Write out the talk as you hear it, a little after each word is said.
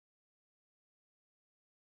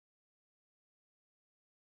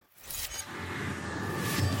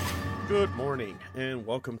Good morning, and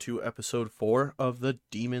welcome to episode 4 of the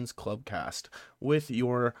Demons Clubcast with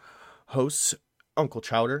your hosts, Uncle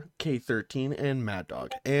Chowder, K13, and Mad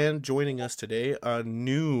Dog. And joining us today, a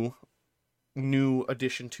new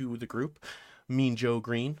addition to the group, Mean Joe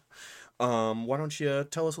Green. Why don't you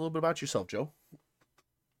tell us a little bit about yourself, Joe?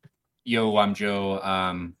 Yo, I'm Joe.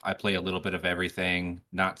 I play a little bit of everything,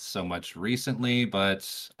 not so much recently,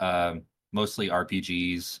 but mostly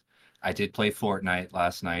RPGs. I did play Fortnite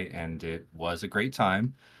last night, and it was a great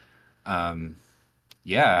time. Um,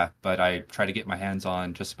 yeah, but I try to get my hands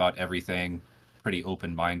on just about everything, pretty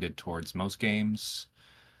open-minded towards most games.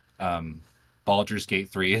 Um, Baldur's Gate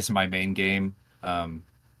 3 is my main game.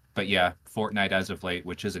 But yeah, Fortnite as of late,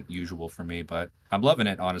 which isn't usual for me, but I'm loving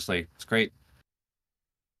it, honestly. It's great.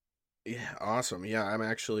 Yeah, awesome. Yeah, I'm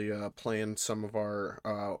actually playing some of our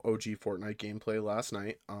OG Fortnite gameplay last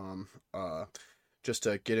night. Just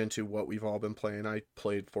to get into what we've all been playing, I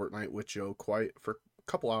played Fortnite with Joe quite for a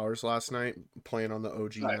couple hours last night, playing on the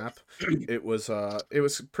OG Nice. map. It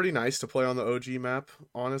was pretty nice to play on the OG map.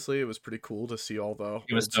 Honestly, it was pretty cool to see all the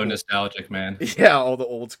It was old so school, nostalgic, man. yeah, all the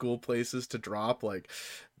old school places to drop, like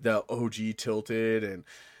the OG Tilted and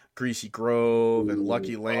Greasy Grove and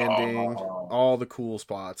Lucky Landing, Oh, all the cool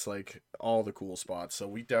spots, like all the cool spots. So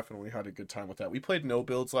we definitely had a good time with that. We played no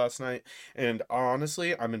builds last night, and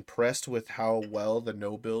honestly, I'm impressed with how well the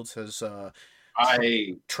no builds has tr-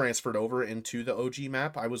 I transferred over into the OG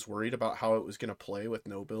map. I was worried about how it was going to play with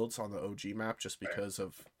no builds on the OG map just because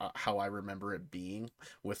of how I remember it being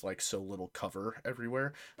with like so little cover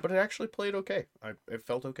everywhere, but it actually played okay. It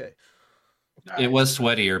felt okay. It nice. was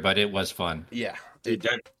sweatier, but it was fun. Yeah, Dude,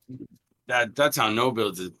 that's how no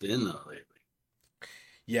builds has been though lately.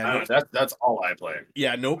 yeah, I no, don't know. That's all I play.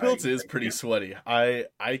 yeah, no builds is I pretty can't sweaty. I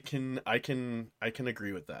can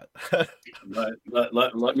agree with that.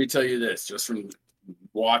 let me tell you this, just from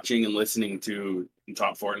watching and listening to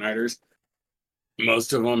top Fortniters,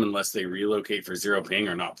 most of them, unless they relocate for zero ping,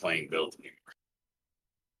 are not playing builds anymore.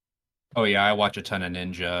 Oh yeah, I watch a ton of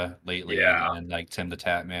Ninja lately, and Yeah. and like Tim the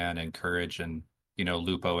Tatman and Courage and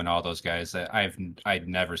Lupo and all those guys that I'd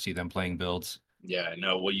never see them playing builds. Yeah,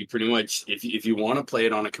 no. Well, you pretty much, if you want to play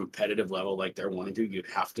it on a competitive level like they're wanting to, you'd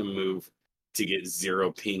have to move to get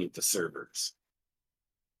zero ping at the servers.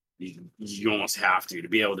 You almost have to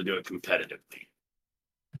be able to do it competitively.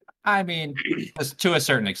 I mean, to a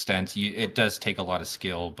certain extent, it does take a lot of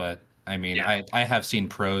skill, but I mean, Yeah. I have seen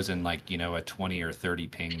pros in like a 20 or 30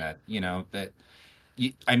 ping that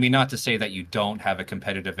I mean, not to say that you don't have a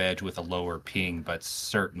competitive edge with a lower ping, but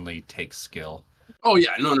certainly takes skill. Oh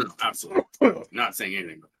yeah, no, absolutely. Not saying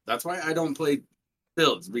anything. That's why I don't play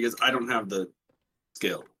builds because I don't have the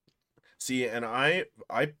skill. See, and I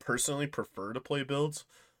personally prefer to play builds.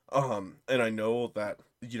 And I know that,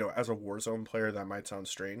 as a Warzone player that might sound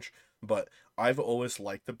strange, but I've always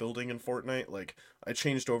liked the building in Fortnite. Like I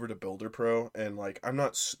changed over to Builder Pro and like I'm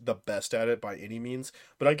not the best at it by any means,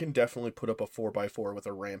 but I can definitely put up a 4x4 with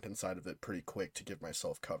a ramp inside of it pretty quick to give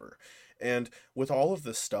myself cover. And with all of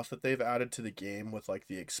the stuff that they've added to the game with like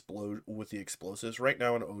the explosives, right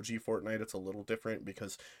now in OG Fortnite it's a little different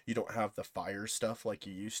because you don't have the fire stuff like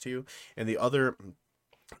you used to. And the other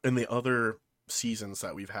seasons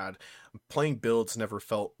that we've had, playing builds never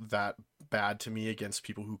felt that bad to me against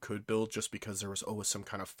people who could build just because there was always some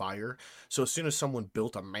kind of fire. So as soon as someone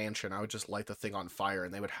built a mansion, I would just light the thing on fire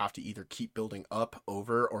and they would have to either keep building up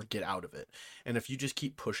over or get out of it. And if you just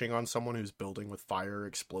keep pushing on someone who's building with fire or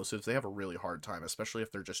explosives, they have a really hard time, especially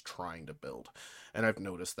if they're just trying to build. And I've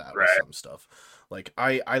noticed that with Right. some stuff. Like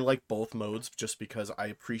I like both modes just because I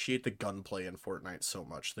appreciate the gunplay in Fortnite so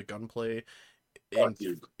much. The gunplay Fuck in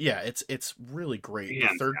dude. yeah, it's really great. The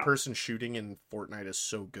Hands third down. person shooting in Fortnite is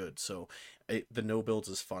so good. So the no builds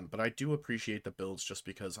is fun, but I do appreciate the builds just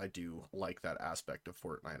because I do like that aspect of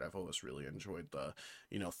Fortnite. I've always really enjoyed the,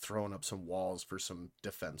 throwing up some walls for some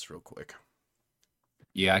defense real quick.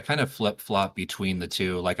 Yeah, I kind of flip-flop between the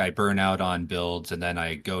two. Like I burn out on builds and then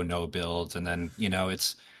I go no builds and then,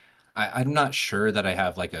 I'm not sure that I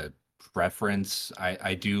have like a preference.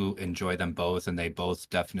 I do enjoy them both and they both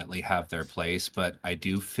definitely have their place, but I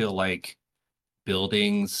do feel like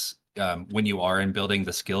buildings, when you are in building,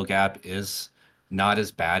 the skill gap is not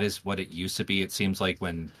as bad as what it used to be. It seems like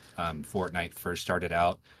when Fortnite first started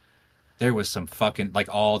out, there was some fucking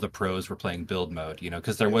like all the pros were playing build mode,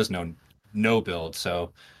 because there Yeah. was no build.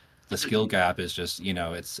 So the skill gap is just,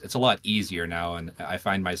 it's a lot easier now, and I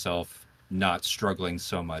find myself not struggling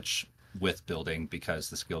so much with building because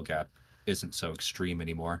the skill gap isn't so extreme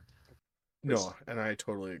anymore. No, and I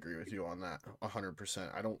totally agree with you on that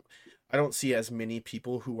 100%. I don't see as many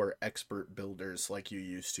people who are expert builders like you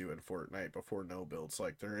used to in Fortnite before no builds.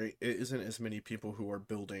 Like there isn't as many people who are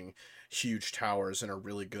building huge towers and are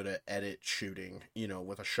really good at edit shooting, you know,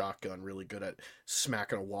 with a shotgun, really good at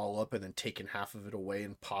smacking a wall up and then taking half of it away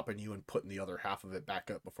and popping you and putting the other half of it back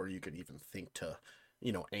up before you can even think to,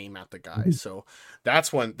 you know, aim at the guy. So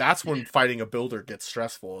that's when fighting a builder gets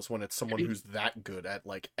stressful, is when it's someone who's that good at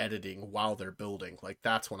like editing while they're building. Like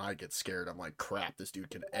that's when I get scared. I'm like, crap, this dude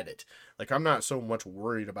can edit. Like I'm not so much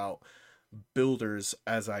worried about builders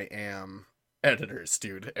as I am editors,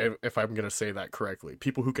 dude. If I'm gonna say that correctly,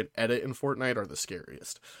 people who can edit in Fortnite are the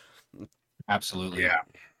scariest. Absolutely. Yeah.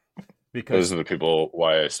 Because Those are the people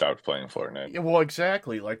why I stopped playing Fortnite. yeah, well,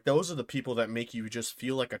 exactly. Like those are the people that make you just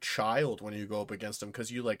feel like a child when you go up against them,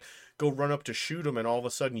 because you like go run up to shoot them, and all of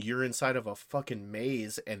a sudden you're inside of a fucking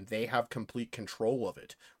maze, and they have complete control of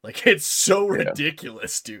it. Like it's so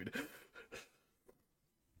ridiculous, dude.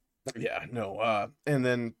 Yeah, no. And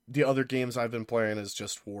then the other games I've been playing is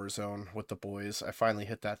just Warzone with the boys. I finally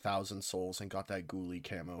hit that 1,000 souls and got that ghoulie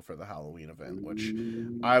camo for the Halloween event, which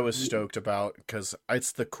I was stoked about because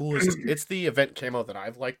it's the coolest. It's the event camo that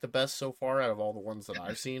I've liked the best so far out of all the ones that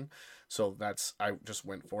I've seen. So I just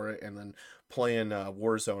went for it, and then playing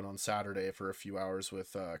Warzone on Saturday for a few hours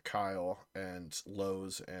with Kyle and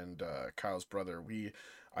Lowe's and Kyle's brother.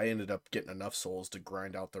 I ended up getting enough souls to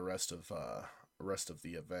grind out the rest of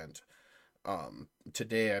the event.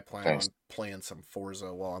 Today I plan on playing some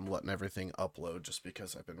Forza while I'm letting everything upload, just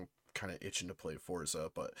because I've been kind of itching to play Forza,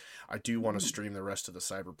 but I do want to stream the rest of the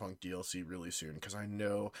Cyberpunk DLC really soon, because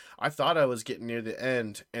I thought I was getting near the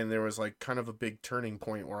end, and there was like kind of a big turning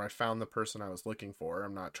point where I found the person I was looking for.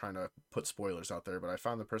 I'm not trying to put spoilers out there, but I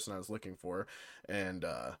found the person I was looking for, and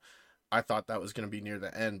I thought that was going to be near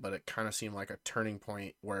the end, but it kind of seemed like a turning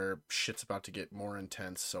point where shit's about to get more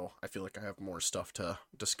intense, so I feel like I have more stuff to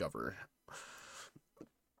discover.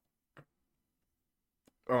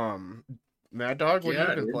 Mad Dog, what have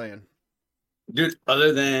you been playing? Dude,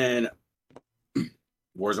 other than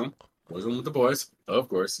Warzone with the boys, of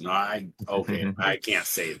course. No, I can't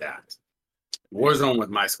say that. Warzone with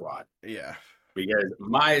my squad. Yeah. Because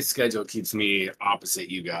my schedule keeps me opposite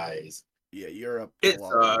you guys. Yeah, you're up. It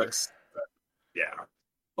sucks. Yeah.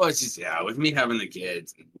 Well, it's just, with me having the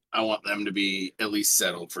kids, I want them to be at least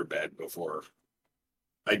settled for bed before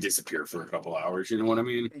I disappear for a couple hours. You know what I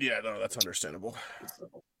mean? Yeah, no, that's understandable.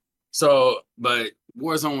 So, but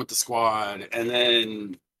Warzone with the squad, and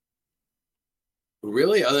then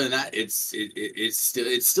really, other than that, it's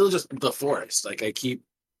still just the forest. Like I keep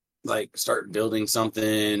start building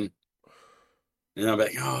something, and I'm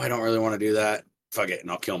like, oh, I don't really want to do that. Fuck it, and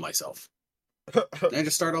I'll kill myself. And I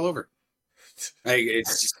just start all over. I've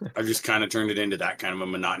just kind of turned it into that kind of a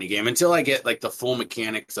monotony game until I get like the full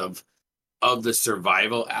mechanics of the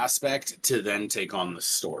survival aspect to then take on the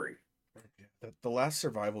story. The last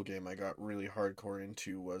survival game I got really hardcore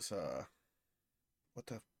into was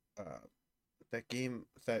that game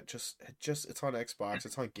that just it's on Xbox,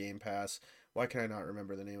 it's on Game Pass. Why can I not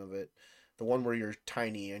remember the name of it? The one where you're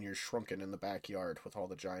tiny and you're shrunken in the backyard with all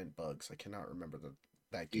the giant bugs. I cannot remember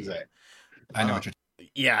that game. Exactly. I know what you're.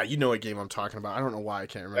 Yeah, you know what game I'm talking about. I don't know why I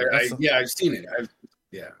can't remember. I've seen it.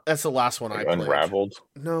 That's the last one I played. Unraveled?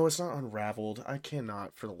 No, it's not Unraveled. I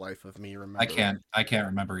cannot for the life of me remember. I can't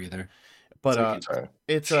remember either. But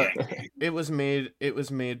it was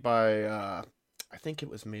made by I think it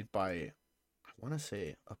was made by, I want to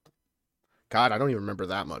say God, I don't even remember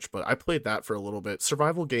that much, but I played that for a little bit.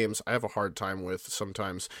 Survival games I have a hard time with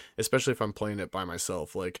sometimes, especially if I'm playing it by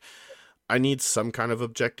myself. Like I need some kind of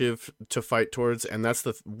objective to fight towards, and that's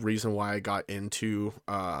the reason why I got into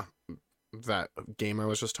that game I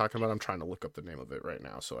was just talking about. I'm trying to look up the name of it right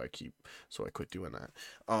now, so I quit doing that.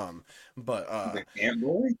 But Ant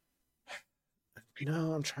Boy?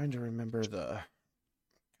 No, I'm trying to remember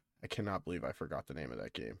I cannot believe I forgot the name of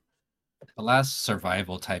that game. The last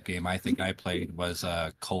survival type game I think I played was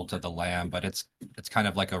Cult of the Lamb, but it's kind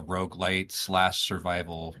of like a roguelite /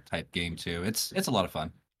 survival type game too. It's a lot of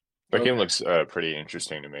fun. That game looks pretty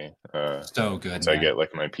interesting to me. So good. Once I get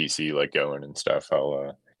like my PC going and stuff,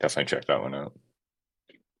 I'll definitely check that one out.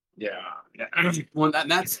 Yeah. Well,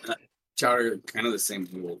 that's Chowder, kind of the same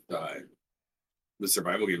thing with the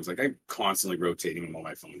survival games. Like I'm constantly rotating them on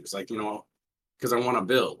my phone. It's like, because I want to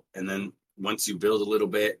build, and then once you build a little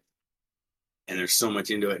bit, and there's so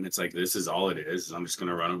much into it, and it's like, this is all it is. I'm just going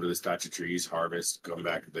to run over this patch of trees, harvest, come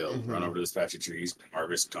back, build, run over this patch of trees,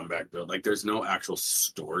 harvest, come back, build. Like, there's no actual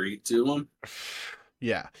story to them.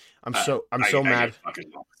 Yeah. I'm so mad.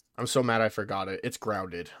 I'm so mad I forgot it. It's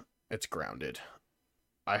grounded.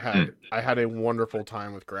 I had a wonderful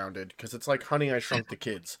time with Grounded because it's like Honey I Shrunk the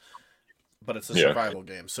Kids, but it's a Yeah. survival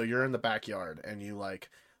game. So you're in the backyard and you like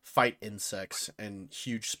fight insects and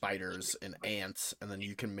huge spiders and ants, and then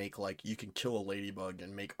you can make like you can kill a ladybug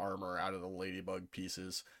and make armor out of the ladybug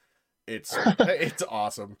pieces. It's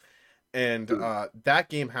awesome. And that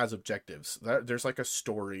game has objectives. There's like a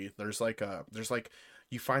story. There's like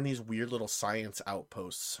you find these weird little science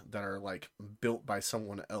outposts that are like built by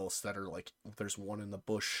someone else that are like there's one in the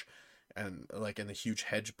bush and like in the huge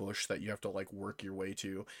hedge bush that you have to like work your way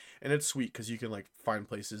to, and it's sweet because you can like find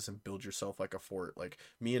places and build yourself like a fort. Like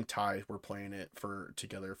me and Ty were playing it for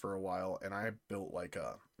together for a while, and I built like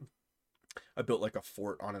a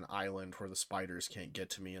fort on an island where the spiders can't get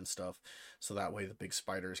to me and stuff. So that way the big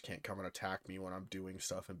spiders can't come and attack me when I'm doing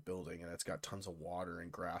stuff and building. And it's got tons of water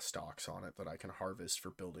and grass stalks on it that I can harvest for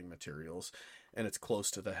building materials. And it's close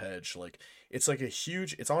to the hedge. Like it's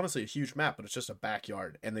it's honestly a huge map, but it's just a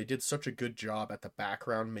backyard. And they did such a good job at the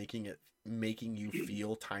background making you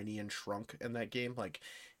feel tiny and shrunk in that game. Like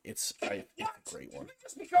it's a great one.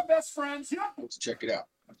 Just become best friends. Yeah. Let's check it out.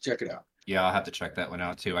 Check it out. Yeah, I'll have to check that one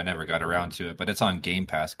out too. I never got around to it, but it's on Game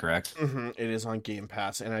Pass, correct? Mm-hmm. It is on Game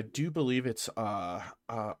Pass, and I do believe it's on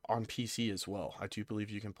PC as well. I do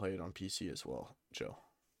believe you can play it on PC as well, Joe.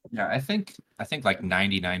 Yeah, I think like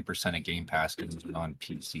 99% of Game Pass is on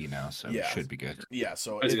PC now, so it Yeah. should be good. Yeah,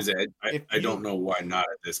 so I was gonna say, I don't know why not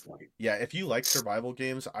at this point. yeah, if you like survival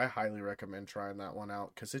games, I highly recommend trying that one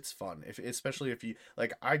out because it's fun. Especially if you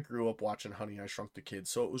like, I grew up watching Honey I Shrunk the Kids,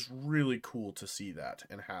 so it was really cool to see that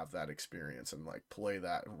and have that experience and like play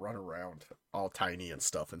that and run around all tiny and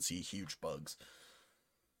stuff and see huge bugs.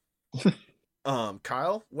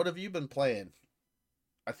 Kyle, what have you been playing?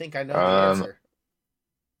 I think I know the answer.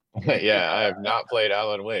 Yeah, I have not played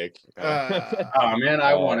Alan Wake. Oh man,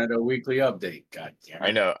 I wanted a weekly update. God damn it.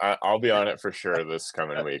 I know. I'll be on it for sure this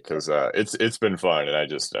coming week because it's been fun, and I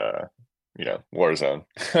just Warzone.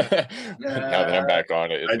 Now that I'm back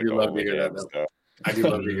on it, I do love to hear that. So. I do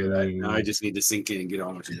love to hear that. Now I just need to sink in and get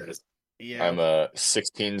on with you guys. Yeah, I'm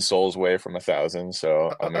 16 souls away from 1,000,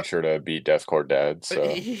 so I'll make sure to beat Deathcore Dad. So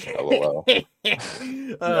LOL.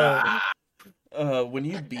 When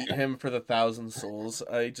you beat him for the 1,000 souls,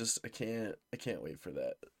 I can't wait for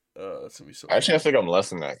that. It's gonna be so. Actually, I think I'm less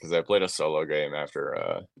than that because I played a solo game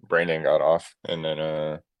after Brandon got off, and then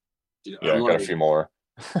Dude, I got a few more.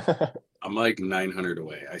 I'm like 900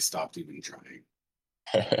 away. I stopped even trying.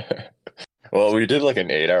 Well, we did like an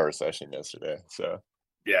 8-hour session yesterday, so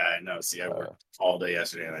Yeah, I know. See, I worked all day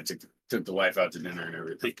yesterday, and I took the wife out to dinner and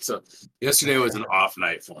everything. So yesterday was an off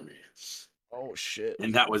night for me. Oh shit!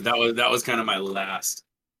 And that was kind of my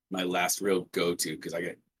last real go to because I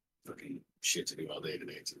got fucking shit to do all day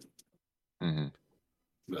today too. Mm-hmm.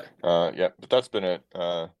 But, yeah, but that's been it.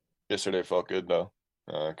 Yesterday felt good though.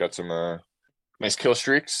 Got some nice kill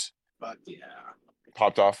streaks. but yeah,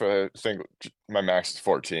 Popped off. I think my max is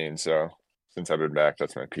 14. So since I've been back,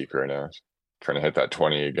 that's my peak right now. Trying to hit that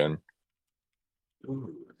 20 again.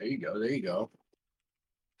 ooh, there you go, there you go.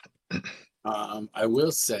 I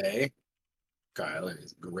will say, Kyle, it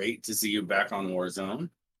is great to see you back on Warzone.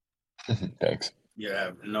 Thanks. You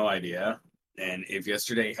have no idea. And if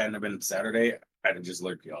yesterday hadn't have been Saturday, I'd have just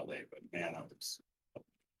lurked you all day. But man, I was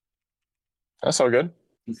That's all good.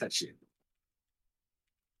 that shit.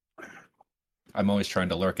 I'm always trying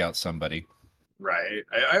to lurk out somebody. Right.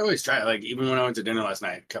 I always try. Like even when I went to dinner last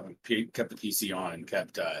night, kept the PC on and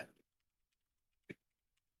kept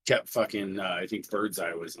fucking. I think Bird's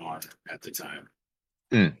Eye was on at the time.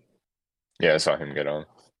 Yeah, I saw him get on.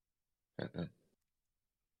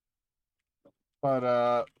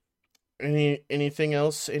 But anything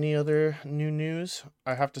else? Any other new news?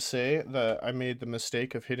 I have to say that I made the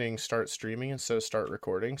mistake of hitting start streaming instead of start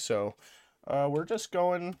recording. So, we're just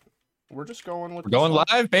going with We're going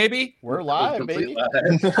live, baby. We're live, Complete baby.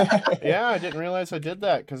 live. Yeah, I didn't realize I did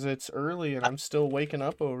that because it's early and I'm still waking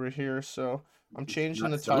up over here. So I'm changing the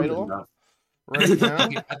Not sounding title enough. right now.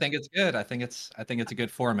 I think it's good. I think it's a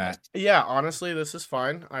good format. Yeah, honestly, this is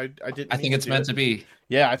fine. I didn't. I think it's meant to be.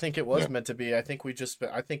 Yeah, I think it was Yeah. meant to be. I think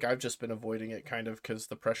I've just been avoiding it kind of because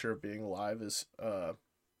the pressure of being live is a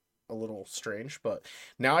little strange. But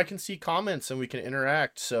now I can see comments and we can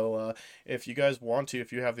interact. So if you guys want to,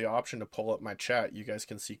 if you have the option to pull up my chat, you guys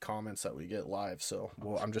can see comments that we get live. So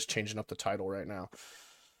I'm just changing up the title right now.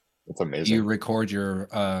 It's Do amazing. you record your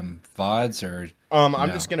VODs or I'm no?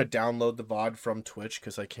 just gonna download the VOD from Twitch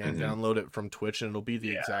because I can Mhm. download it from Twitch and it'll be the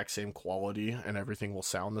Yeah. exact same quality and everything will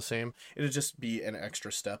sound the same. It'll just be an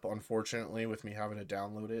extra step, unfortunately, with me having to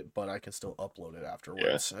download it, but I can still upload it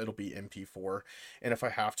afterwards. It'll be MP4, and if I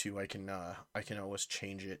have to, I can always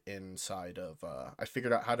change it inside of. I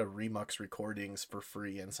figured out how to remux recordings for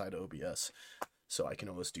free inside OBS, so I can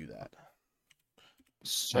always do that.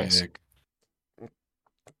 Nice. Sick.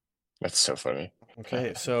 That's so funny.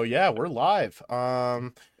 Okay, so yeah, we're live. I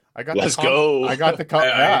got Let's the go. I got the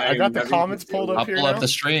I got the I'm comments pulled up I'll here pull up now. the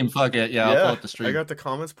stream. Fuck it. Yeah, I'll pull Yeah, up the I stream. got the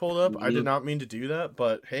comments pulled up. I did Mhm. not mean to do that,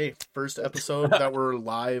 but hey, first episode that we're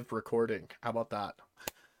live recording. How about that?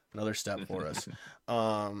 Another step for us.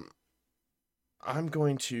 I'm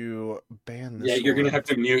going to ban this. Yeah, you're gonna one. have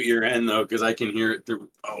to mute your end though, because I can hear it through.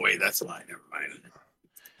 Oh wait, that's why. Never mind.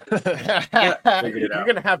 Figured it You're out.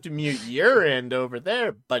 gonna have to mute your end over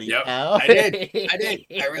there, buddy. Yep, pal. I did.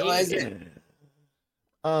 I realized it.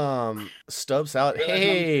 Stubbs out.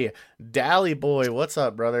 Hey, Dally boy, what's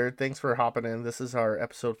up, brother? Thanks for hopping in. This is our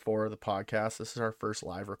episode 4 of the podcast. This is our first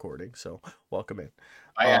live recording, so welcome in.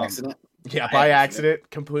 By accident. Yeah, By by accident. accident,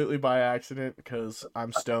 completely by accident, because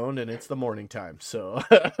I'm stoned and it's the morning time. So,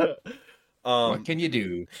 What can you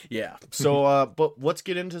do? yeah. So, but let's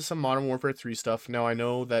get into some Modern Warfare 3 stuff. Now, I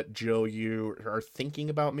know that Joe, you are thinking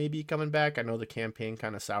about maybe coming back. I know the campaign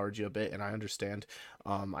kind of soured you a bit, and I understand.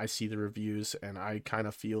 I see the reviews, and I kind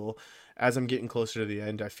of feel, as I'm getting closer to the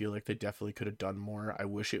end, I feel like they definitely could have done more. I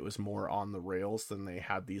wish it was more on the rails than they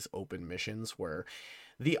had these open missions where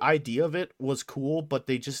the idea of it was cool, but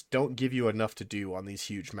they just don't give you enough to do on these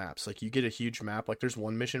huge maps. Like, you get a huge map, like there's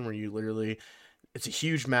one mission where you literally, it's a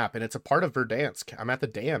huge map and it's a part of Verdansk. I'm at the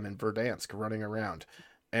dam in Verdansk running around,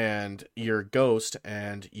 and you're a ghost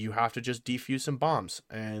and you have to just defuse some bombs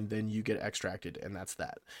and then you get extracted, and that's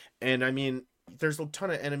that. And I mean, there's a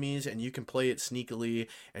ton of enemies and you can play it sneakily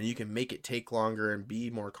and you can make it take longer and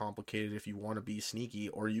be more complicated if you want to be sneaky,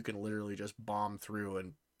 or you can literally just bomb through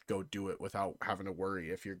and go do it without having to worry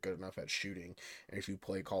if you're good enough at shooting and if you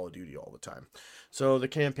play Call of Duty all the time. So the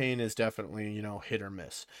campaign is definitely, hit or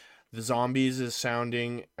miss. The zombies is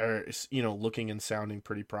sounding, or looking and sounding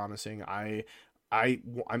pretty promising. I'm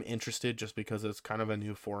interested just because it's kind of a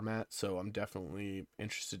new format, so I'm definitely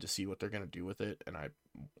interested to see what they're gonna do with it, and I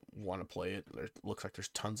want to play it. There looks like there's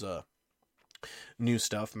tons of new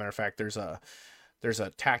stuff. Matter of fact, there's a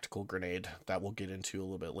tactical grenade that we'll get into a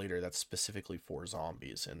little bit later that's specifically for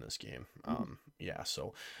zombies in this game. Yeah,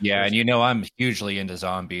 so Yeah, there's- and I'm hugely into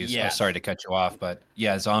zombies. Yeah. Sorry to cut you off, but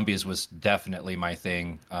yeah, zombies was definitely my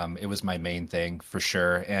thing. It was my main thing for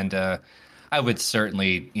sure. And I would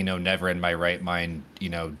certainly, never in my right mind,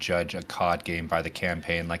 judge a COD game by the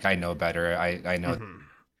campaign. Like I know better. I know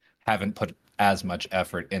haven't put as much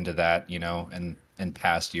effort into that, in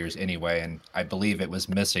past years anyway. And I believe it was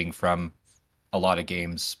missing from a lot of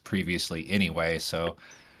games previously anyway. So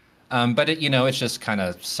but it's just kind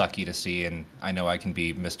of sucky to see, and I know I can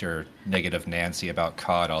be Mr. Negative Nancy about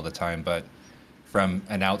COD all the time, but from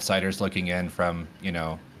an outsider's looking in, from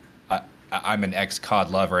I'm an ex-COD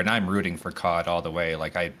lover, and I'm rooting for COD all the way.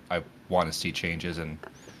 Like I want to see changes, and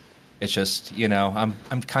it's just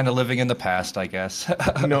I'm kind of living in the past, I guess.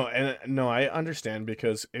 no, I understand,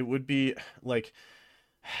 because it would be like,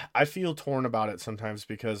 I feel torn about it sometimes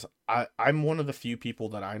because I'm one of the few people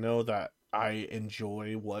that I know that I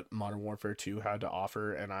enjoy what Modern Warfare 2 had to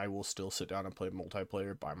offer, and I will still sit down and play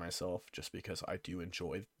multiplayer by myself just because I do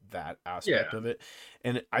enjoy that aspect of it.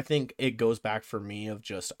 And I think it goes back for me of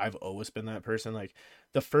just, I've always been that person. Like,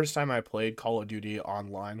 the first time I played Call of Duty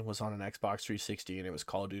online was on an Xbox 360, and it was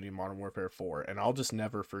Call of Duty Modern Warfare 4, and I'll just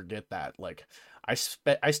never forget that. Like, I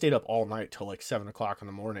stayed up all night till like 7 o'clock in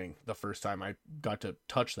the morning the first time I got to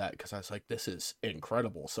touch that, because I was like, this is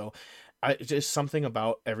incredible. So just something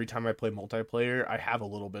about every time I play multiplayer, I have a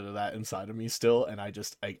little bit of that inside of me still, and I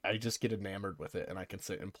just get enamored with it, and I can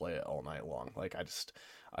sit and play it all night long. Like,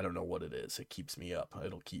 I don't know what it is. It keeps me up.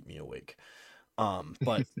 It'll keep me awake.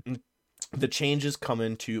 But the changes come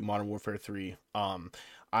into Modern Warfare 3.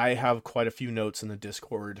 I have quite a few notes in the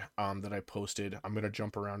Discord that I posted. I'm gonna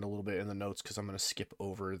jump around a little bit in the notes because I'm gonna skip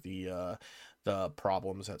over the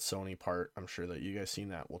problems at Sony part. I'm sure that you guys seen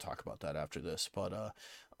that. We'll talk about that after this. But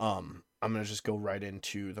I'm gonna just go right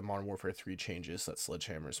into the Modern Warfare 3 changes that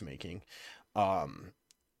Sledgehammer's making.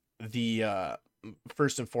 The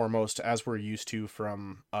first and foremost, as we're used to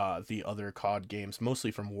from the other COD games,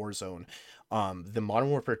 mostly from Warzone, the Modern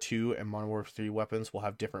Warfare 2 and Modern Warfare 3 weapons will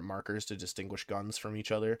have different markers to distinguish guns from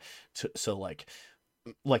each other. So like,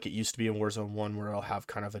 like it used to be in Warzone 1, where it'll have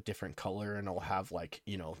kind of a different color and it'll have like,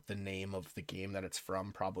 the name of the game that it's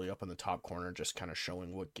from probably up in the top corner, just kind of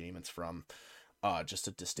showing what game it's from, just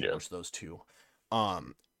to distinguish those two.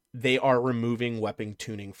 They are removing weapon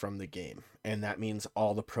tuning from the game, and that means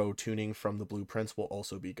all the pro tuning from the blueprints will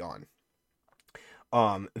also be gone.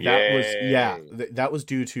 That was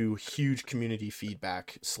due to huge community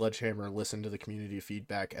feedback. Sledgehammer listened to the community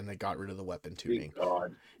feedback and they got rid of the weapon tuning.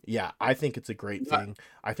 God. Yeah, I think it's a great thing.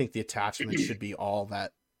 I think the attachments should be all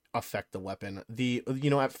that affect the weapon.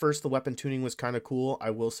 At first the weapon tuning was kind of cool.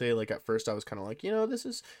 I will say, like, at first I was kind of like, this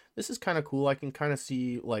is kind of cool. I can kind of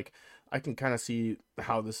see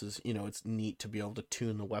how this is, it's neat to be able to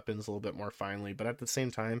tune the weapons a little bit more finely, but at the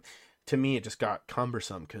same time, to me, it just got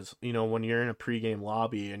cumbersome because, when you're in a pregame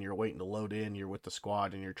lobby and you're waiting to load in, you're with the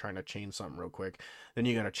squad and you're trying to change something real quick, then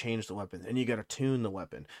you got to change the weapon, and you got to tune the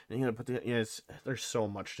weapon, and you got to put there's so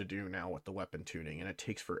much to do now with the weapon tuning, and it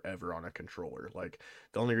takes forever on a controller. Like,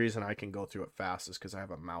 the only reason I can go through it fast is because I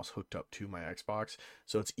have a mouse hooked up to my Xbox,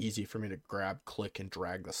 so it's easy for me to grab, click, and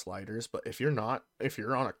drag the sliders. But if you're on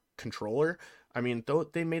a controller, I mean,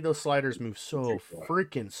 they made those sliders move so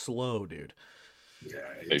freaking slow, dude. Yeah,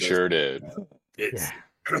 they sure did. It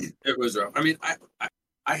was rough. I mean,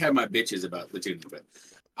 I had my bitches about the tuning, but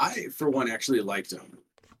I, for one, actually liked them.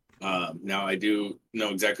 Now I do know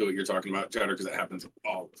exactly what you're talking about, Chowder, because it happens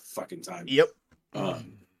all the fucking time. Yep.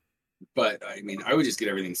 But I mean, I would just get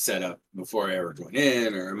everything set up before I ever join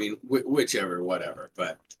in, or I mean, whichever, whatever.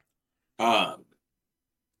 But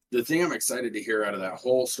the thing I'm excited to hear out of that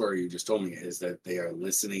whole story you just told me is that they are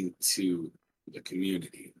listening to the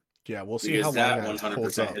community. Yeah, we'll see because how that long that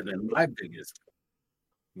 100% has been my biggest.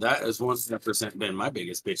 That has 100% been my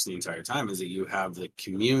biggest bitch the entire time, is that you have the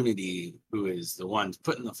community who is the ones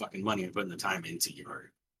putting the fucking money and putting the time into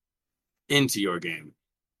your game,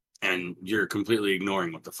 and you're completely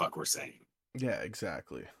ignoring what the fuck we're saying. Yeah,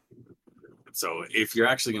 exactly. So if you're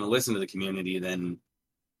actually going to listen to the community, then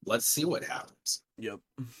let's see what happens. Yep.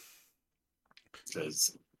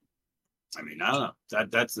 Because, I mean, I don't know.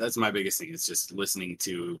 That's my biggest thing. It's just listening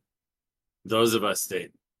to those of us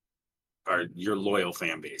that are your loyal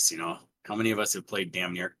fan base. How many of us have played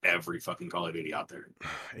damn near every fucking Call of Duty out there?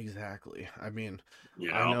 Exactly. I mean,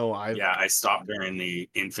 I stopped during the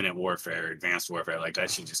Infinite Warfare, Advanced Warfare. Like, that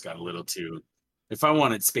shit just got a little too. If I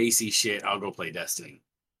wanted spacey shit, I'll go play Destiny.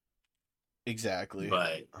 Exactly.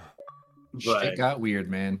 But it got weird,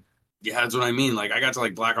 man. Yeah, that's what I mean. Like, I got to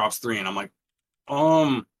like Black Ops 3 and I'm like,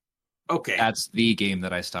 okay. That's the game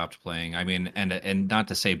that I stopped playing. I mean, and not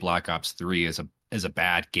to say Black Ops 3 is a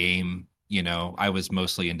bad game. I was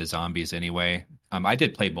mostly into zombies anyway. I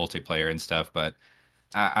did play multiplayer and stuff, but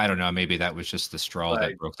I don't know. Maybe that was just the straw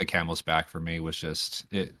that broke the camel's back for me. Was just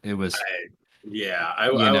it was. I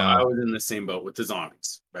was in the same boat with the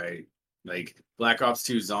zombies, right? Like, Black Ops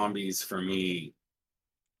 2 zombies for me,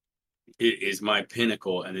 it is my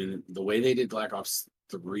pinnacle. And then the way they did Black Ops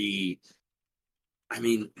 3, I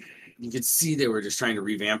mean, you could see they were just trying to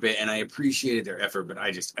revamp it, and I appreciated their effort, but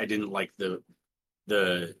I didn't like the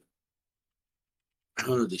I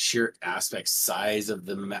don't know, the sheer aspect size of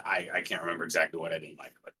the I can't remember exactly what I didn't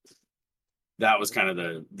like, but that was kind of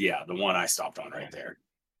the one I stopped on right there.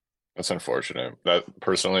 That's unfortunate. That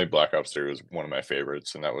personally, Black Ops 3 was one of my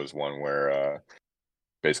favorites, and that was one where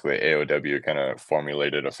basically AOW kind of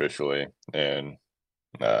formulated officially, and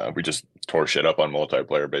we just tore shit up on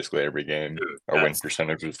multiplayer basically every game. Dude, our win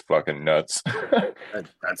percentage was fucking nuts.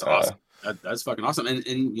 That's awesome. That's fucking awesome. And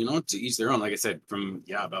to each their own. Like I said, from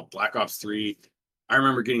about Black Ops 3, I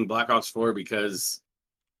remember getting Black Ops 4 because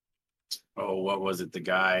what was it? The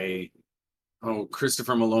guy,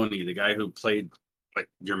 Christopher Maloney, the guy who played like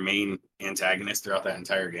your main antagonist throughout that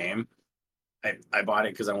entire game. I bought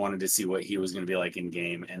it because I wanted to see what he was going to be like in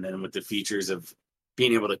game, and then with the features of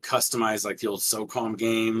being able to customize like the old SOCOM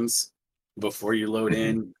games before you load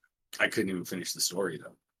in, I couldn't even finish the story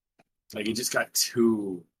though. Like, it just got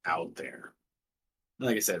too out there.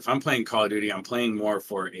 Like I said, if I'm playing Call of Duty, I'm playing more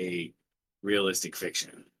for a realistic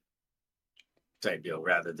fiction type deal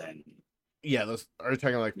rather than. Yeah, those are you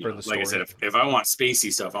talking like for the story. Like I said, if I want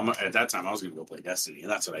spacey stuff, at that time I was going to go play Destiny, and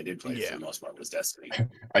that's what I did play for the most part was Destiny.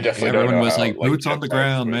 I definitely everyone don't know was how, like boots on the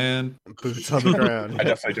ground, man. Boots on the ground. I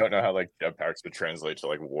definitely don't know how like jetpacks would translate to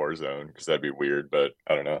like Warzone, because that'd be weird. But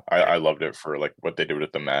I don't know. I loved it for like what they did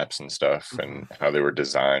with the maps and stuff, and how they were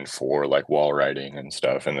designed for like wall riding and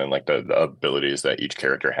stuff, and then like the abilities that each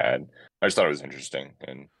character had. I just thought it was interesting,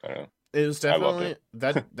 and I don't know. It was definitely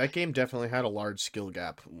that game definitely had a large skill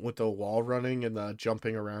gap with the wall running and the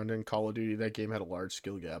jumping around in Call of Duty. That game had a large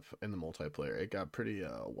skill gap in the multiplayer. It got pretty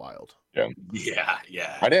wild. Yeah.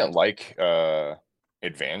 I didn't like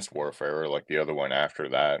Advanced Warfare or like the other one after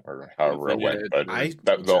that, or however it went. Infinite,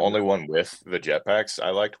 But the only one with the jetpacks I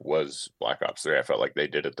liked was Black Ops 3. I felt like they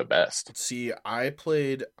did it the best. See, I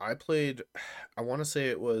played I want to say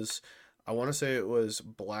it was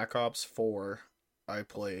Black Ops 4 I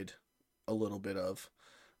played a little bit of.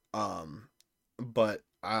 Um but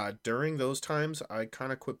during those times I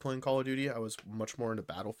kind of quit playing Call of Duty. I was much more into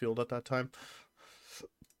Battlefield at that time.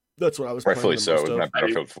 That's what I was playing Rightfully the so. most Wasn't of. that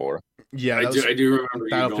Battlefield 4? Yeah, I that was do remember you going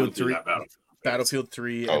Battlefield through 3, that Battlefield. Battlefield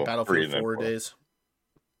 3 and Oh, 3 Battlefield and then 4 4. days.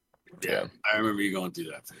 Yeah, I remember you going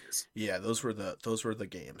through that phase. Yeah, those were the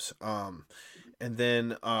games. And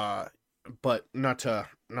then but not to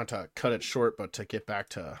cut it short, but to get back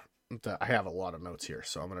to I have a lot of notes here,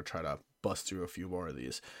 so I'm gonna try to bust through a few more of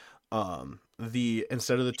these. The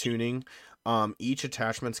instead of the tuning, each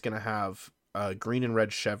attachment's gonna have green and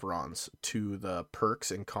red chevrons to the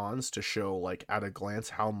perks and cons to show like at a glance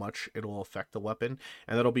how much it'll affect the weapon,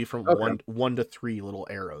 and that'll be from Okay. one to three little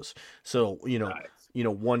arrows. So Nice.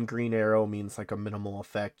 one green arrow means like a minimal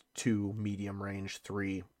effect, two medium range,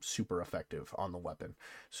 three super effective on the weapon.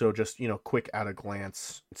 So just quick at a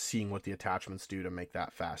glance, seeing what the attachments do to make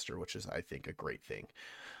that faster, which is I think a great thing.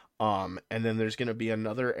 And then there's going to be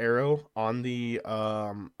another arrow on the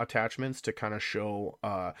attachments to kind of show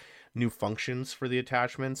new functions for the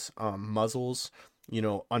attachments. Muzzles,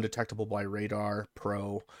 undetectable by radar,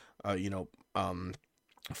 pro, uh, you know, um,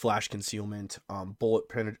 flash concealment, bullet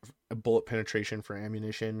penetration for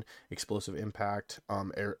ammunition, explosive impact,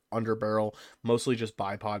 underbarrel, mostly just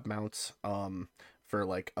bipod mounts. For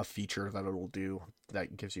like a feature that it'll do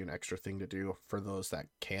that gives you an extra thing to do for those that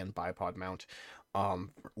can bipod mount.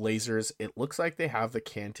 Lasers, it looks like they have the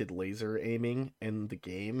canted laser aiming in the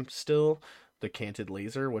game still, the canted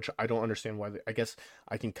laser, which I don't understand why I guess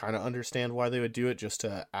I can kind of understand why they would do it, just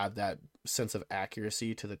to add that sense of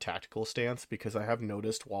accuracy to the tactical stance, because I have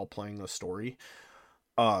noticed while playing the story,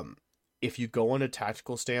 um if you go in a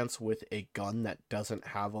tactical stance with a gun that doesn't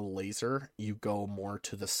have a laser, you go more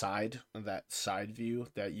to the side, that side view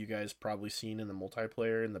that you guys probably seen in the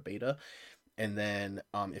multiplayer in the beta. And then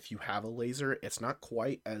if you have a laser, it's not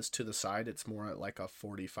quite as to the side. It's more at like a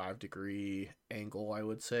 45-degree angle, I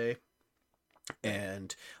would say.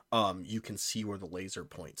 And you can see where the laser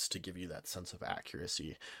points to give you that sense of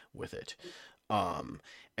accuracy with it. And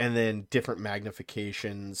then different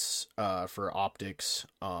magnifications for optics,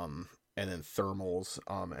 and then thermals,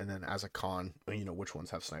 and then as a con, which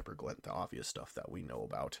ones have sniper glint, the obvious stuff that we know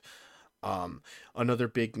about. Another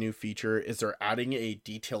big new feature is they're adding a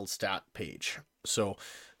detailed stat page. So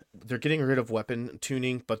they're getting rid of weapon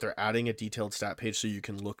tuning, but they're adding a detailed stat page so you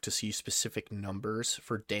can look to see specific numbers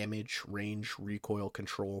for damage, range, recoil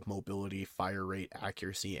control, mobility, fire rate,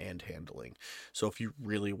 accuracy, and handling. So if you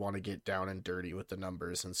really want to get down and dirty with the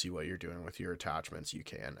numbers and see what you're doing with your attachments, you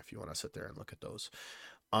can, if you want to sit there and look at those.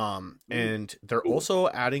 And they're also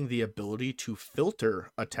adding the ability to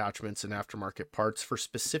filter attachments and aftermarket parts for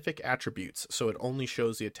specific attributes, so it only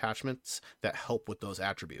shows the attachments that help with those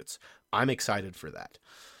attributes. I'm excited for that.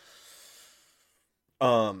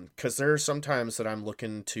 Because there are some times that I'm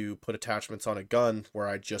looking to put attachments on a gun where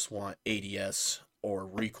I just want ADS or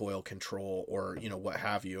recoil control or what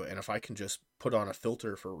have you, and if I can just put on a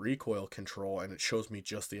filter for recoil control and it shows me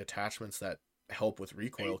just the attachments that help with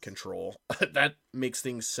recoil control, that makes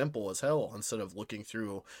things simple as hell, instead of looking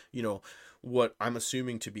through what I'm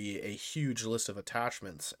assuming to be a huge list of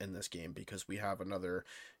attachments in this game, because we have another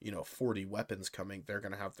 40 weapons coming. They're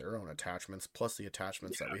going to have their own attachments plus the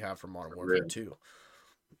attachments that we have from Modern Warfare 2.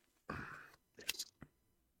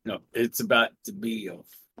 No, it's about to be a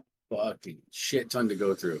fucking shit ton to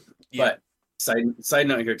go through. Yeah. But side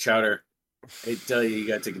note here, Chowder, I tell you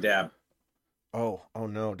gotta take a dab. Oh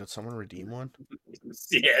no, did someone redeem one?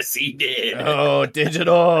 Yes, he did. Oh,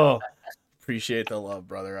 digital. Appreciate the love,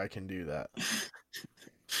 brother. I can do that.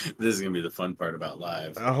 This is gonna be the fun part about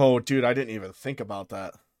live. Oh, dude, I didn't even think about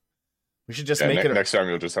that. We should just make it next time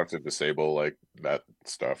you'll just have to disable like that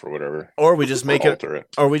stuff or whatever. Or we just make it,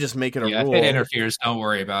 or we just make it a Yeah, rule. if it interferes, don't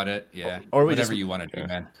worry about it. Yeah, Or we whatever just- you want to do,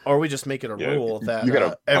 man. Or we just make it a rule that you got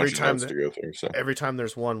a every bunch of time notes to go through. So every time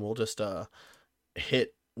there's one, we'll just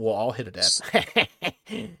hit. We'll all hit a dab. yeah,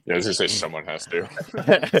 I was gonna say someone has to.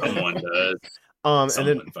 Someone does. And then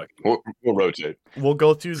Someone fucking. We'll rotate. we'll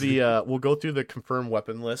go through the confirmed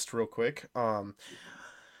weapon list real quick.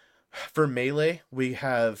 For melee, we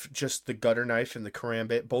have just the gutter knife and the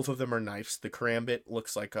karambit. Both of them are knives. The karambit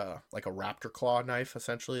looks like a raptor claw knife,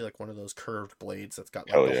 essentially, like one of those curved blades that's got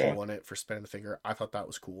like Hell the yeah. hole in it for spinning the finger. I thought that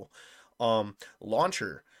was cool.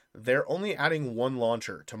 Launcher. they're only adding one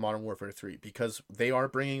launcher to Modern Warfare 3 because they are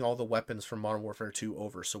bringing all the weapons from Modern Warfare 2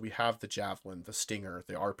 over. So we have the Javelin, the Stinger,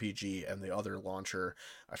 the RPG, and the other launcher.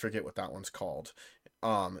 I forget what that one's called.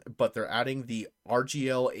 But they're adding the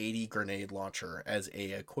RGL-80 grenade launcher as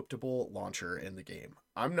a equipable launcher in the game.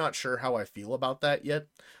 I'm not sure how I feel about that yet.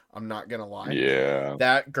 I'm not gonna lie. Yeah.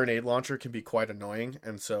 That grenade launcher can be quite annoying,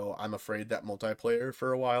 and so I'm afraid that multiplayer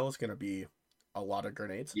for a while is gonna be a lot of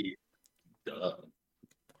grenades. Duh.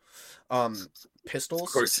 Pistols.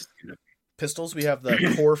 Of course. Pistols. We have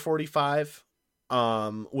the Core 45,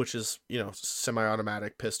 which is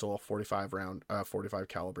semi-automatic pistol, 45 round, 45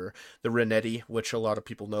 caliber. The Renetti, which a lot of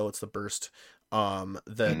people know, it's the burst. Yep.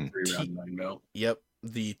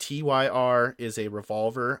 The TYR is a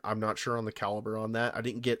revolver. I'm not sure on the caliber on that. I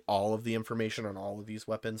didn't get all of the information on all of these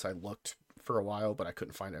weapons. I looked for a while, but I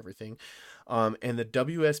couldn't find everything. And the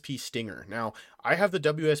WSP Stinger. Now, I have the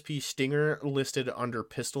WSP Stinger listed under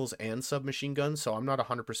pistols and submachine guns, so I'm not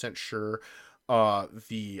 100% sure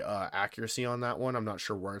the accuracy on that one. I'm not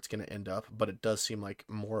sure where it's going to end up, but it does seem like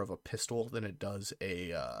more of a pistol than it does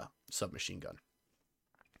a submachine gun.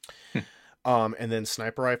 And then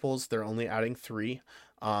sniper rifles, they're only adding 3.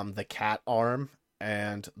 The cat arm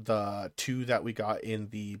and the 2 that we got in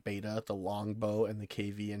the beta, the longbow and the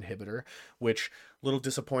KV inhibitor, which a little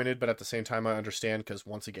disappointed, but at the same time I understand because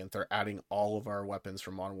once again they're adding all of our weapons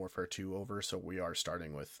from Modern Warfare 2 over, so we are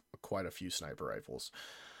starting with quite a few sniper rifles.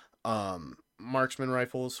 Marksman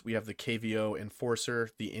rifles, we have the KVO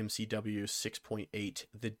Enforcer, the MCW 6.8,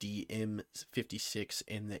 the DM56,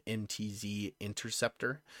 and the MTZ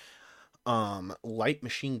Interceptor. Light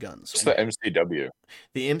machine guns. What's the MCW?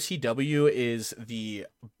 The MCW is the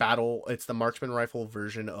it's the marksman rifle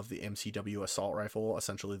version of the MCW assault rifle,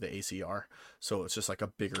 essentially the ACR. So it's just like a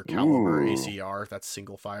bigger caliber ACR that's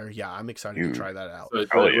single fire. Yeah, I'm excited to try that out.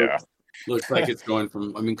 So yeah. Looks like it's going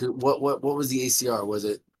from, I mean, what was the ACR? Was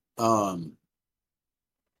it was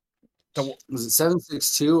it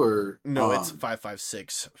 7.62 or no, it's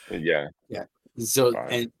 5.56. Yeah. So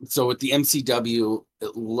with the MCW,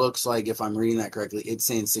 it looks like, if I'm reading that correctly, it's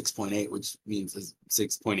saying 6.8, which means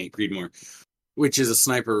 6.8 Creedmoor, which is a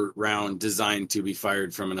sniper round designed to be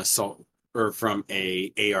fired from an assault or from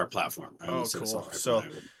a AR platform. Oh, cool! So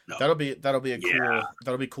that'll be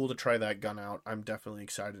cool to try that gun out. I'm definitely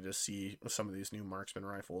excited to see some of these new marksman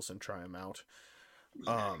rifles and try them out.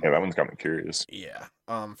 Yeah, that one's got me curious. Yeah.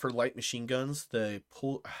 For light machine guns, I'm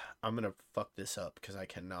gonna fuck this up because I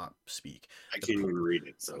cannot speak. I can't even read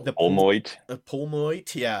it. So the Pulmoit.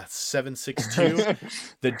 Pulmoit, yeah, 7.62.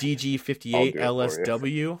 The DG58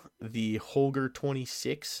 LSW, the Holger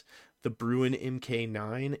 26, the Bruin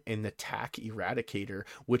MK9, and the TAC Eradicator,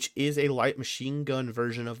 which is a light machine gun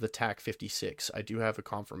version of the TAC 56. I do have a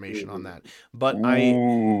confirmation on that, but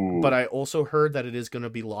I also heard that it is going to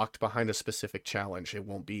be locked behind a specific challenge. It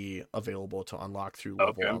won't be available to unlock through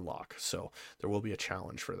level unlock, so there will be a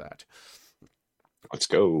challenge for that. Let's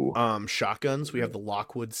go. Shotguns, we have the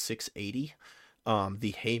Lockwood 680,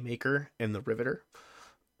 the Haymaker, and the Riveter.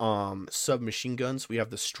 Submachine guns, we have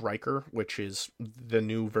the Striker, which is the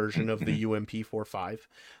new version of the UMP45.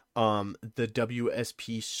 The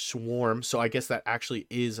WSP Swarm, so I guess that actually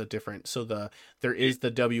is a different, so there is the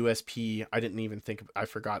WSP, I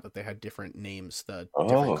forgot that they had different names, the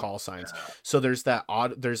different call signs. So there's a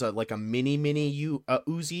mini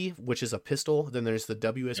Uzi, which is a pistol, then there's the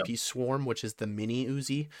WSP Swarm, which is the mini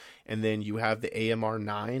Uzi, and then you have the AMR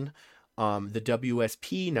 9, the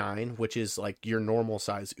WSP 9, which is like your normal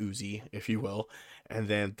size Uzi, if you will, and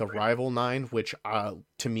then the Rival 9, which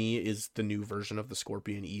to me is the new version of the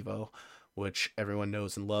Scorpion Evo, which everyone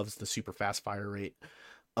knows and loves, the super fast fire rate,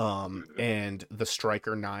 and the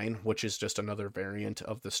Striker 9, which is just another variant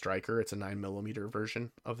of the Striker. It's a 9mm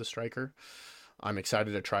version of the Striker. I'm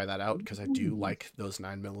excited to try that out because I do like those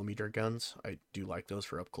 9mm guns. I do like those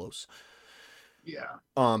for up close. Yeah.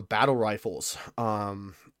 Battle rifles.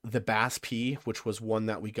 The Bass P, which was one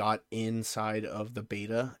that we got inside of the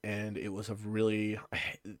beta, and it was there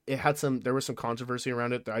was some controversy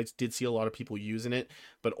around it. I did see a lot of people using it,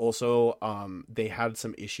 but also they had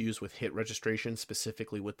some issues with hit registration,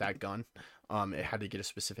 specifically with that gun. It had to get a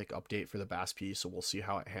specific update for the Bass P, so we'll see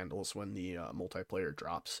how it handles when the multiplayer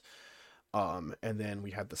drops. And then we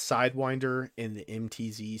had the Sidewinder in the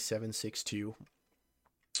MTZ 7.62.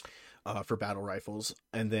 For battle rifles,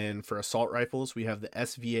 and then for assault rifles we have the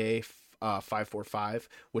SVA 545,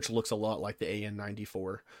 which looks a lot like the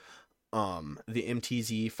AN94, the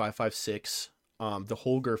MTZ 556, the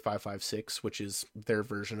Holger 556, which is their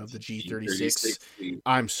version of the G36.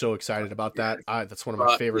 I'm so excited about that. That's one of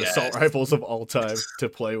my favorite assault rifles of all time to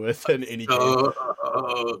play with in any game.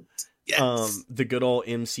 Yes. The good old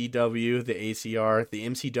MCW, the ACR. The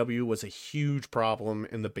MCW was a huge problem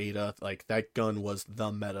in the beta. Like, that gun was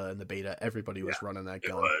the meta in the beta. Everybody was running that It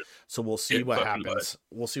gun. was. So we'll see It what fucking happens.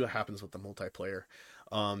 We'll see what happens with the multiplayer.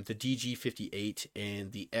 The DG58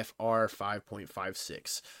 and the FR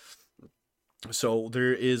 5.56. So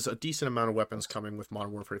there is a decent amount of weapons coming with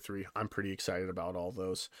Modern Warfare 3. I'm pretty excited about all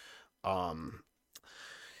those.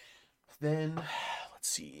 Then let's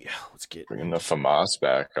see. Let's get Bringing the FAMAS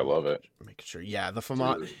back. I love it. making sure. Yeah, the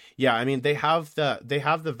FAMA. Yeah, I mean they have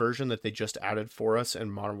the version that they just added for us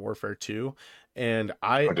in Modern Warfare 2, and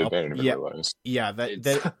I didn't realize. Yeah,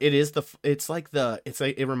 that it is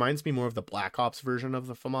it reminds me more of the Black Ops version of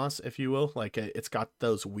the FAMAS, if you will. Like, it's got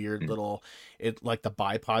those weird little like the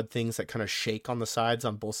bipod things that kind of shake on the sides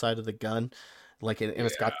on both sides of the gun, like and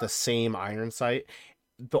it's got the same iron sight.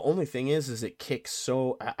 The only thing is it kicks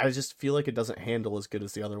so I just feel like it doesn't handle as good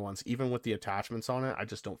as the other ones. Even with the attachments on it, I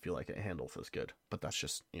just don't feel like it handles as good. But that's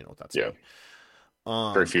just, that's me.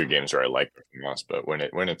 For a few games where I like the FAMAS, but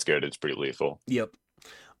when it's good, it's pretty lethal. Yep.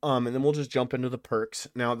 And then we'll just jump into the perks.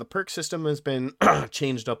 Now the perk system has been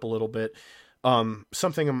changed up a little bit.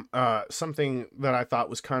 Something that I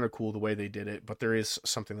thought was kind of cool the way they did it, but there is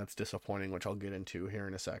something that's disappointing, which I'll get into here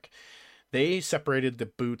in a sec. They separated the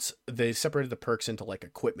perks into like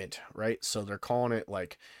equipment, right? So they're calling it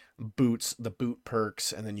like boots, the boot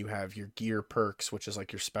perks, and then you have your gear perks, which is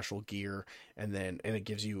like your special gear, and it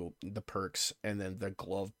gives you the perks, and then the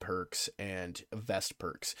glove perks and vest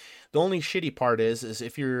perks. The only shitty part is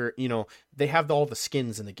if you're, they have all the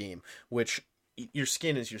skins in the game, which your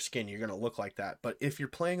skin is your skin. You're going to look like that. But if you're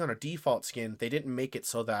playing on a default skin, they didn't make it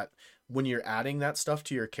so that when you're adding that stuff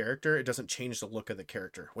to your character, it doesn't change the look of the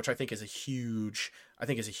character, which I think is a huge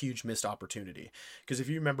missed opportunity. Because if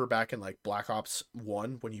you remember back in like Black Ops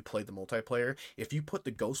 1, when you played the multiplayer, if you put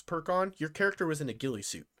the ghost perk on, your character was in a ghillie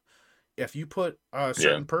suit. If you put a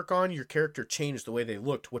certain perk on, your character changed the way they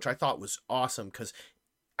looked, which I thought was awesome because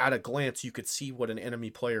at a glance, you could see what an enemy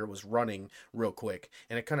player was running real quick.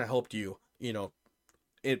 And it kind of helped you,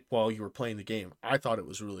 while you were playing the game. I thought it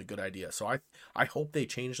was a really good idea. So I hope they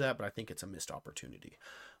change that, but I think it's a missed opportunity.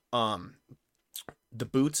 The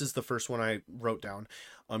boots is the first one I wrote down.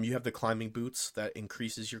 You have the climbing boots that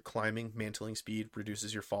increases your climbing, mantling speed,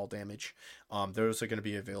 reduces your fall damage. Those are going to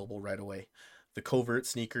be available right away. The covert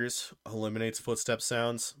sneakers eliminates footstep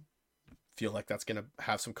sounds. Feel like that's going to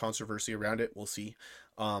have some controversy around it. We'll see.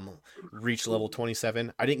 Reach level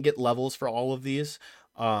 27. I didn't get levels for all of these,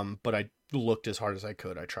 but I looked as hard as I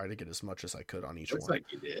could. I tried to get as much as I could on each one. Like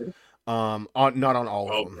you did. Not on all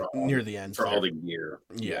of them. Near the end. For all the gear.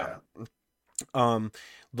 Yeah. The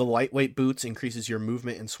lightweight boots increases your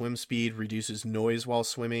movement and swim speed, reduces noise while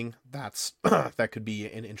swimming. That could be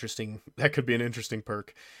an interesting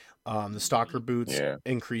perk. The stalker boots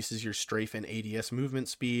increases your strafe and ADS movement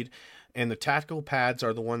speed, and the tactical pads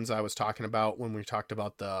are the ones I was talking about when we talked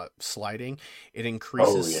about the sliding. It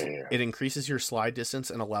increases your slide distance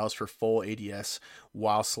and allows for full ADS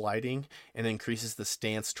while sliding, and increases the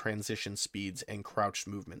stance transition speeds and crouched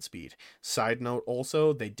movement speed. Side note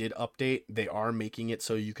also, they did update. They are making it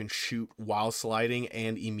so you can shoot while sliding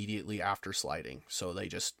and immediately after sliding. So they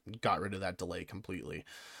just got rid of that delay completely.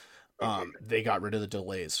 They got rid of the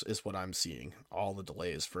delays is what I'm seeing. All the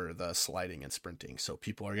delays for the sliding and sprinting. So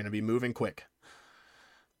people are going to be moving quick.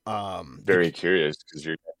 Very curious because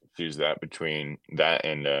you're going to choose that between that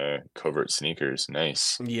and covert sneakers.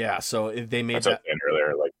 Nice. Yeah. So they made that. That's what I was saying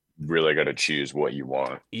earlier. Like, really got to choose what you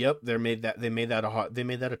want. Yep. They made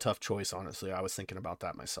that a tough choice. Honestly, I was thinking about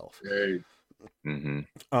that myself. Hey.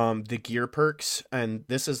 Mm-hmm. The gear perks, and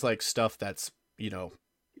this is like stuff that's,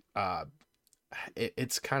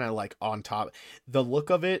 it's kind of like on top. The look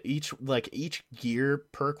of it, each gear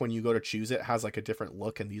perk when you go to choose it has like a different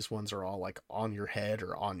look, and these ones are all like on your head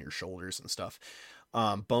or on your shoulders and stuff.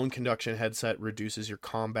 Bone conduction headset reduces your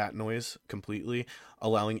combat noise completely,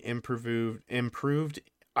 allowing improved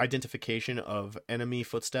identification of enemy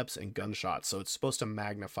footsteps and gunshots. So it's supposed to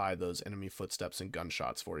magnify those enemy footsteps and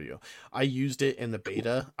gunshots for you. I used it in the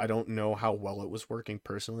beta. I don't know how well it was working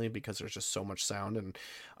personally because there's just so much sound, and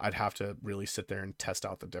I'd have to really sit there and test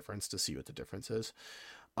out the difference to see what the difference is.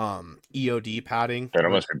 EOD padding. That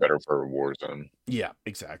must be better for Warzone. Yeah,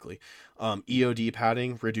 exactly. EOD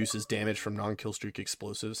padding reduces damage from non-kill streak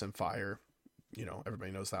explosives and fire.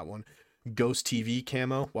 Everybody knows that one. Ghost TV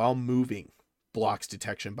camo while moving blocks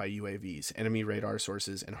detection by UAVs, enemy radar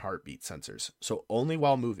sources, and heartbeat sensors. So only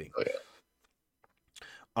while moving. Oh,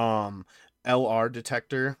 yeah. LR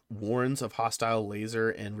detector warns of hostile laser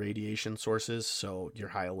and radiation sources, so you're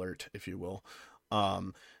high alert, if you will.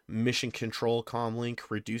 Mission Control Comlink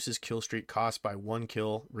reduces kill streak cost by 1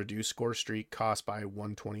 kill, reduce score streak cost by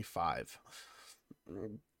 125.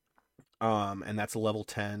 And that's a level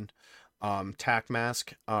 10. Tac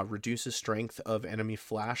Mask reduces strength of enemy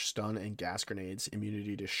flash, stun, and gas grenades.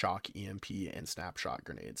 Immunity to shock, EMP, and snapshot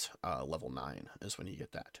grenades. Level 9 is when you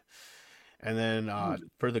get that. And then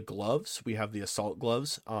for the gloves, we have the assault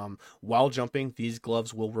gloves. While jumping, these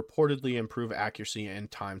gloves will reportedly improve accuracy and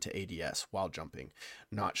time to ADS while jumping.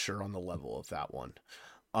 Not sure on the level of that one.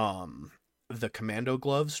 The commando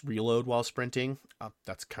gloves reload while sprinting.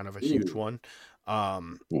 That's kind of a huge one.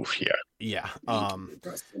 Oof, yeah. Yeah.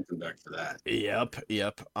 Back for that.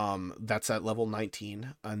 Yep. That's at level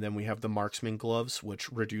 19. And then we have the marksman gloves,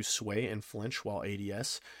 which reduce sway and flinch while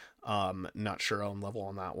ADS. Not sure on level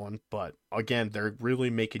on that one, but again, they're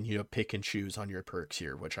really making you pick and choose on your perks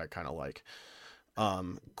here, which I kind of like.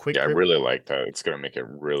 Quick Yeah, grip, I really like that. It's going to make it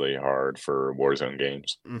really hard for Warzone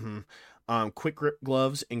games. Quick grip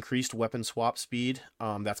gloves, increased weapon swap speed.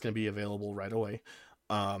 That's going to be available right away.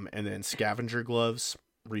 And then scavenger gloves,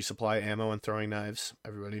 resupply ammo and throwing knives.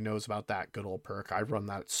 Everybody knows about that good old perk. I run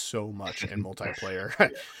that so much in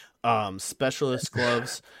multiplayer. Specialist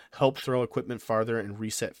gloves help throw equipment farther and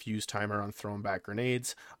reset fuse timer on thrown back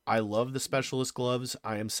grenades. I love the specialist gloves.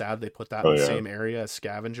 I am sad they put that in the same area as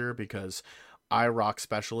scavenger because I rock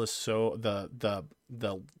specialist so the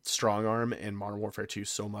strong arm in Modern Warfare 2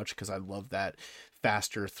 so much because I love that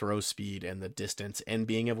faster throw speed and the distance and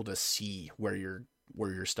being able to see where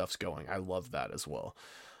your stuff's going. I love that as well.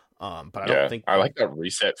 But I don't think I like that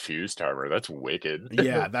reset fuse timer. That's wicked.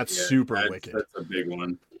 Yeah, that's super wicked. That's a big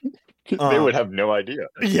one. They would have no idea.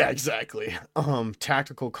 Yeah, exactly.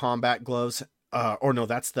 Tactical combat gloves. Or no,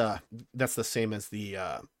 that's the same as the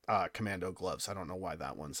commando gloves. I don't know why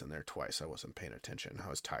that one's in there twice. I wasn't paying attention. I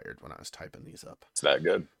was tired when I was typing these up. It's that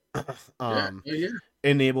good.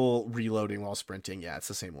 Enable reloading while sprinting. Yeah, it's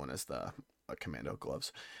the same one as the commando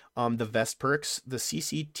gloves. The vest perks. The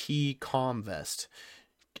CCT com vest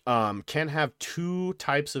can have 2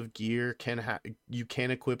 types of gear. You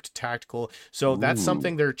can equip tactical. So that's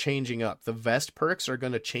something they're changing up. The vest perks are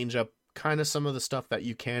going to change up kind of some of the stuff that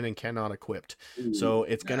you can and cannot equip. So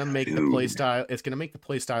it's going to make the playstyle. It's going to make the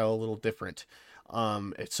playstyle a little different.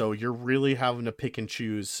 So you're really having to pick and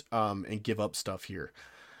choose and give up stuff here.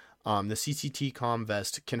 The CCT com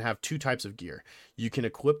vest can have 2 types of gear. You can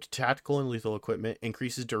equip tactical and lethal equipment,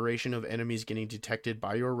 increases duration of enemies getting detected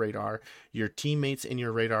by your radar. Your teammates in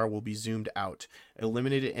your radar will be zoomed out.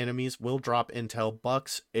 Eliminated enemies will drop intel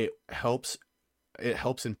bucks. It helps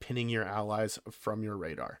in pinning your allies from your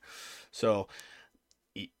radar. So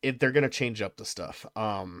they're going to change up the stuff.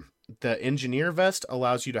 The engineer vest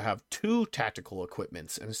allows you to have 2 tactical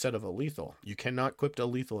equipments instead of a lethal. You cannot equip a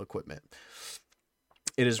lethal equipment.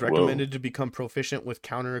 It is recommended to become proficient with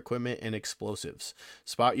counter equipment and explosives.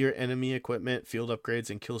 Spot your enemy equipment, field upgrades,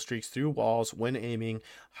 and kill streaks through walls when aiming.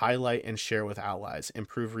 Highlight and share with allies.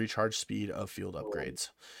 Improve recharge speed of field upgrades.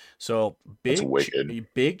 So big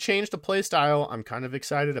change to playstyle. I'm kind of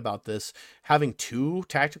excited about this. Having 2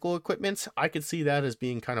 tactical equipments, I could see that as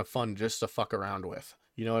being kind of fun just to fuck around with.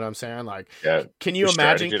 You know what I'm saying? Like, can you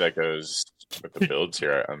imagine strategy that goes with the builds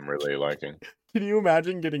here? I'm really liking. Can you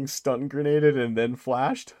imagine getting stun grenaded and then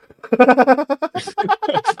flashed?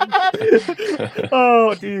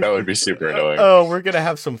 Oh, dude. That would be super annoying. Oh, we're going to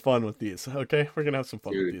have some fun with these, okay? We're going to have some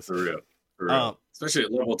fun with these. For real. Especially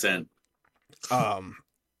at level 10.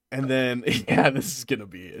 And then, it's going to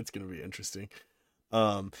be interesting.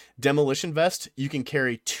 Demolition vest, you can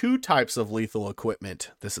carry 2 types of lethal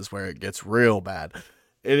equipment. This is where it gets real bad.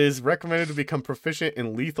 It is recommended to become proficient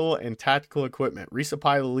in lethal and tactical equipment.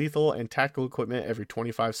 Resupply the lethal and tactical equipment every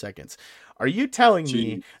 25 seconds. Are you telling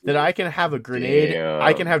me that I can have a grenade,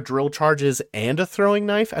 I can have drill charges and a throwing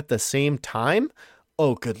knife at the same time?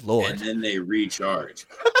 Oh, good lord. And then they recharge.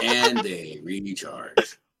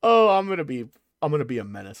 Oh, I'm going to be a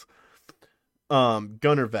menace.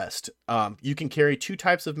 Gunner vest. You can carry 2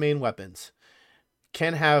 types of main weapons.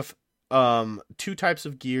 Can have 2 types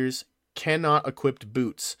of gears. Cannot equip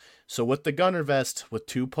boots. So with the gunner vest with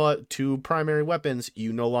 2 primary weapons,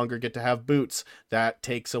 you no longer get to have boots. That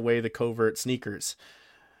takes away the covert sneakers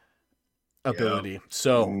ability.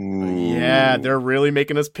 So they're really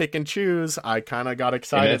making us pick and choose. I kind of got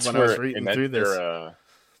excited when I was reading through this.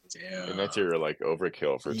 And that's your like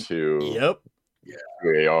overkill for 2. Yep. Yeah.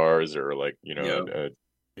 2 ARs or like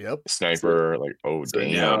sniper.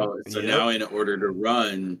 Now in order to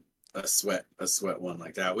run a sweat one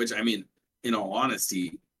like that, which I mean, in all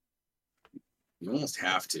honesty, you almost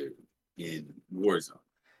have to in Warzone.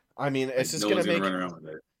 I mean, it's just gonna make run around with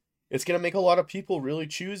it. It's going to make a lot of people really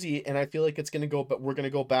choosy, and I feel like it's going to go, but we're going to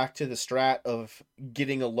go back to the strat of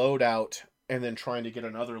getting a loadout and then trying to get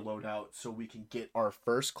another loadout so we can get our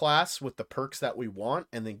first class with the perks that we want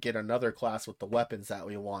and then get another class with the weapons that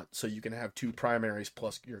we want, so you can have 2 primaries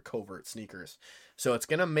plus your covert sneakers. So it's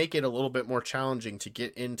going to make it a little bit more challenging to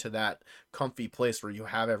get into that comfy place where you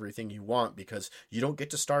have everything you want, because you don't get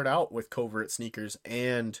to start out with covert sneakers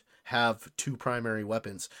and have 2 primary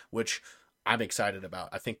weapons, which I'm excited about.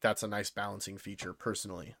 I think that's a nice balancing feature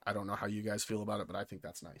personally. I don't know how you guys feel about it, but I think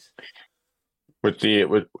that's nice.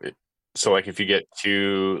 So like if you get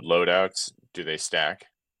 2 loadouts, do they stack?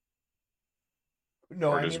 No,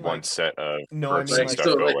 Or I does mean one like set of no, I perks mean and like stuff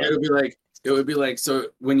So go like, away? it would be like so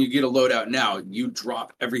when you get a loadout now, you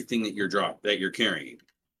drop everything that you're carrying.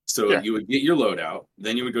 So Yeah. you would get your loadout,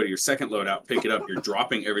 then you would go to your second loadout, pick it up. You're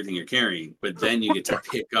dropping everything you're carrying, but then you get to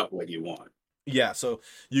pick up what you want. yeah, so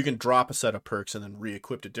you can drop a set of perks and then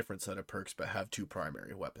re-equip a different set of perks, but have 2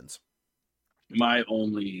 primary weapons. My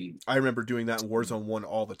only I remember doing that in Warzone 1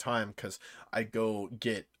 all the time, because I go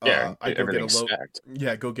get Yeah, I go get a everything's stacked.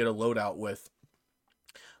 go get a loadout with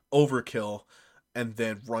overkill, and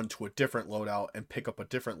then run to a different loadout and pick up a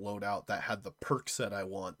different loadout that had the perk set I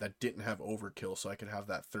want that didn't have overkill, so I could have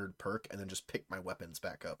that 3rd perk and then just pick my weapons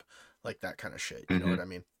back up, like that kind of shit. You know what I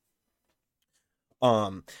mean?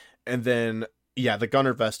 And then yeah, the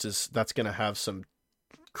gunner vest that's gonna have some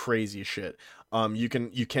crazy shit. You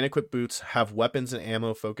can equip boots, have weapons and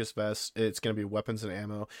ammo focus vest. It's gonna be weapons and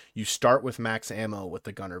ammo. You start with max ammo with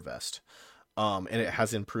the gunner vest, and it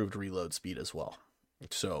has improved reload speed as well.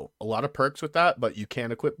 So a lot of perks with that, but you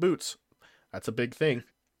can equip boots. That's a big thing.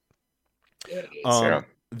 Yeah.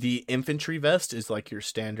 The infantry vest is like your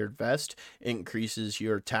standard vest. It increases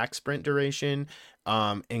your attack sprint duration,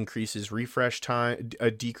 increases refresh time,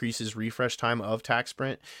 decreases refresh time of attack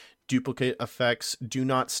sprint. Duplicate effects do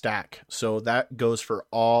not stack. So that goes for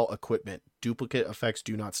all equipment. Duplicate effects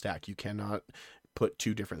do not stack. You cannot put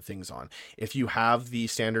 2 different things on. If you have the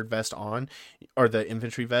standard vest on, or the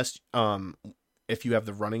infantry vest, if you have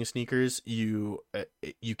the running sneakers, you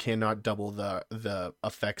cannot double the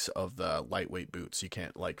effects of the lightweight boots. You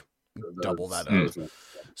can't like double that up.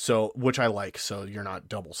 So, which I like. So you're not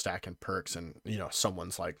double stacking perks, and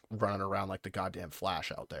someone's like running around like the goddamn Flash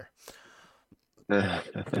out there.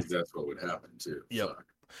 because that's what would happen too. Yep.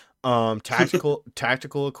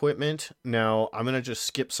 Tactical equipment. Now I'm gonna just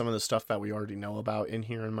skip some of the stuff that we already know about in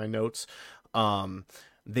here in my notes.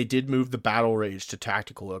 They did move the battle rage to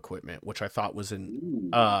tactical equipment, which I thought was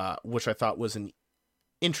an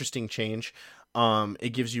interesting change.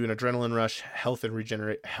 It gives you an adrenaline rush, health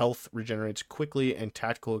regenerates quickly, and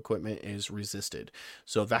tactical equipment is resisted.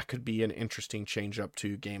 So that could be an interesting change up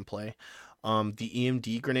to gameplay. The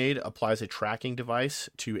EMD grenade applies a tracking device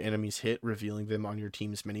to enemies hit, revealing them on your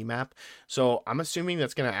team's minimap. So I'm assuming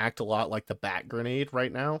that's going to act a lot like the bat grenade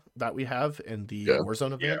right now that we have in the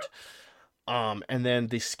Warzone event. And then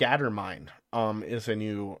the scatter mine is a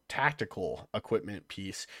new tactical equipment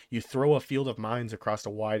piece. You throw a field of mines across a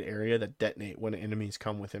wide area that detonate when enemies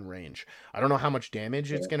come within range. I don't know how much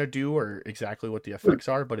damage it's going to do or exactly what the effects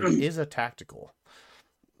are, but it is a tactical.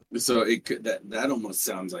 So it could that almost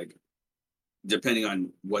sounds like, depending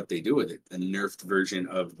on what they do with it, a nerfed version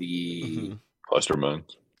of the Cluster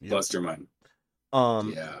mines. cluster mine.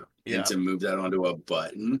 And to move that onto a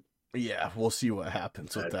button. Yeah, we'll see what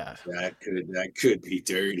happens with that. That could be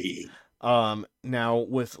dirty. Now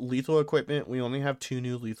with lethal equipment, we only have 2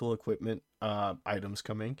 new lethal equipment items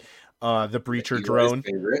coming. The breacher drone.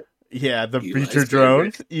 Favorite. Yeah, the Eli's breacher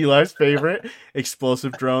drone. Eli's favorite.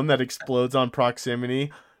 Explosive drone that explodes on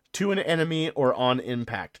proximity to an enemy or on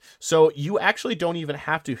impact. So you actually don't even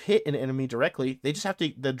have to hit an enemy directly. They just have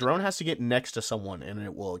to, the drone has to get next to someone and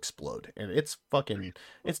it will explode. And it's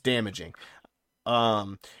damaging.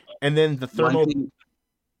 And then the thermal.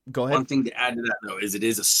 Go ahead. One thing to add to that though is it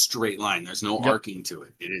is a straight line. There's no arcing to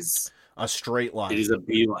it. It is a straight line. It is a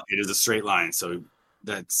B line. It is a straight line. So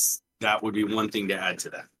that would be one thing to add to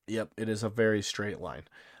that. Yep, it is a very straight line.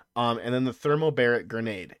 And then the thermobaric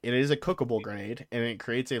grenade. It is a cookable grenade, and it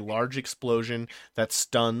creates a large explosion that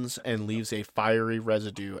stuns and leaves a fiery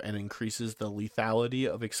residue and increases the lethality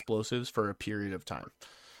of explosives for a period of time.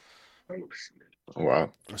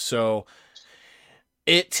 Wow. So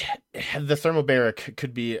the thermobaric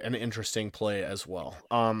could be an interesting play as well.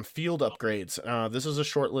 Field upgrades. This is a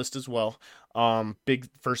short list as well. Big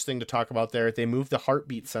first thing to talk about there. They moved the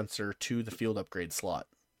heartbeat sensor to the field upgrade slot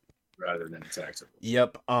rather than tactical.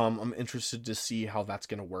 Yep. I'm interested to see how that's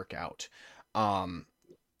going to work out. But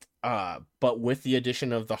with the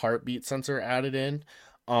addition of the heartbeat sensor added in,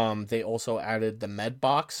 They also added the med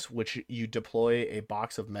box, which you deploy a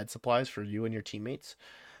box of med supplies for you and your teammates.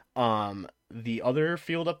 The other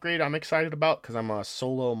field upgrade I'm excited about because I'm a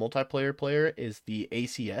solo multiplayer player is the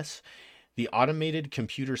ACS, the automated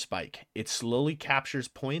computer spike. It slowly captures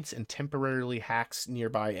points and temporarily hacks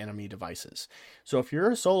nearby enemy devices. So if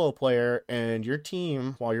you're a solo player and your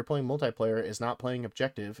team, while you're playing multiplayer, is not playing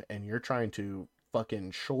objective and you're trying to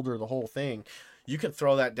fucking shoulder the whole thing, you can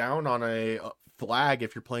throw that down on a flag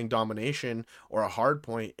if you're playing domination or a hard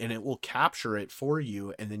point, and it will capture it for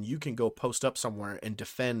you, and then you can go post up somewhere and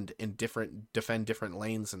defend different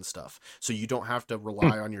lanes and stuff, so you don't have to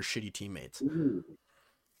rely on your shitty teammates.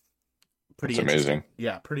 Pretty That's interesting. amazing.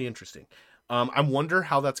 Yeah, pretty interesting. I wonder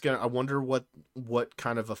how that's gonna. I wonder what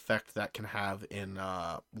kind of effect that can have in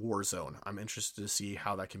Warzone. I'm interested to see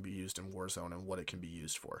how that can be used in Warzone and what it can be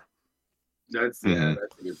used for. That's a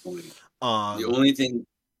good point. The only thing,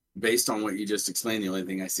 based on what you just explained, the only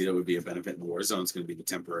thing I see that would be a benefit in Warzone is going to be the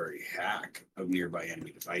temporary hack of nearby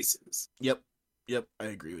enemy devices. Yep, I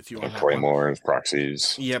agree with you on that Claymores,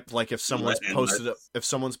 proxies. Yep, like if someone's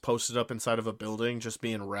posted up inside of a building, just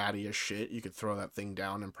being ratty as shit, you could throw that thing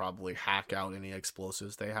down and probably hack out any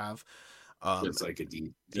explosives they have. Just like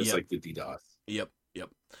the DDoS. Yep.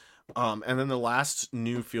 And then the last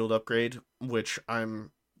new field upgrade, which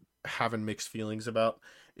I'm having mixed feelings about,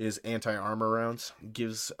 is anti-armor rounds.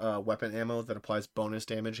 Gives weapon ammo that applies bonus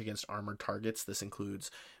damage against armored targets. This includes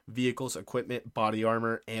vehicles, equipment, body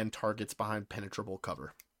armor, and targets behind penetrable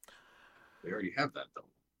cover. We already have that though.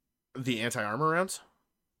 The anti-armor rounds?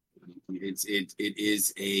 It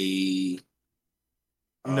is a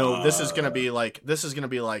No, this is gonna be like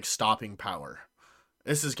stopping power.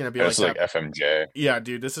 This is gonna be like FMJ. Yeah,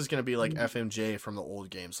 dude, this is gonna be like FMJ from the old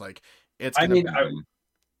games. Like it's gonna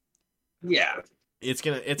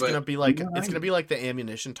be like the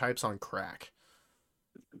ammunition types on crack.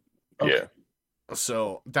 Okay. Yeah.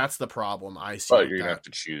 So that's the problem I see. But you're gonna have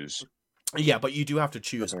to choose. Yeah, but you do have to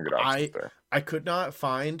choose. Some good options there. I could not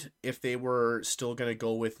find if they were still going to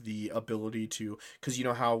go with the ability to, because you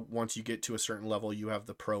know how once you get to a certain level, you have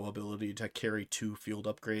the pro ability to carry 2 field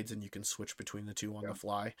upgrades and you can switch between the 2 on the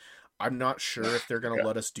fly. I'm not sure if they're going to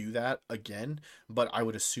let us do that again, but I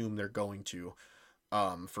would assume they're going to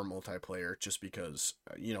for multiplayer, just because,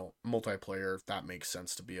 multiplayer, that makes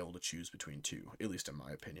sense to be able to choose between 2, at least in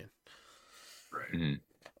my opinion. Right. Mm-hmm.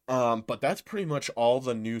 But that's pretty much all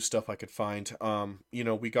the new stuff I could find.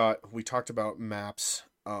 We talked about maps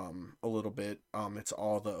a little bit. It's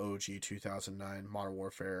all the OG 2009 Modern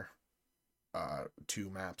Warfare 2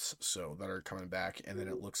 maps, so that are coming back, and then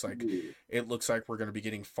it looks like we're going to be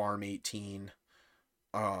getting Farm 18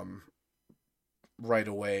 right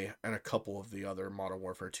away, and a couple of the other Modern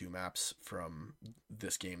Warfare 2 maps from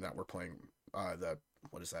this game that we're playing.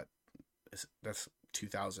 That's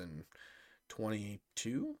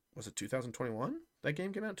 2022? Was it 2021? That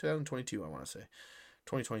game came out 2022, I want to say.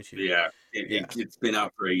 2022. Yeah, it's been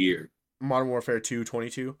out for a year. Modern Warfare 2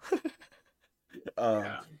 22.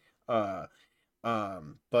 But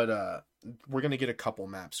we're gonna get a couple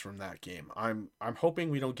maps from that game. I'm hoping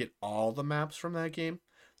we don't get all the maps from that game.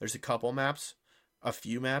 There's a couple maps, a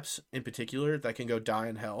few maps in particular that can go die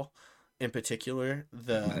in hell. In particular,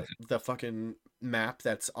 the fucking map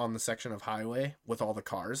that's on the section of highway with all the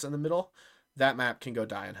cars in the middle. That map can go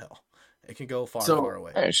die in hell. It can go far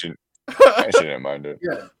away. I shouldn't mind it.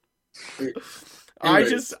 Yeah. I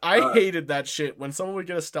hated that shit. When someone would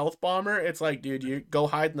get a stealth bomber, it's like, dude, you go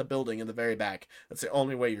hide in the building in the very back. That's the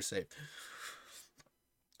only way you're safe.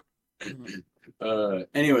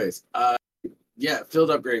 Anyways, field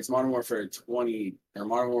upgrades, Modern Warfare 20 or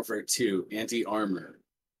Modern Warfare 2, anti-armor.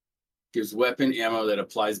 Gives weapon ammo that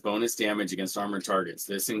applies bonus damage against armored targets.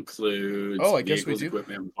 This includes vehicles,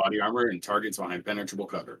 equipment, body armor, and targets behind penetrable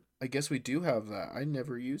cover. I guess we do have that. I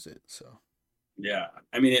never use it, so. Yeah,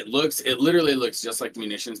 I mean, it literally looks just like the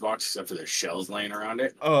munitions box, except for there's shells laying around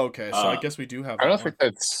it. Oh, okay. So I guess we do have. I don't think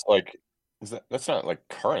that's like. That's not like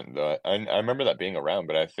current though. I remember that being around,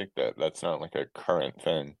 but I think that's not like a current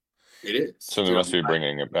thing. It is. So they must be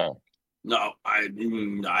bringing it back. No,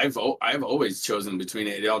 I've always chosen between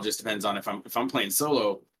it. It all just depends on if I'm playing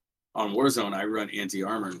solo on Warzone. I run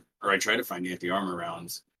anti-armor, or I try to find anti-armor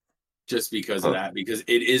rounds, just because of that. Because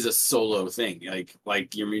it is a solo thing.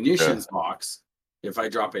 Like your munitions box. If I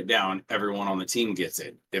drop it down, everyone on the team gets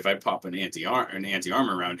it. If I pop an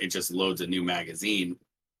anti-armor round, it just loads a new magazine,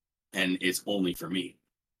 and it's only for me.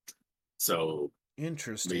 So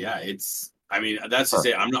interesting. But yeah, it's. I mean, that's to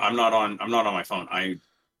say, I'm not on my phone. I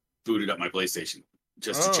booted up my PlayStation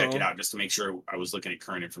just to check it out, just to make sure I was looking at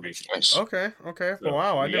current information. Nice. Okay. So,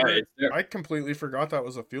 Wow. it's there. I completely forgot that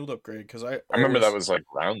was a field upgrade because I remember that was like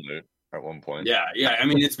ground loot at one point. Yeah. I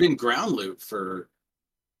mean, it's been ground loot,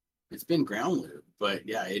 but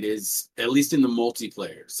yeah, it is, at least in the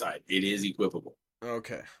multiplayer side, it is equipable.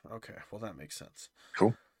 Okay. Well, that makes sense.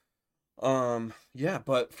 Cool. Yeah,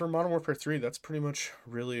 but for Modern Warfare 3, that's pretty much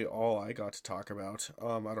really all I got to talk about.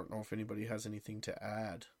 I don't know if anybody has anything to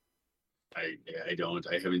add. I don't.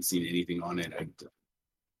 I haven't seen anything on it.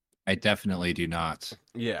 I definitely do not.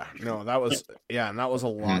 Yeah, no, that was and that was a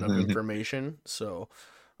lot of information. So,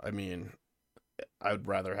 I mean, I'd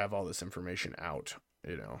rather have all this information out,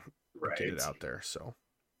 Right. get it out there. So,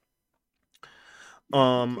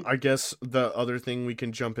 I guess the other thing we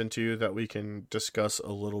can jump into that we can discuss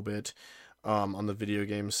a little bit, on the video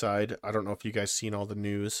game side. I don't know if you guys seen all the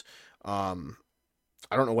news.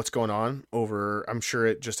 I don't know what's going on over. I'm sure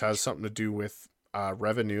it just has something to do with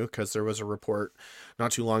revenue, because there was a report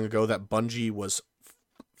not too long ago that Bungie was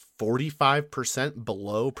 45%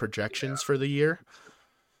 below projections for the year.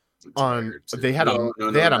 They had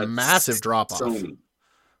a massive drop off.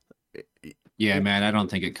 Yeah, man, I don't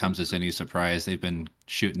think it comes as any surprise. They've been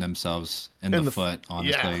shooting themselves in the foot,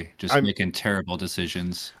 honestly. Making terrible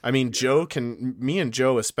decisions. I mean, me and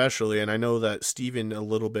Joe especially, and I know that Steven a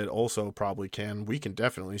little bit also probably can. We can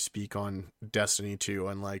definitely speak on Destiny 2,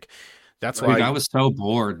 and like that's why I was so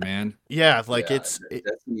bored, man. Yeah, like they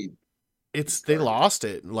lost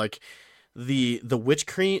it. Like the Witch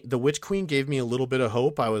Queen gave me a little bit of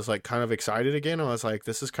hope. I was like kind of excited again. I was like,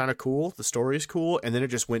 this is kind of cool. The story's cool, and then it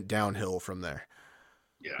just went downhill from there.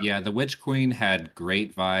 Yeah, the Witch Queen had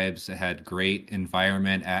great vibes. It had great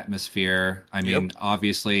environment, atmosphere. I mean,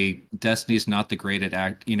 obviously, Destiny's not the great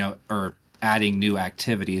at or adding new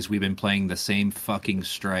activities. We've been playing the same fucking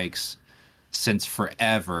strikes since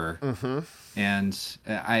forever. Mm-hmm. And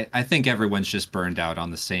I think everyone's just burned out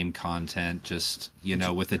on the same content, just,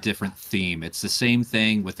 with a different theme. It's the same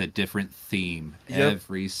thing with a different theme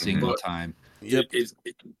every single time. It's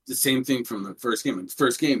the same thing from the first game.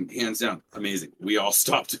 First game, hands down, amazing. We all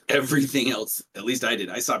stopped everything else. At least I did.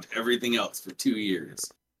 I stopped everything else for 2 years.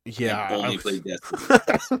 Yeah, only played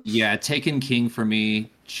Destiny. Yeah, Taken King for me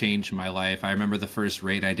changed my life. I remember the first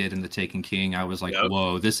raid I did in the Taken King. I was like,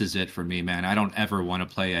 whoa, this is it for me, man. I don't ever want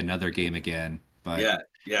to play another game again. But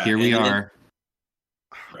here we are.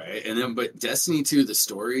 Right. And then, but Destiny 2, the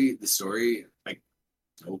story, I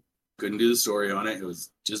couldn't do the story on it. It was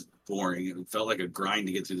just boring. It felt like a grind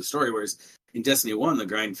to get through the story. Whereas in Destiny 1, the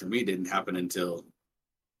grind for me didn't happen until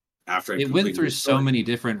after it went through so many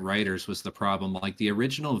different writers was the problem. Like the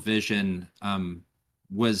original vision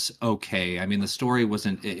was okay. I mean, the story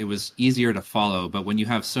wasn't, it was easier to follow, but when you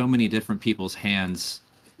have so many different people's hands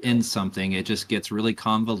in something, it just gets really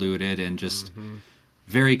convoluted and just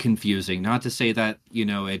very confusing. Not to say that,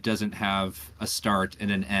 it doesn't have a start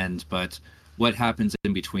and an end, but what happens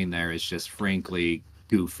in between there is just frankly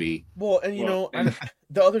goofy. Well, and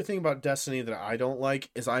the other thing about Destiny that I don't like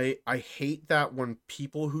is I hate that when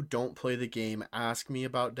people who don't play the game ask me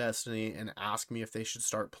about Destiny and ask me if they should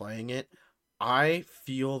start playing it. I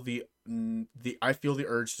feel the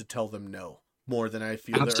urge to tell them no more than I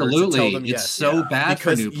feel the urge to tell them yes. It's so bad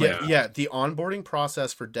because, for new players. Yeah, the onboarding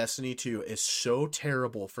process for Destiny 2 is so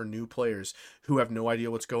terrible for new players who have no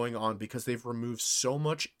idea what's going on, because they've removed so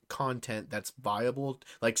much content that's viable,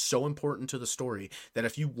 like so important to the story, that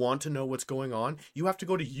if you want to know what's going on, you have to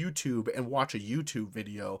go to YouTube and watch a YouTube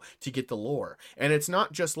video to get the lore. And it's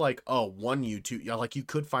not just like, one YouTube, like you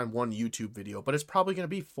could find one YouTube video, but it's probably going to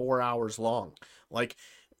be 4 hours long. Like,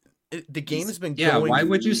 the game has been going. Why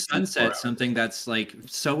would you sunset something that's like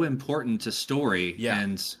so important to story? Yeah,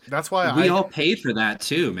 and that's why we all paid for that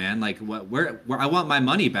too, man. Like, where I want my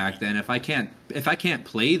money back. Then if I can't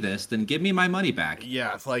play this, then give me my money back.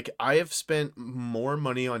 Yeah, like I have spent more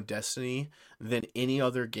money on Destiny than any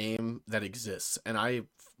other game that exists, and I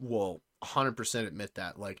will 100% admit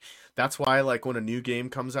that. Like, that's why, like, when a new game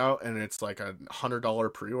comes out and it's like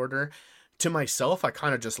 $100 pre-order, to myself I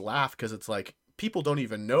kind of just laugh, because it's like, people don't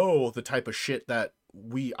even know the type of shit that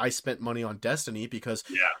I spent money on Destiny, because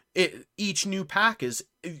each new pack is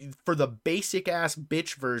for the basic ass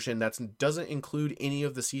bitch version that doesn't include any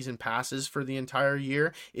of the season passes for the entire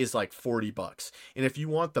year is like $40. And if you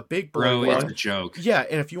want the big boy one, it's a joke. Yeah,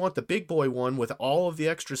 and if you want the big boy one with all of the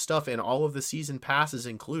extra stuff and all of the season passes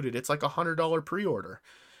included, it's like $100 pre-order.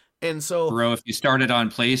 And so, bro, if you started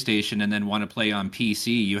on PlayStation and then want to play on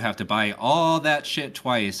PC, you have to buy all that shit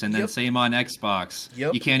twice, and then same on Xbox.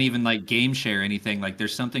 You can't even like game share anything. Like,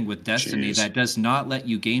 there's something with Destiny that does not let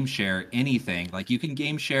you game share anything. Like, you can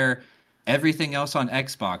game share everything else on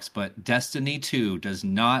Xbox, but Destiny 2 does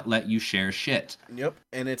not let you share shit. Yep,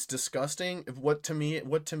 and it's disgusting. What to me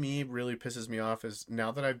really pisses me off is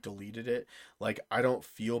now that I've deleted it, like I don't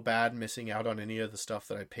feel bad missing out on any of the stuff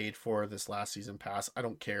that I paid for this last season pass. I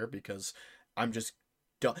don't care because I'm just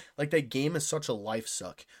done. Like that game is such a life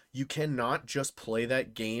suck. You cannot just play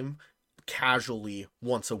that game casually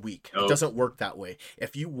once a week. It Nope. doesn't work that way.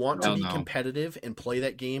 If you want to Hell be no. competitive and play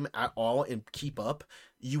that game at all and keep up,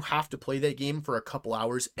 you have to play that game for a couple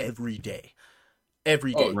hours every day.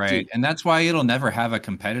 Every day. Oh, Right. dude. And that's why it'll never have a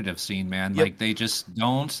competitive scene, man. Yep. Like they just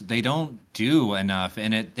don't do enough.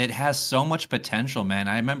 And it has so much potential, man.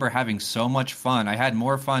 I remember having so much fun. I had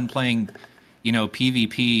more fun playing,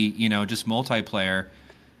 PvP, just multiplayer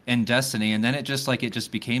in Destiny, and then it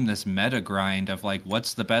just became this meta grind of like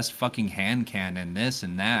what's the best fucking hand cannon, this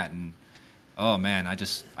and that, and oh man, I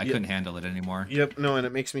couldn't handle it anymore. Yep, no, and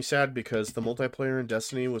it makes me sad because the multiplayer in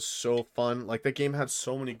Destiny was so fun. Like that game had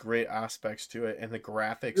so many great aspects to it, and the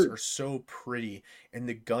graphics are so pretty, and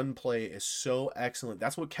the gunplay is so excellent.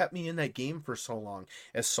 That's what kept me in that game for so long.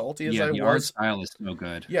 As salty as Yeah, I the art was, style is so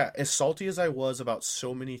good. yeah, as salty as I was about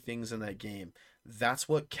so many things in that game, that's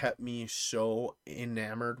what kept me so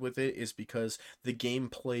enamored with it, is because the game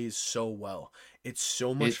plays so well. It's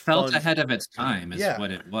so much It felt fun. ahead of its time, is Yeah. what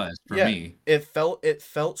it was for Yeah, me. it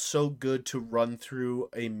felt so good to run through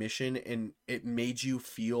a mission, and it made you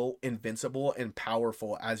feel invincible and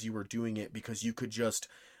powerful as you were doing it, because you could just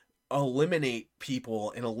eliminate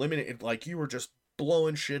people and eliminate, like you were just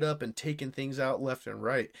blowing shit up and taking things out left and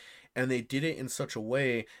right. And they did it in such a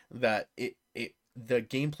way that the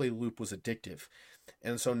gameplay loop was addictive.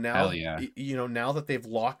 And so now, Hell yeah. now that they've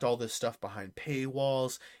locked all this stuff behind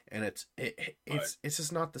paywalls, and it's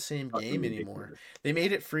just not the same game anymore. They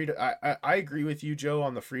made it free to. I agree with you, Joe,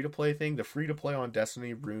 on the free to play thing. The free to play on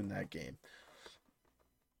Destiny ruined that game.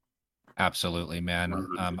 Absolutely, man.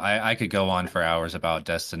 100%. I could go on for hours about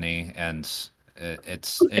Destiny, and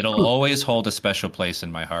it'll always hold a special place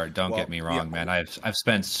in my heart. Don't get me wrong, man. I've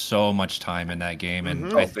spent so much time in that game, and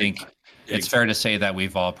Mhm. I think it's fair to say that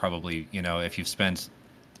we've all probably, if you've spent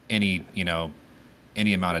any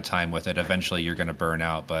amount of time with it, eventually you're going to burn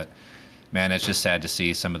out. But man, it's just sad to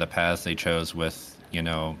see some of the paths they chose with,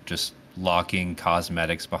 just locking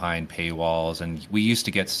cosmetics behind paywalls. And we used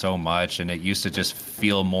to get so much, and it used to just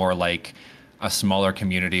feel more like a smaller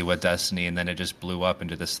community with Destiny, and then it just blew up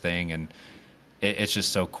into this thing, and it's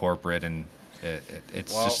just so corporate, and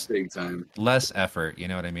it's just big time. less effort. You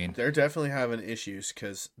know what I mean? They're definitely having issues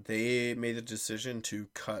because they made the decision to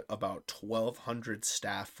cut about 1,200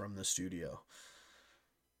 staff from the studio.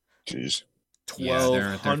 Jeez. Yeah,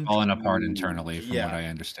 they're falling apart internally, from Yeah. what I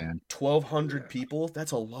understand. 1,200 people,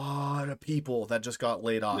 that's a lot of people that just got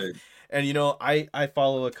laid off. Yeah. And I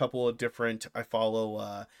follow a couple of different,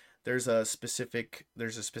 there's a specific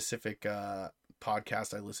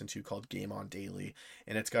podcast I listen to called Game On Daily,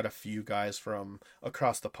 and it's got a few guys from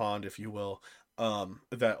across the pond, if you will,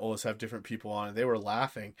 that always have different people on, and they were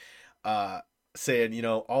laughing, saying,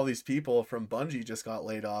 all these people from Bungie just got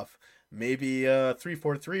laid off. Maybe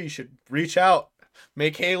 343 should reach out,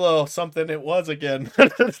 make Halo something it was again,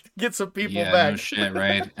 get some people back. No shit,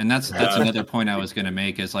 right? And that's another point I was gonna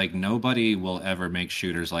make, is like nobody will ever make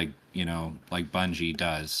shooters like like Bungie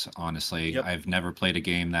does. Honestly, Yep. I've never played a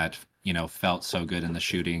game that felt so good in the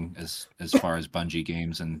shooting as far as Bungie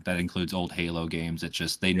games, and that includes old Halo games. It's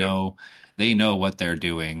just they know what they're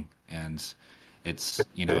doing, and it's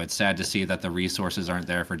it's sad to see that the resources aren't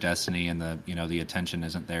there for Destiny, and the the attention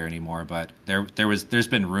isn't there anymore. But there's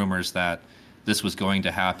been rumors that this was going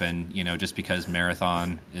to happen, just because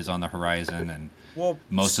Marathon is on the horizon, and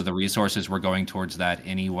most of the resources were going towards that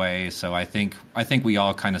anyway. So I think we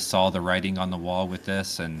all kind of saw the writing on the wall with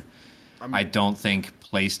this, and I don't think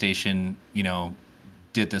PlayStation,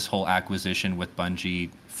 did this whole acquisition with Bungie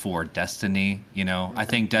for Destiny. I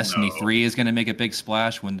think Destiny 3 is going to make a big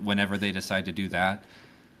splash whenever they decide to do that.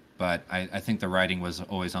 But I think the writing was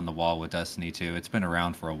always on the wall with Destiny 2. It's been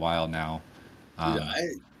around for a while now.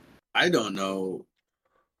 I don't know.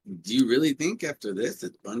 Do you really think after this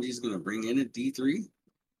that Bungie's going to bring in a D3?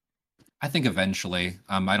 I think eventually.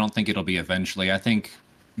 I don't think it'll be eventually. I think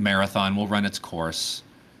Marathon will run its course.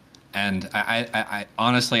 And I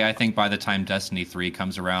honestly, I think by the time Destiny 3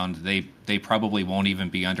 comes around, they probably won't even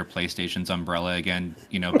be under PlayStation's umbrella again.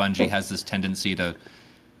 Bungie has this tendency to,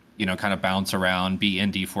 kind of bounce around, be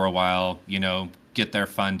indie for a while, get their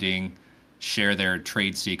funding, share their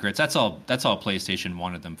trade secrets. That's all PlayStation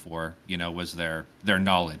wanted them for, was their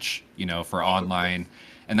knowledge, for online.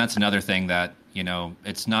 And that's another thing that,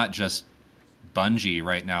 it's not just Bungie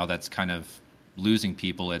right now that's kind of losing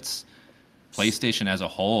people. It's PlayStation as a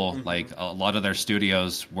whole, Mhm. like a lot of their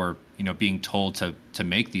studios were, being told to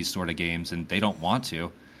make these sort of games, and they don't want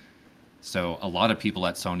to. So a lot of people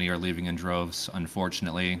at Sony are leaving in droves,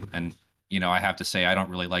 unfortunately. And I have to say, I don't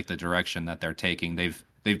really like the direction that they're taking. They've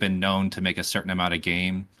been known to make a certain amount of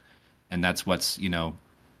game, and that's what's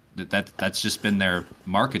that's just been their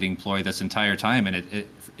marketing ploy this entire time. And it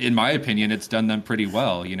in my opinion, it's done them pretty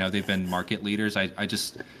well. They've been market leaders. I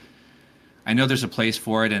know there's a place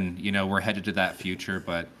for it, and we're headed to that future,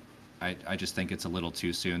 but I just think it's a little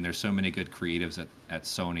too soon. There's so many good creatives at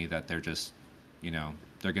Sony that they're just,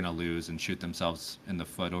 they're gonna lose and shoot themselves in the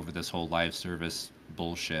foot over this whole live service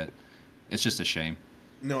bullshit. It's just a shame.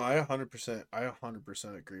 No, I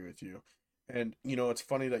 100% agree with you. And it's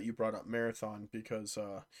funny that you brought up Marathon because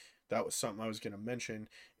that was something I was going to mention.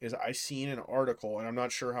 Is I seen an article, and I'm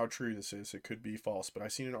not sure how true this is, it could be false, but I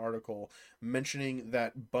seen an article mentioning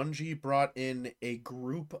that Bungie brought in a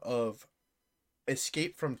group of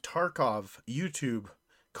Escape from Tarkov YouTube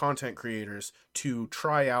content creators to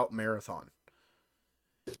try out Marathon.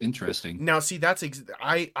 Interesting. Now, see,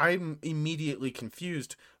 I'm immediately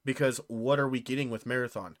confused because what are we getting with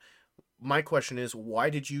Marathon? My question is,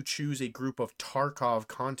 why did you choose a group of Tarkov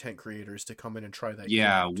content creators to come in and try that game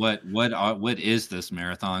Yeah, out? what is this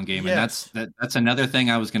Marathon game? Yes. And that's another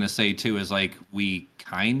thing I was gonna say too, is like we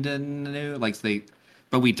kinda knew,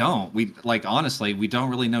 but we don't. We, like, honestly, we don't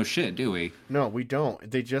really know shit, do we? No, we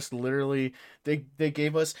don't. They just literally they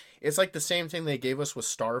gave us, it's like the same thing they gave us with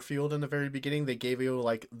Starfield in the very beginning. They gave you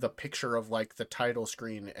like the picture of like the title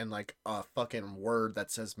screen and like a fucking word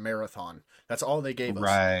that says Marathon. That's all they gave us.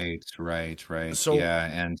 Right. So Yeah,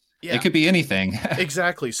 and yeah, it could be anything.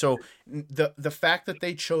 exactly. So the fact that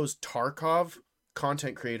they chose Tarkov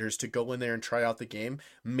content creators to go in there and try out the game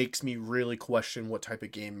makes me really question what type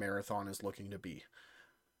of game Marathon is looking to be.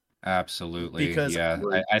 Absolutely. Because Yeah.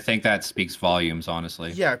 I think that speaks volumes,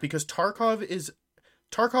 honestly. yeah, because Tarkov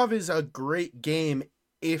is a great game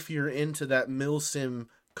if you're into that milsim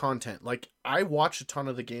content. Like, I watch a ton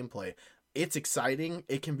of the gameplay. It's exciting,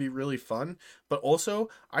 it can be really fun, but also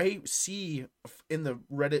I see in the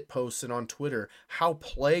Reddit posts and on Twitter how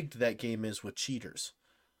plagued that game is with cheaters.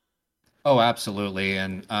 Oh, absolutely.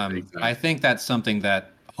 And Exactly. I think that's something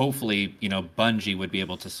that hopefully, Bungie would be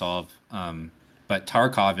able to solve. But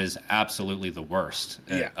Tarkov is absolutely the worst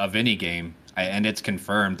Yeah. of any game. And it's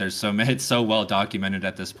confirmed. It's so well documented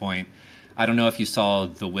at this point. I don't know if you saw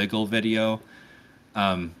the Wiggle video,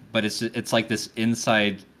 but it's like this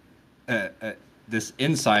inside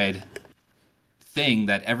thing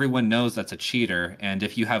that everyone knows that's a cheater. And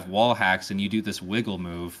if you have wall hacks and you do this wiggle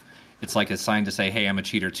move, it's like a sign to say, hey, I'm a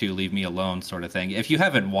cheater too, leave me alone, sort of thing. If you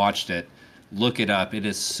haven't watched it, look it up. It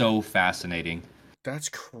is so fascinating. That's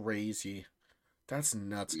crazy. That's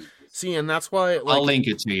nuts. See, and that's why, like, I'll link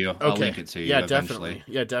it to you. I'll okay, link it to you yeah, eventually.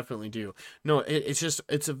 definitely, yeah, definitely do. No,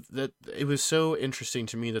 it was so interesting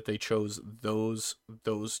to me that they chose those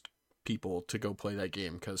people to go play that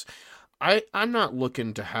game because I'm not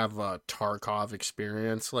looking to have a Tarkov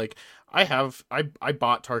experience. Like, I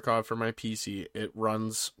bought Tarkov for my PC. It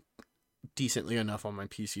runs decently enough on my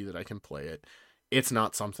PC that I can play it. It's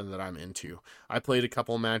not something that I'm into. I played a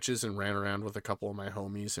couple matches and ran around with a couple of my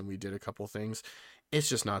homies and we did a couple things. It's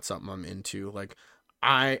just not something I'm into. Like,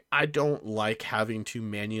 I don't like having to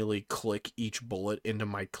manually click each bullet into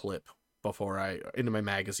my clip into my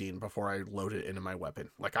magazine before I load it into my weapon.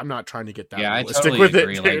 Like, I'm not trying to get that Yeah, I realistic totally with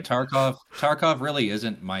agree. it, Like dude. Tarkov really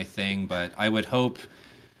isn't my thing, but I would hope,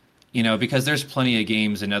 because there's plenty of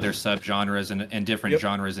games and other subgenres and different Yep.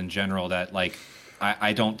 genres in general that, like,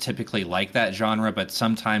 I don't typically like that genre, but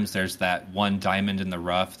sometimes there's that one diamond in the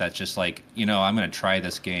rough that's just like, I'm going to try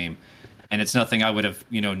this game. And it's nothing I would have,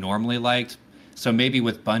 normally liked. So maybe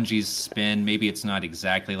with Bungie's spin, maybe it's not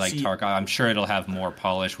exactly like See, Tarkov. I'm sure it'll have more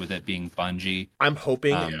polish with it being Bungie. I'm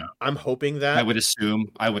hoping Um, I'm hoping I that would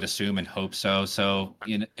assume and hope so. So,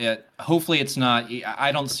 hopefully it's not.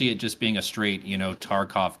 I don't see it just being a straight,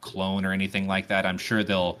 Tarkov clone or anything like that. I'm sure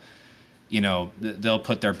they'll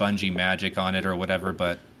put their Bungie magic on it or whatever.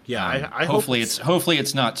 But yeah, I hope hopefully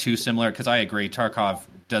it's not too similar, because I agree Tarkov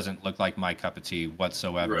doesn't look like my cup of tea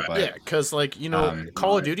whatsoever. Right. But yeah, because like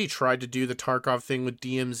Call of Duty tried to do the Tarkov thing with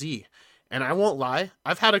DMZ, and I won't lie,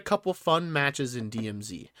 I've had a couple fun matches in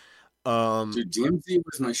DMZ. Dude, DMZ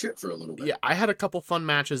was my shit for a little bit. Yeah, I had a couple fun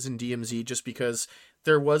matches in DMZ just because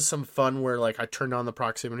there was some fun where like I turned on the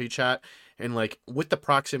proximity chat and like with the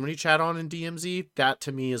proximity chat on in DMZ, that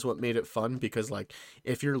to me is what made it fun because like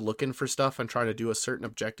if you're looking for stuff and trying to do a certain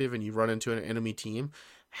objective and you run into an enemy team,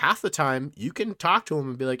 half the time you can talk to them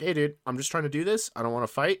and be like, hey dude, I'm just trying to do this, I don't want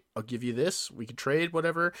to fight, I'll give you this, we can trade,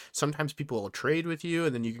 whatever. Sometimes people will trade with you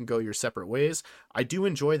and then you can go your separate ways. I do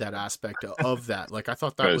enjoy that aspect of that. Like I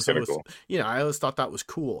thought that That is was kind of always, cool. I always thought that was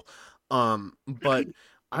cool. But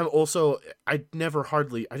I'm also, I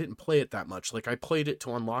didn't play it that much. Like I played it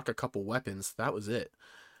to unlock a couple weapons, that was it.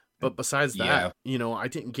 But besides that, Yeah. I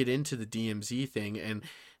didn't get into the DMZ thing. And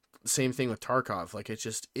same thing with Tarkov. Like it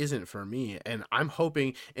just isn't for me. And I'm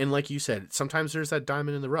hoping, and like you said, sometimes there's that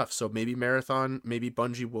diamond in the rough. So maybe Marathon, maybe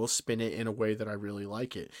Bungie will spin it in a way that I really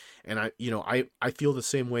like it. And I feel the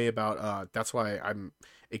same way about that's why I'm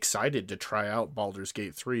excited to try out Baldur's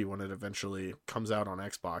Gate 3 when it eventually comes out on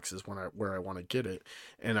Xbox, is where I want to get it.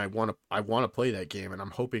 And I want to play that game, and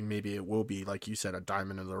I'm hoping maybe it will be, like you said, a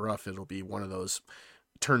diamond in the rough. It'll be one of those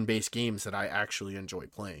turn-based games that I actually enjoy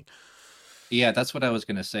playing. Yeah, that's what I was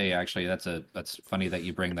gonna say. Actually, that's funny that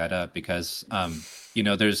you bring that up because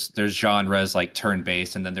there's genres like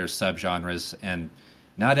turn-based, and then there's subgenres, and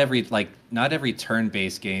not every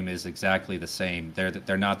turn-based game is exactly the same.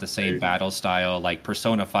 They're not the same battle style. Like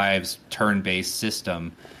Persona 5's turn-based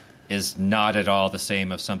system is not at all the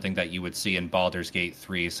same of something that you would see in Baldur's Gate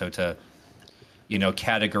 3. So to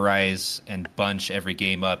categorize and bunch every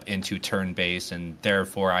game up into turn-based, and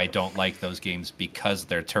therefore I don't like those games because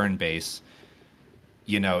they're turn-based.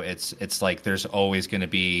 It's like there's always going to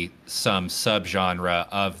be some subgenre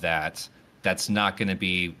of that's not going to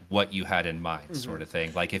be what you had in mind, sort of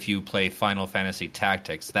thing. Like if you play Final Fantasy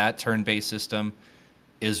Tactics, that turn-based system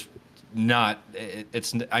is not.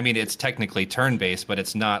 I mean, it's technically turn-based, but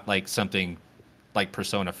it's not like something like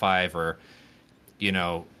Persona 5 or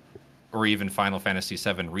even Final Fantasy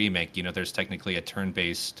VII Remake. There's technically a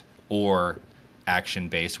turn-based or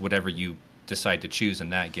action-based, whatever you decide to choose in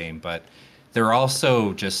that game, but they're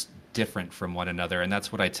also just different from one another. And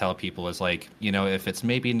that's what I tell people is like, if it's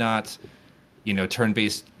maybe not,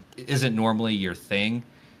 turn-based isn't normally your thing,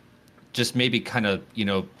 just maybe kind of,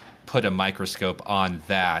 put a microscope on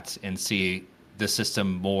that and see the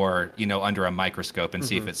system more, under a microscope and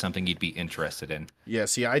see if it's something you'd be interested in. Yeah,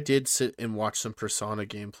 see, I did sit and watch some Persona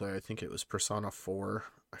gameplay. I think it was Persona 4.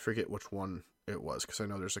 I forget which one it was, because I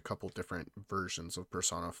know there's a couple different versions of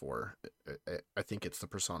Persona 4. I think it's the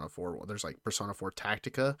Persona 4 one. There's like Persona 4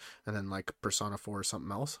 Tactica, and then like Persona 4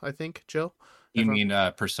 something else, I think, Joe? You mean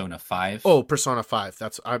Persona 5? Oh, Persona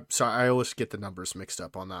 5. I'm sorry, I always get the numbers mixed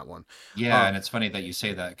up on that one. Yeah, and it's funny that you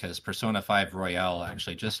say that because Persona 5 Royale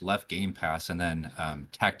actually just left Game Pass, and then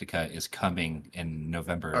Tactica is coming in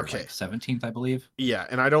November Okay. 17th, I believe. Yeah,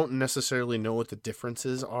 and I don't necessarily know what the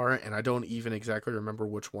differences are, and I don't even exactly remember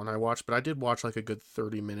which one I watched, but I did watch like a good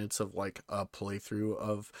 30 minutes of like a playthrough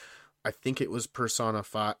of, I think it was Persona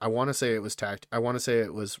 5. I want to say it was I want to say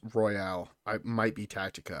it was Royale. I might be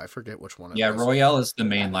Tactica. I forget which one it Yeah, was. Royale is the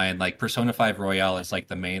main line. Like Persona 5 Royale is like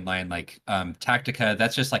the main line. Like Tactica,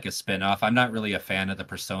 that's just like a spin-off. I'm not really a fan of the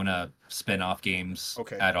Persona spin-off games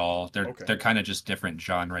at all. They're kind of just different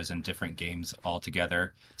genres and different games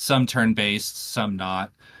altogether. Some turn-based, some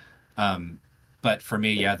not. But for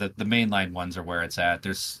me, yeah, the mainline ones are where it's at.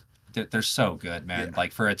 They're so good, man. Yeah.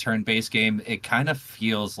 Like for a turn-based game, it kind of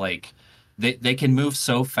feels like they can move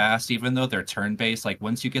so fast, even though they're turn-based. Like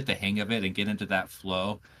once you get the hang of it and get into that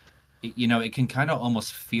flow, it can kind of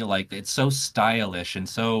almost feel like it's so stylish and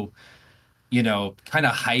so, kind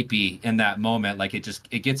of hypey in that moment. Like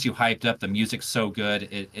it gets you hyped up. The music's so good.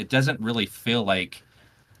 It doesn't really feel like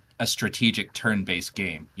a strategic turn-based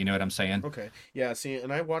game. You know what I'm saying? Okay. Yeah, see,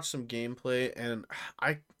 and I watched some gameplay, and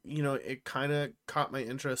it kind of caught my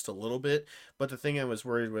interest a little bit, but the thing I was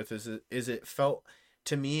worried with is it felt,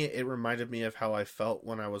 to me, it reminded me of how I felt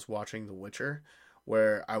when I was watching The Witcher,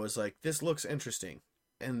 where I was like, this looks interesting.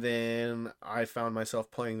 And then I found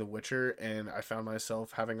myself playing The Witcher, and I found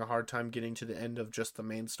myself having a hard time getting to the end of just the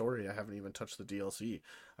main story. I haven't even touched the DLC.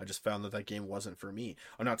 I just found that game wasn't for me.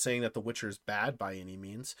 I'm not saying that The Witcher is bad by any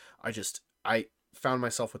means. I found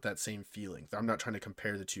myself with that same feeling. I'm not trying to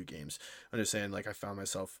compare the two games. I'm just saying, like, I found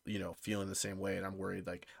myself, feeling the same way, and I'm worried,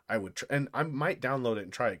 like, and I might download it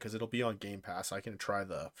and try it, because it'll be on Game Pass. I can try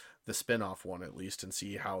the spin-off one at least and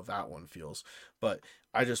see how that one feels. But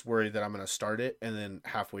I just worry that I'm going to start it, and then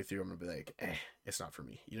halfway through I'm going to be like, it's not for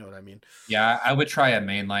me. You know what I mean? Yeah, I would try a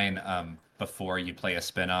mainline before you play a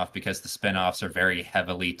spin-off, because the spin-offs are very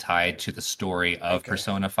heavily tied to the story of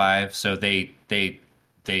Persona 5. So they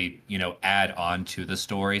add on to the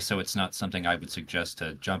story. So it's not something I would suggest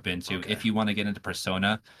to jump into. If you want to get into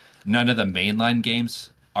Persona, none of the mainline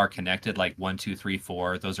games are connected, like 1, 2, 3,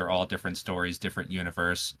 4. Those are all different stories, different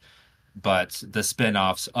universe. But the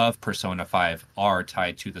spin-offs of Persona 5 are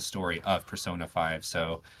tied to the story of Persona 5.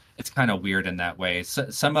 So it's kind of weird in that way. So,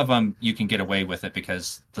 some of them you can get away with it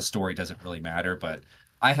because the story doesn't really matter, but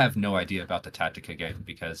I have no idea about the Tactica game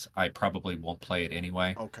because I probably won't play it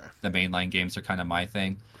anyway. Okay. The mainline games are kind of my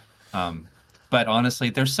thing. Um, but honestly,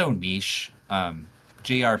 they're so niche.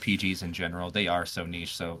 JRPGs in general, they are so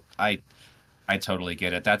niche. So I totally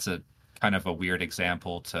get it. That's a kind of a weird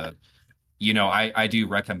example to, I do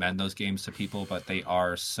recommend those games to people, but they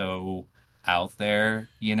are so out there,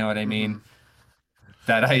 you know what I Mm-hmm. mean?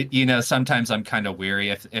 That sometimes I'm kind of weary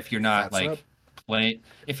if you're not That's up. like playing,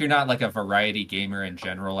 if you're not like a variety gamer in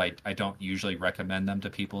general, I don't usually recommend them to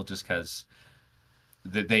people just because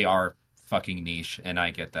they are fucking niche, and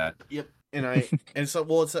I get that. Yep. And so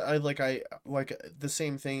well it's I like the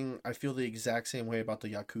same thing. I feel the exact same way about the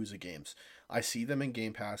Yakuza games. I see them in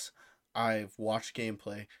Game Pass. I've watched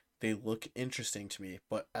gameplay. They look interesting to me,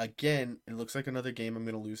 but again, it looks like another game I'm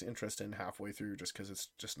going to lose interest in halfway through just cuz it's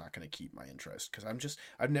just not going to keep my interest cuz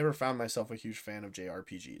I've never found myself a huge fan of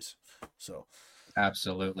JRPGs. So,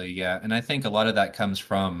 Absolutely, yeah. And I think a lot of that comes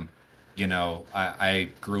from, I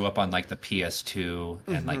grew up on like the PS2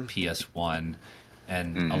 and like mhm. PS1,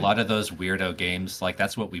 and a Mhm. lot of those weirdo games, like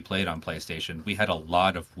that's what we played on PlayStation. We had a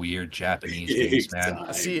lot of weird Japanese Big games, man.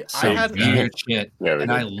 time. See, I Some had weird shit, Yeah, we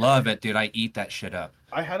and I did. love it, dude. I eat that shit up.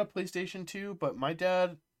 I had a PlayStation 2, but my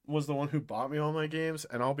dad was the one who bought me all my games,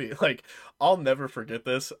 and I'll be like, I'll never forget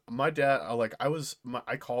this. My dad,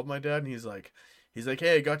 I called my dad, and he's like,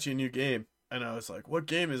 hey, I got you a new game, and I was like, what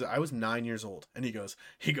game is it? I was 9 years old, and he goes,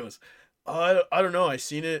 I don't know, I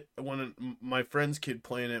seen it when my friend's kid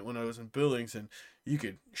playing it when I was in Billings, and you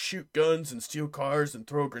could shoot guns and steal cars and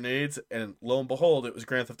throw grenades, and lo and behold, it was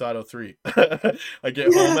Grand Theft Auto 3. I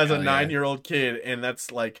get home as a Hell yeah. 9-year-old kid, and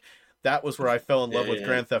that was where I fell in love with Yeah.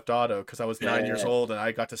 Grand Theft Auto because I was 9 years Yeah. old and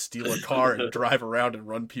I got to steal a car and drive around and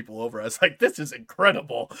run people over. I was like, this is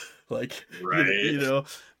incredible. Like, Right.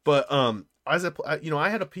 but I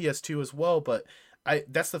had a PS2 as well, but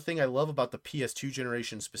that's the thing I love about the PS2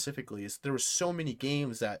 generation specifically is there were so many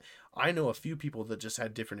games that I know a few people that just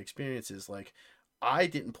had different experiences. Like, I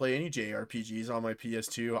didn't play any JRPGs on my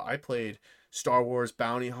PS2. I played Star Wars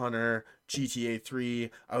Bounty Hunter, GTA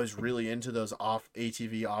 3. I was really into those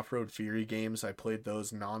ATV off-road Fury games. I played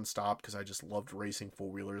those nonstop because I just loved racing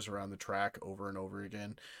four-wheelers around the track over and over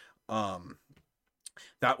again. Um,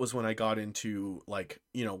 that was when I got into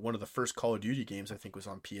one of the first Call of Duty games I think was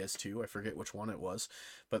on PS2. I forget which one it was,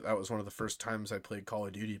 but that was one of the first times I played Call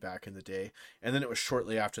of Duty back in the day. And then it was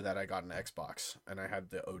shortly after that I got an Xbox and I had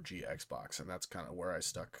the OG Xbox, and that's kind of where I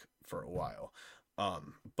stuck for a while.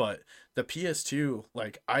 But the PS2,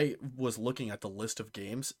 like I was looking at the list of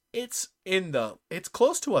games, it's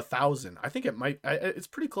close to 1,000. I think it's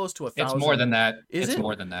pretty close to It's 1,000. more than that. Is It's it?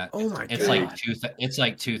 more than that. Oh my It's god! like it's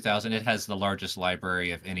like 2,000. It has the largest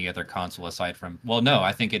library of any other console aside from. Well, no,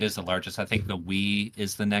 I think it is the largest. I think the Wii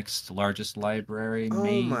is the next largest library,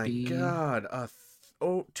 Oh my maybe. god!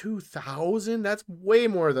 2,000? That's way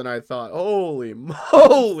more than I thought. Holy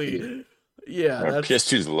moly! Yeah, Our that's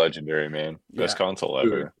PS2 is legendary, man. Best yeah. console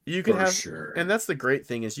Dude, ever. You could for have, sure. and that's the great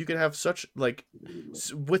thing is you could have such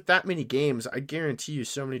with that many games. I guarantee you,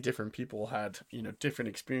 so many different people had different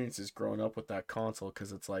experiences growing up with that console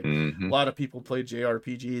because it's like a Hmm. lot of people played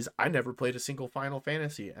JRPGs. I never played a single Final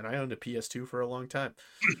Fantasy, and I owned a PS2 for a long time.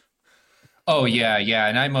 Oh yeah, yeah,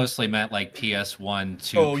 and I mostly meant like PS1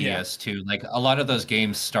 to Oh yeah. PS2. Like a lot of those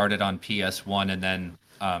games started on PS1 and then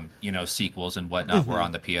sequels and whatnot were Mhm.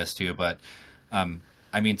 on the PS2, but um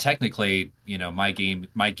I mean technically, my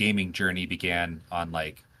gaming journey began on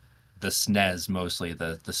like the SNES, mostly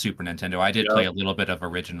the Super Nintendo. I did play Yep. a little bit of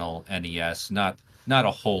original NES, not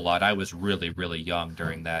a whole lot. I was really really young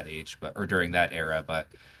during that age, or during that era, but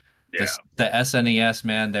Yeah. the SNES,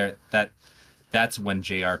 man, that's when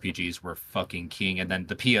JRPGs were fucking king. And then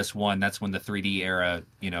the PS1, that's when the 3D era,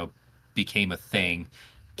 became a thing.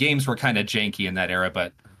 Games were kind of janky in that era,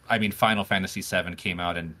 but I mean, Final Fantasy VII came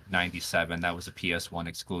out in '97. That was a PS1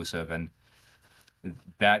 exclusive, and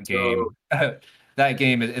that game, So that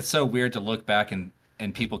game, it's so weird to look back and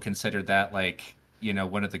people consider that like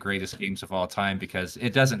one of the greatest games of all time because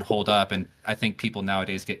it doesn't hold up. And I think people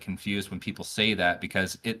nowadays get confused when people say that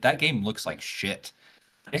because that game looks like shit.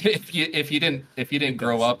 If you didn't it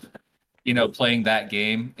grow does. up, playing that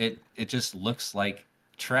game, it just looks like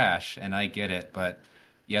trash, and I get it. But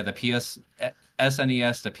yeah, the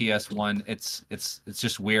SNES to PS1, it's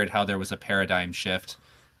just weird how there was a paradigm shift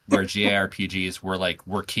where JRPGs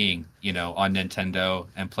were king, on Nintendo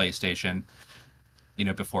and PlayStation,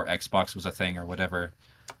 before Xbox was a thing or whatever.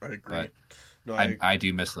 I agree. But No, I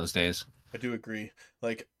do miss those days. I do agree.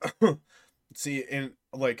 Like, see, and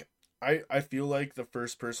like, I feel like the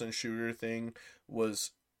first person shooter thing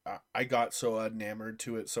was I got so enamored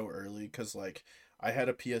to it so early because like I had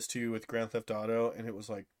a PS2 with Grand Theft Auto, and it was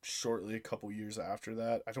like shortly a couple years after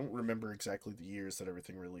that. I don't remember exactly the years that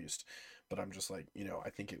everything released, but I'm just like, I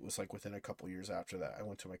think it was like within a couple years after that. I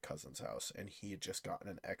went to my cousin's house, and he had just gotten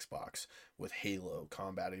an Xbox with Halo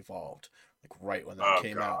Combat Evolved, like right when that Oh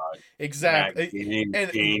came out. god, that Exactly. game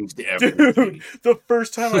And changed dude, everything. the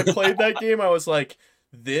first time I played that game, I was like,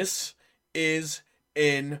 this is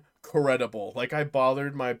incredible. Like I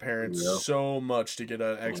bothered my parents Yeah. so much to get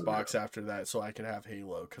an Xbox after that so I could have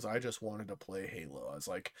Halo because I just wanted to play Halo. I was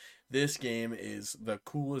like, this game is the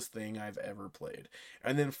coolest thing I've ever played.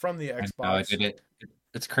 And then from the I know, Xbox,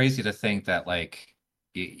 it's crazy to think that like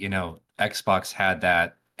Xbox had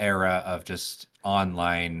that era of just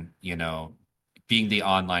online, being the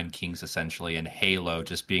online kings essentially, and Halo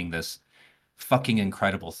just being this fucking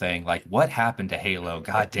incredible thing. Like, what happened to Halo?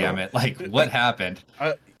 God damn it! Like, what happened?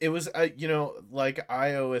 it was like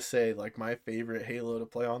I always say, like my favorite Halo to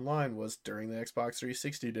play online was during the Xbox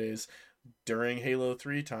 360 days, during Halo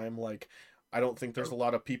 3 time. Like I don't think there's a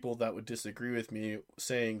lot of people that would disagree with me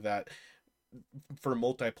saying that for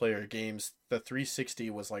multiplayer games, the 360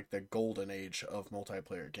 was like the golden age of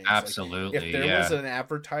multiplayer games. Like if Absolutely, there was yeah. an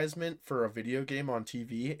advertisement for a video game on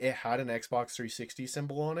TV, it had an Xbox 360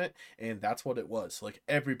 symbol on it, and that's what it was. Like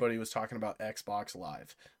everybody was talking about Xbox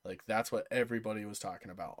Live. Like that's what everybody was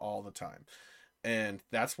talking about all the time. And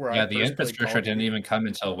that's where I Yeah, the first played Call infrastructure of didn't Duty. even come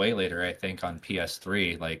until way later, I think, on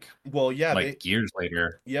PS3, Well, yeah, like years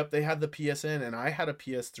later. yep, they had the PSN, and I had a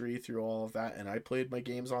PS3 through all of that, and I played my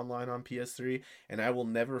games online on PS3, and I will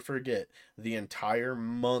never forget the entire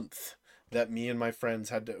month that me and my friends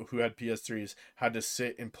who had PS3s, had to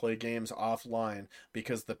sit and play games offline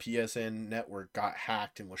because the PSN network got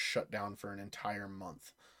hacked and was shut down for an entire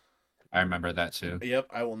month. I remember that too. Yep,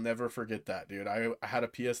 I will never forget that, dude. I had a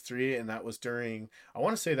PS3, and that was during, I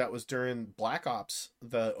want to say that was during Black Ops,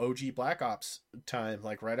 the OG Black Ops time.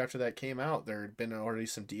 Like right after that came out, there had been already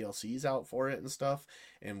some DLCs out for it and stuff,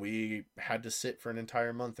 and we had to sit for an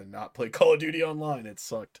entire month and not play Call of Duty online. It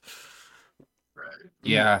sucked. Right.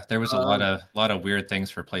 Yeah, there was a lot Um, of weird things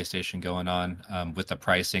for PlayStation going on, with the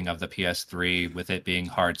pricing of the PS3, with it being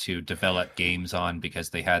hard to develop games on because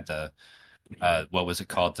they had the what was it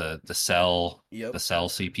called, Yep, the cell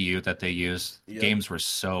CPU that they used. yep. Games were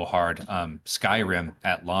so hard. Skyrim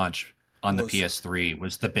at launch on the Was PS3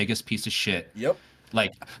 was the biggest piece of shit. Yep.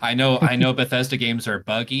 Like I know Bethesda games are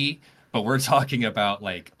buggy, but we're talking about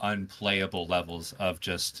like unplayable levels of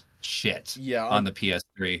just shit Yeah, on the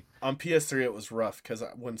PS3. on PS3 it was rough because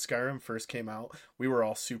when Skyrim first came out, we were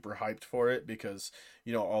all super hyped for it because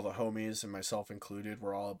all the homies and myself included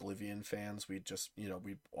were all Oblivion fans. We just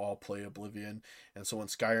we all play Oblivion, and so when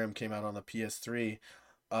Skyrim came out on the PS3,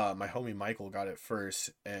 my homie Michael got it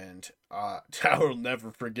first, and I will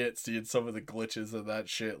never forget seeing some of the glitches of that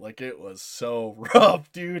shit. Like it was so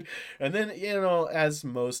rough, dude. And then as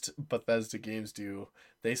most Bethesda games do,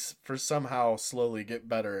 for somehow slowly get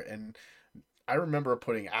better. And I remember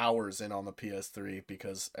putting hours in on the PS3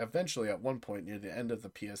 because eventually, at one point near the end of the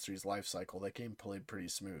PS3's life cycle, that game played pretty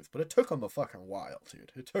smooth. But it took them a fucking while,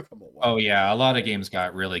 dude. It took them a Oh while. yeah, a lot of games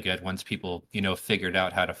got really good once people, figured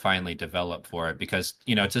out how to finally develop for it because,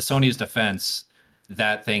 to Sony's defense,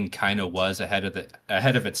 that thing kind of was ahead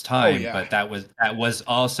of its Oh time, yeah, but that was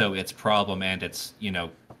also its problem and its,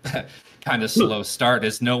 kind of slow start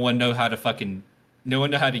is no one knew how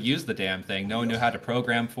to use the damn thing. No one knew how to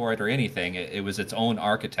program for it or anything. It was its own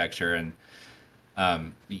architecture and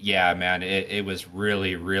yeah, man, it was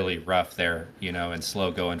really, really rough there, and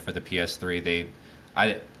slow going for the PS3.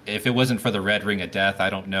 If it wasn't for the Red Ring of Death, I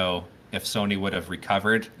don't know if Sony would have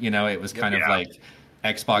recovered. It was yep, kind of yeah, like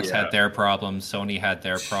Xbox yeah. had their problems, Sony had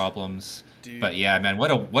their problems. dude. But yeah, man,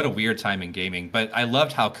 what a weird time in gaming. But I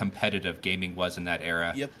loved how competitive gaming was in that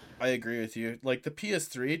era. Yep, I agree with you. Like the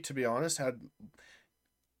PS3, to be honest,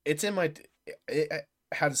 it's in my it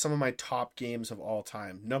had some of my top games of all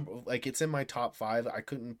time. Number like it's in my top 5. I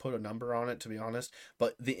couldn't put a number on it to be honest,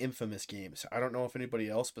 but the Infamous games. I don't know if anybody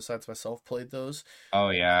else besides myself played those. Oh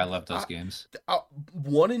yeah, I love those I, games.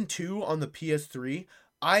 1 and 2 on the PS3.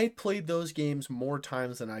 I played those games more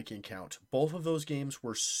times than I can count. Both of those games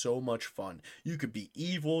were so much fun. You could be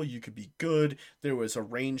evil, you could be good. There was a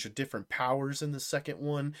range of different powers in the second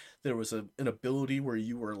one. There was an ability where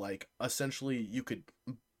you were like essentially you could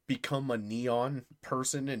become a neon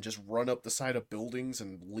person and just run up the side of buildings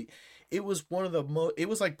it was one of it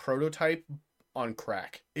was like Prototype on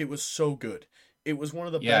crack. It was so good. It was one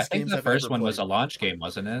of the Yeah, I best think games the I've first ever one was played. a launch game,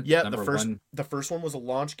 wasn't it? Yeah, Number one. the first one was a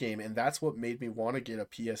launch game, and that's what made me want to get a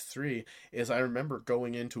PS3. Is I remember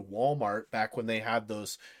going into Walmart back when they had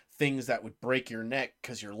those things that would break your neck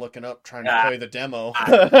because you're looking up trying to Ah. play the demo.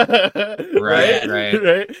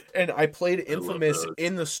 Right. And I played I love Infamous those.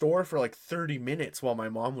 in the store for like 30 minutes while my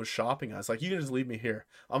mom was shopping. I was like, you can just leave me here.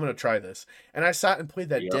 I'm going to try this. And I sat and played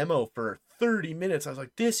that Yep. demo for 30 minutes. I was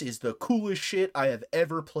like, this is the coolest shit I have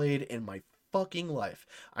ever played in my fucking life.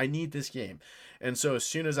 I need this game. And so as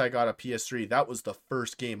soon as I got a PS3, that was the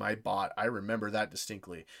first game I bought. I remember that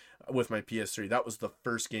distinctly. With my PS3, that was the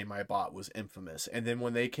first game I bought, was Infamous. And then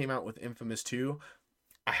when they came out with Infamous 2,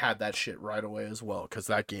 I had that shit right away as well,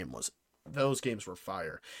 because those games were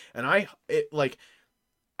fire. And I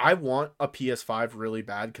want a PS5 really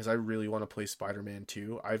bad because I really want to play Spider-Man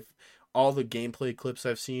 2. All the gameplay clips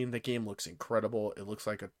I've seen, the game looks incredible. It looks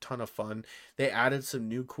like a ton of fun. They added some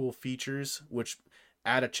new cool features which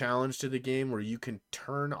add a challenge to the game where you can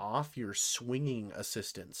turn off your swinging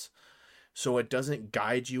assistance, so it doesn't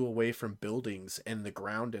guide you away from buildings and the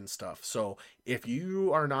ground and stuff. So if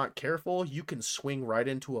you are not careful, you can swing right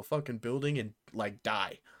into a fucking building and like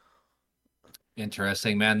die.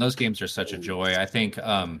 Interesting, man. Those games are such a joy. I think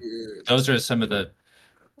those are some of the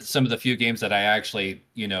few games that I actually,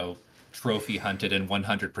 trophy hunted and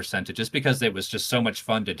 100%ed, just because it was just so much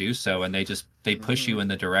fun to do so, and they push you in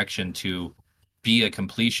the direction to be a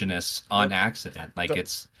completionist on accident. Like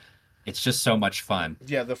it's just so much fun.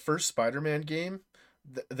 Yeah, the first Spider-Man game,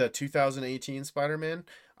 the 2018 Spider-Man,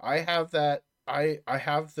 I have that. I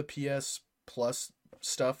have the PS Plus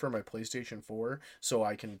stuff for my PlayStation 4, so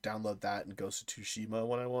I can download that and Ghost of Tsushima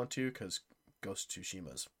when I want to, because Ghost of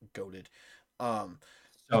Tsushima's goated.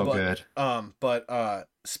 Good. But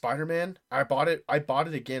Spider-Man, I bought it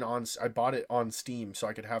again I bought it on Steam so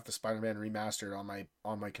I could have the Spider-Man remastered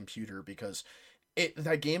on my computer, because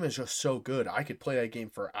that game is just so good. I could play that game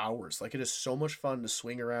for hours. Like, it is so much fun to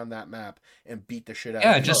swing around that map and beat the shit out of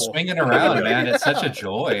people. Yeah, just swinging around, man. It's such a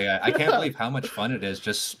joy. I can't believe how much fun it is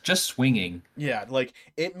just swinging. Yeah, like,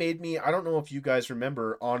 it made me, I don't know if you guys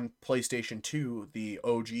remember on PlayStation 2, the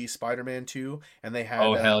OG Spider-Man 2, and they had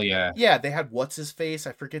hell yeah. Yeah, they had what's his face,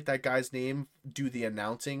 I forget that guy's name, do the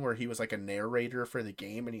announcing where he was like a narrator for the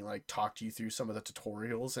game, and he like talked you through some of the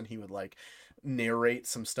tutorials, and he would like narrate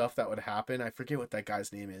some stuff that would happen. I forget what that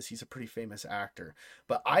guy's name is. He's a pretty famous actor.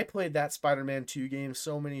 But I played that Spider-Man 2 game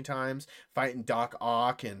so many times, fighting Doc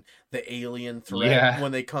Ock and the alien threat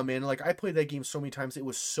when they come in. Like, I played that game so many times. It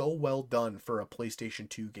was so well done for a PlayStation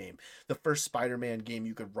 2 game. The first Spider-Man game,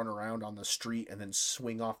 you could run around on the street and then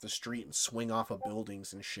swing off the street and swing off of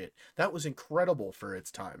buildings and shit. That was incredible for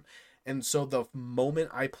its time. And so the moment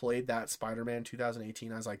I played that Spider-Man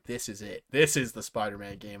 2018, I was like, this is it. This is the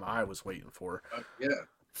Spider-Man game I was waiting for. Yeah.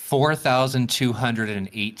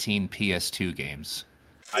 4,218 PS2 games.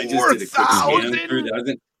 I just did a quick scan through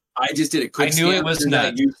that. I just did a quick scan through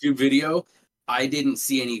that YouTube video. I didn't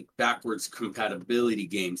see any backwards compatibility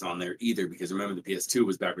games on there either, because remember, the PS2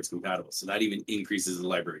 was backwards compatible. So that even increases the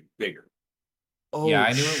library bigger. Oh, yeah,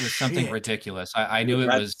 I knew it was something ridiculous. I knew it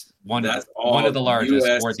was one of the largest,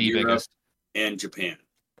 US, or the Europe, biggest. And Japan.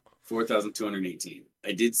 4,218.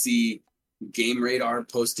 I did see Game Radar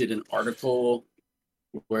posted an article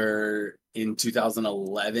where in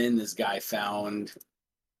 2011 this guy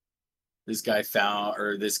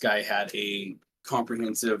had a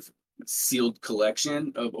comprehensive sealed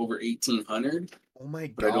collection of over 1,800. Oh my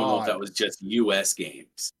god. But I don't know if that was just US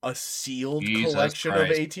games. A sealed collection of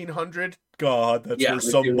 1,800? God, that's worth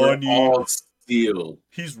some money. All sealed.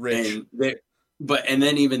 He's rich. And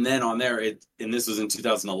then even then on there, and this was in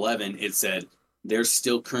 2011, it said they're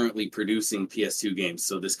still currently producing PS2 games,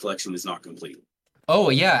 so this collection is not complete. Oh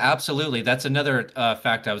yeah, absolutely. That's another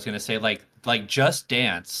fact I was going to say. Like Just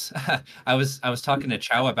Dance. I was talking to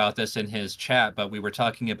Chow about this in his chat, but we were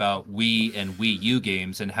talking about Wii and Wii U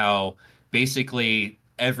games and how basically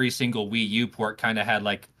every single Wii U port kind of had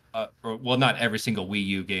like, well, not every single Wii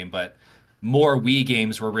U game, but more Wii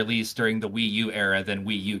games were released during the Wii U era than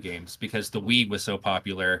Wii U games, because the Wii was so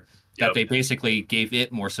popular that they basically gave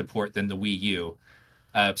it more support than the Wii U.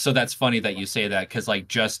 So that's funny that you say that, because like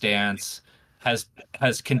Just Dance has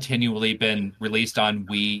continually been released on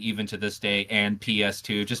Wii even to this day, and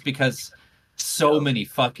PS2, just because so many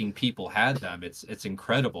fucking people had them. It's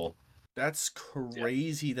incredible. That's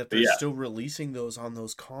crazy that they're still releasing those on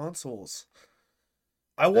those consoles.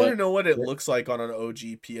 I want to know what it looks like on an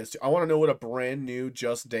OG PS2. I want to know what a brand new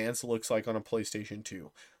Just Dance looks like on a PlayStation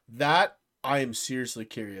 2. That I am seriously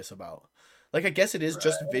curious about. Like, I guess it is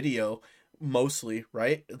just video mostly,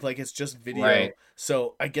 right? Like, it's just video. Right.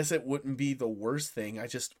 So I guess it wouldn't be the worst thing.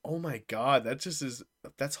 Oh my God,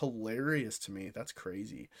 that's hilarious to me. That's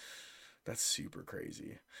crazy. That's super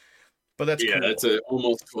crazy. But that's cool. That's a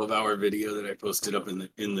almost 12-hour video that I posted up in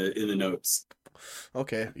the notes.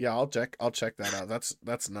 Okay, yeah, I'll check that out.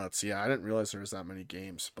 That's nuts. Yeah, I didn't realize there was that many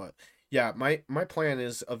games, but yeah, my plan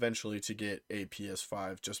is eventually to get a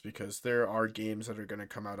PS5 just because there are games that are going to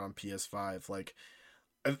come out on PS5. Like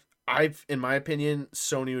I've in my opinion,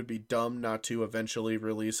 Sony would be dumb not to eventually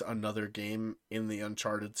release another game in the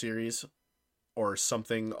Uncharted series or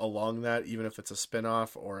something along that, even if it's a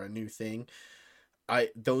spin-off or a new thing.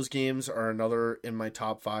 I those games are another in my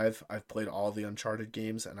top 5. I've played all the Uncharted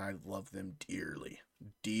games and I love them dearly.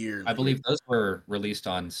 I Dearly. believe those were released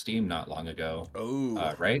on Steam not long ago,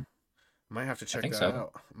 Oh, right? might have to I check think that so.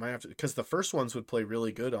 out. Might have to because the first ones would play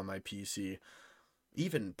really good on my PC.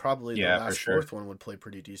 Even probably the Yeah, for last sure. fourth one would play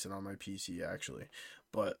pretty decent on my PC actually.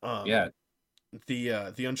 But Yeah,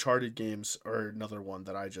 the Uncharted games are another one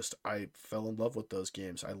that I fell in love with those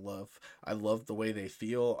games. I love the way they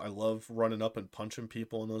feel. I love running up and punching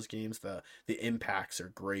people in those games. The impacts are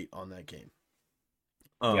great on that game.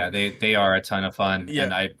 yeah, Um they are a ton of fun, yeah.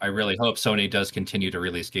 and I really hope Sony does continue to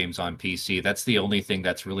release games on PC. That's the only thing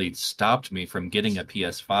that's really stopped me from getting a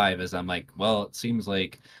PS5, is I'm like, well, it seems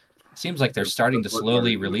like they're starting to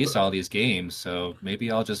slowly release all these games, so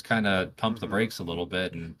maybe I'll just kind of pump the Mhm. brakes a little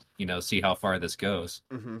bit and, see how far this goes.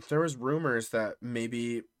 Mhm. There was rumors that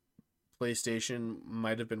maybe PlayStation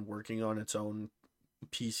might have been working on its own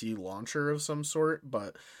PC launcher of some sort,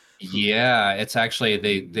 but who Yeah, it's actually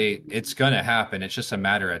it's gonna happen. It's just a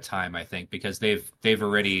matter of time, I think, because they've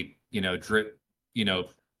already, you know,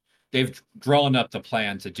 they've drawn up the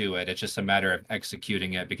plan to do it. It's just a matter of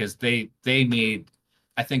executing it because they made,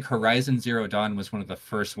 I think Horizon Zero Dawn was one of the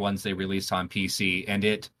first ones they released on PC, and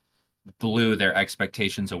it blew their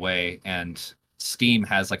expectations away. And Steam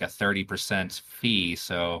has like a 30% fee,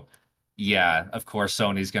 so yeah, of course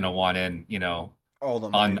Sony's gonna want in, all the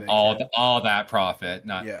money on they all can. all that profit,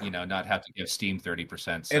 not Yeah. not have to give Steam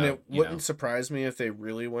 30%. And So, it wouldn't surprise me if they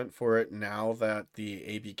really went for it now that the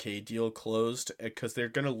ABK deal closed, because they're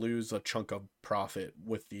going to lose a chunk of profit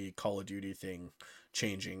with the Call of Duty thing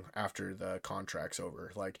changing after the contract's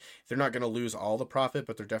over. Like they're not going to lose all the profit,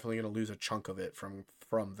 but they're definitely going to lose a chunk of it from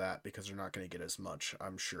that because they're not going to get as much,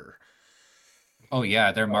 I'm sure. oh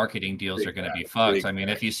yeah, their Oh, marketing deals are big going to be fact, fucked. big I mean,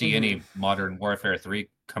 if fact. you see Mhm. any Modern Warfare 3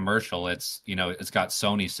 commercial, it's got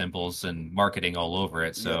Sony symbols and marketing all over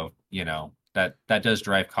it. Yep. So, that does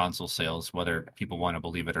drive console sales, whether people want to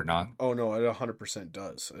believe it or not. Oh no, it 100%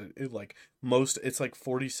 does. Like most, it's like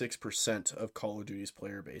 46% of Call of Duty's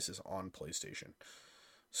player base is on PlayStation.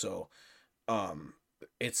 So, um,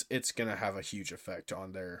 it's gonna have a huge effect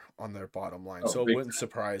on their bottom line. Oh, So it big wouldn't time.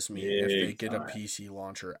 surprise me if they Big get a time. PC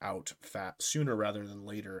launcher out fat sooner rather than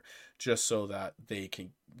later, just so that they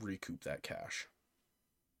can recoup that cash.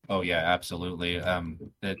 Oh yeah, absolutely.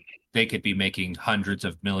 That they could be making hundreds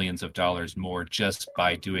of millions of dollars more just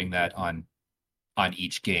by doing that on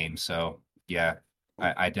each game. So yeah,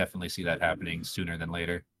 Oh, I definitely see that happening sooner than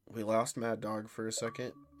later. we lost Mad Dog for a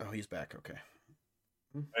second. Oh, he's back. Okay.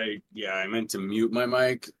 I meant to mute my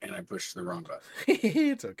mic and I pushed the wrong button.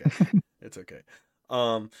 It's okay. It's okay.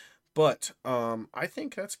 Um, but I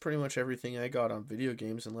think that's pretty much everything I got on video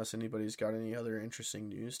games, unless anybody's got any other interesting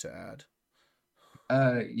news to add.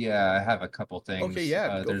 Yeah, I have a couple Okay, things.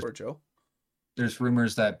 yeah, go for it, Joe. There's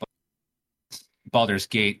rumors that Baldur's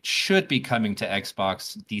Gate should be coming to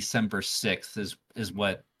Xbox December 6th is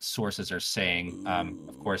what sources are saying. Of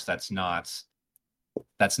Ooh. course, that's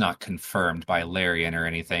not confirmed by Larian or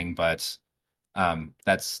anything, but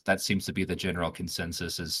that seems to be the general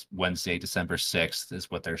consensus, is Wednesday, December 6th is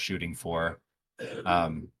what they're shooting for.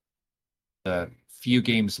 Um, the few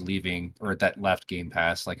games leaving or that left Game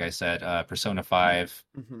Pass, like I said, Persona 5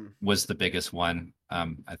 Mm-hmm. was the biggest one.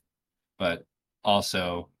 But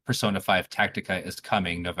also Persona 5 Tactica is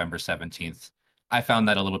coming November 17th. I found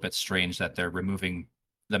that a little bit strange that they're removing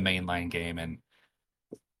the mainline game and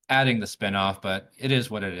adding the spinoff, but it is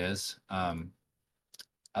what it is.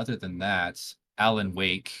 Other than that, Alan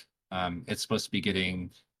Wake, it's supposed to be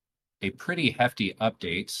getting a pretty hefty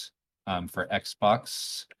update for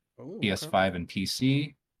Xbox, Oh, okay. PS5, and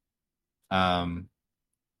PC. Um,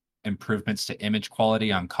 Improvements to image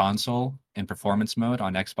quality on console and performance mode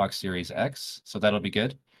on Xbox Series X, so that'll be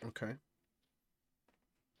good. Okay.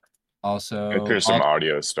 Also, There's some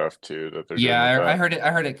audio stuff too that they're doing yeah, with I that. heard it.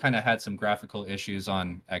 I heard it kind of had some graphical issues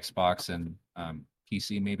on Xbox and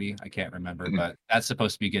PC, maybe. I can't remember, but that's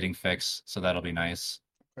supposed to be getting fixed, so that'll be nice.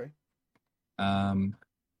 Okay. Um,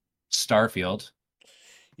 Starfield.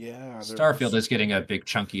 Yeah, there Starfield was. is getting a big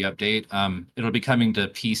chunky update. It'll be coming to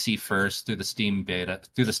PC first through the Steam beta.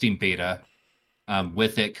 Through the Steam beta.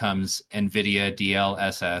 With it comes NVIDIA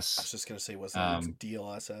I was DLSS. just gonna say, wasn't it Um,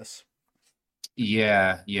 DLSS?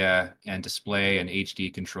 Yeah, and display and HD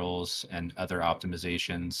controls and other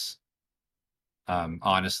optimizations.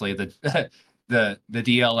 Honestly, the the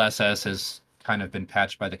DLSS has kind of been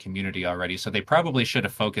patched by the community already, so they probably should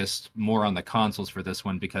have focused more on the consoles for this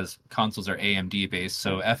one because consoles are AMD based.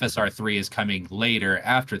 So FSR3 is coming later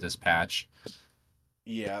after this patch.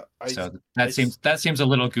 Yeah, So I, that seems a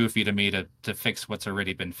little goofy to me to fix what's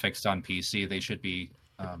already been fixed on PC. They should be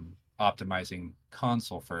optimizing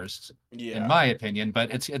console first, in yeah, my opinion.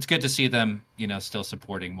 But it's good to see them, still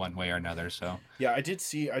supporting one way or another. So yeah. I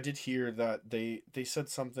did hear that they said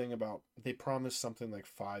something about they promised something like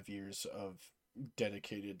 5 years of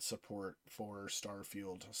dedicated support for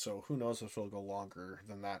Starfield. So who knows if it'll go longer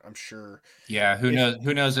than that? I'm sure yeah, if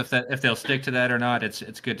who knows if they'll stick to that or not. It's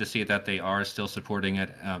good to see that they are still supporting it,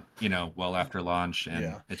 well after launch, and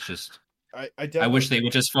yeah. it's just I I wish definitely they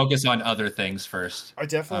would just focus on other things first, I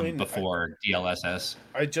definitely before DLSS.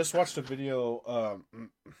 I just watched a video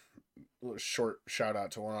short shout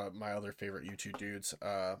out to one of my other favorite YouTube dudes,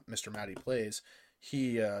 Mr. Matty Plays.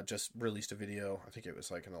 He just released a video, I think it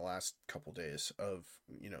was like in the last couple days, of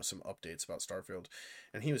some updates about Starfield,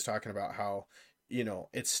 and he was talking about how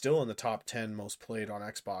it's still in the top 10 most played on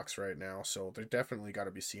Xbox right now, so they're definitely got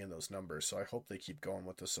to be seeing those numbers. So I hope they keep going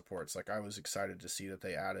with the supports. Like I was excited to see that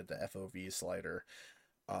they added the FOV slider.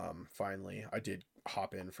 Finally, I did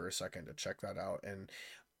hop in for a second to check that out, and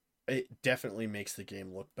it definitely makes the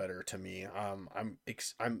game look better to me. I'm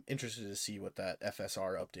interested to see what that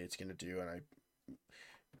FSR update's going to do, and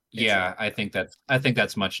it's Yeah, I think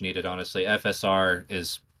that's much needed, honestly. FSR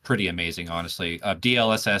is pretty amazing, honestly.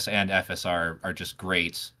 DLSS and FSR are just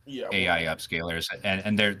great yeah, well, AI upscalers,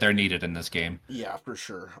 and they're needed in this game. yeah, for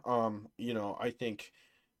sure. I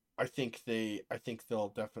think they'll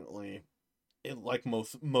definitely like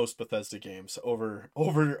most Bethesda games over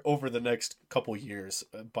the next couple years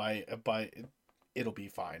by it'll be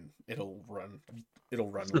fine. It'll run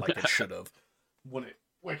like it should have when it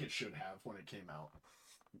like it should have when it came out.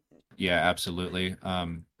 Yeah, absolutely.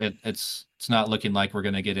 It's not looking like we're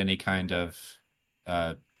gonna get any kind of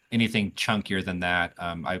uh, anything chunkier than that.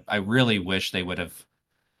 I really wish they would have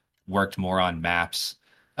worked more on maps.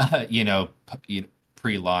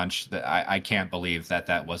 Pre-launch. That I can't believe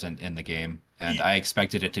that wasn't in the game, and I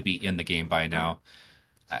expected it to be in the game by now.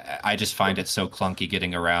 I just find it so clunky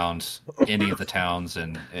getting around any of the towns,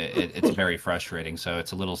 and it's very frustrating. So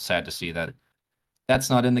it's a little sad to see that that's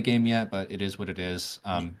not in the game yet, but it is what it is.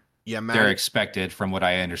 Yeah, They're Maddie. expected, from what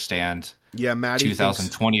I understand, Yeah, Maddie thinks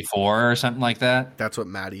 2024 or something like that. that's what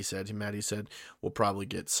Maddie said. Maddie said we'll probably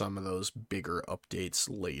get some of those bigger updates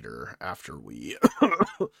later after we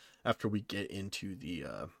after we get into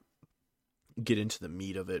the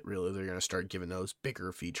meat of it. Really, they're gonna start giving those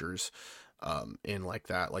bigger features in like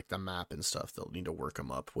that, like the map and stuff. They'll need to work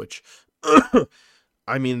them up, which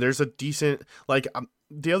I mean, there's a decent like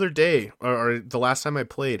the other day or the last time I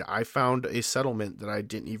played, I found a settlement that I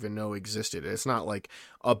didn't even know existed. It's not like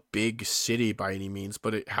a big city by any means,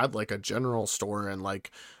 but it had like a general store and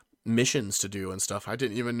like missions to do and stuff. I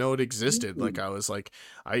didn't even know it existed. Like I was like,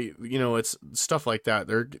 it's stuff like that.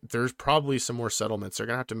 There's probably some more settlements. They're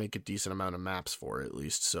gonna have to make a decent amount of maps for it at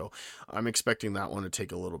least. So I'm expecting that one to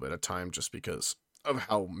take a little bit of time just because of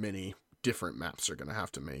how many different maps they're gonna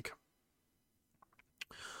have to make.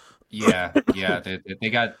 Yeah, they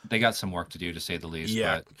got some work to do, to say the least. Yeah,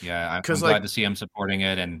 But yeah, I'm because glad like to see them supporting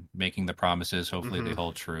it and making the promises. Hopefully, they mhm,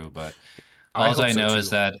 hold true. But I all hope I so know is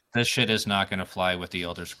too. that this shit is not going to fly with the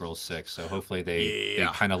Elder Scrolls 6. So hopefully, they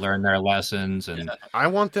Yeah, kind of learn their lessons. And I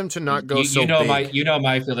want them to not go you so know big.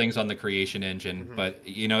 my feelings on the creation engine. Mhm. But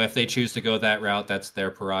if they choose to go that route, that's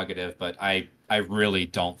their prerogative. But I really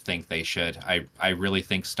don't think they should. I really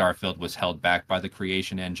think Starfield was held back by the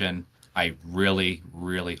creation engine. I really,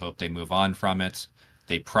 really hope they move on from it.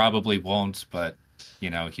 They probably won't, but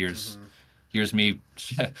Mhm. here's me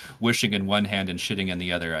wishing in one hand and shitting in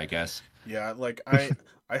the other, I guess. Yeah, like I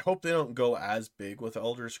hope they don't go as big with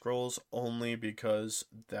Elder Scrolls only because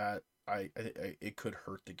that it could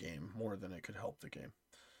hurt the game more than it could help the game.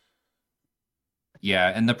 Yeah,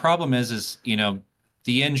 and the problem is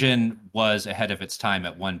the engine was ahead of its time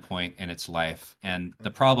at one point in its life, and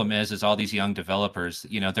the problem is all these young developers,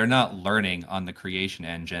 they're not learning on the creation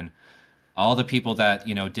engine. All the people that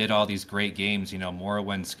did all these great games,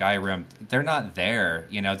 Morrowind, Skyrim, they're not there.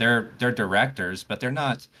 They're directors, but they're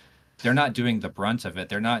not doing the brunt of it.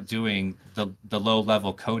 They're not doing the low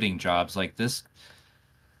level coding jobs like this.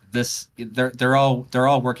 They're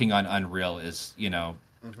all working on Unreal,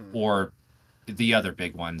 Hmm. or the other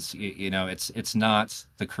big ones. It's not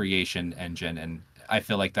the creation engine, and I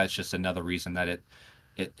feel like that's just another reason that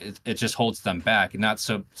it just holds them back. And not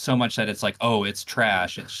so much that it's like, oh, it's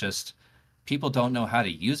trash. It's just people don't know how to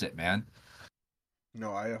use it, man.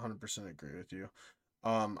 No, I 100% agree with you.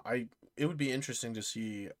 I it would be interesting to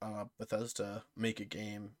see Bethesda make a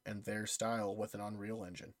game in their style with an Unreal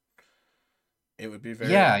Engine. It would be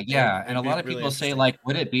very Yeah, yeah. And it'd a be lot of really people say interesting. like,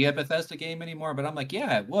 would it be a Bethesda game anymore? But I'm like,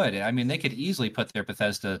 yeah, it would. I mean, they could easily put their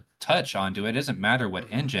Bethesda touch onto it. It doesn't matter what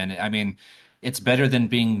Hmm. engine. I mean, it's better than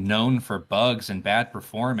being known for bugs and bad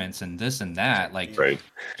performance and this and that. Like, Yeah. Right.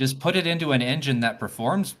 just put it into an engine that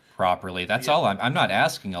performs properly. That's Yeah. all. I'm not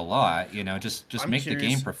asking a lot, you know, just I'm make the game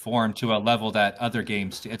curious. perform to a level that other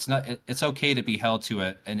games it's not it's okay to be held to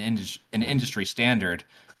an industry standard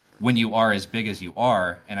when you are as big as you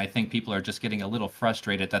are. And I think people are just getting a little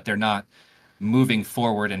frustrated that they're not moving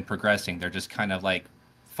forward and progressing. They're just kind of like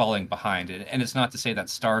falling behind. And it's not to say that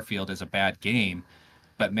Starfield is a bad game,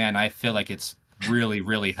 but man, I feel like it's really,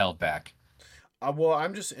 really held back. Well,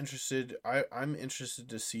 I'm just interested. I'm interested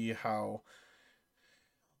to see how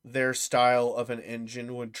their style of an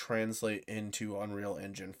engine would translate into Unreal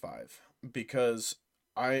Engine 5 because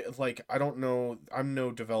I don't know, I'm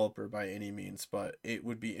no developer by any means, but it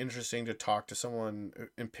would be interesting to talk to someone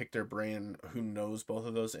and pick their brain who knows both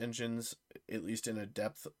of those engines at least in a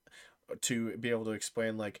depth to be able to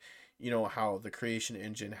explain like how the creation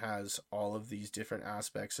engine has all of these different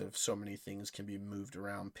aspects of so many things can be moved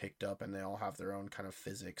around, picked up, and they all have their own kind of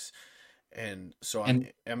physics, and so I'm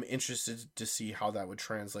And I'm interested to see how that would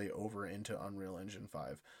translate over into Unreal Engine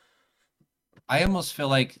 5. I almost feel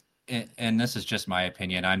like, and this is just my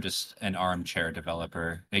opinion, I'm just an armchair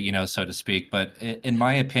developer, you know, so to speak. But in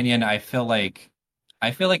my opinion, I feel like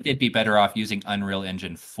they'd be better off using Unreal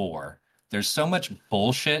Engine 4. There's so much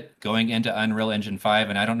bullshit going into Unreal Engine 5,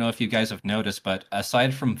 and I don't know if you guys have noticed, but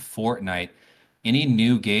aside from Fortnite, any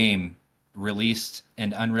new game released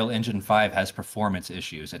in Unreal Engine 5 has performance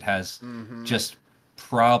issues. It has Mm-hmm. just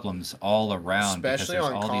problems all around because Especially there's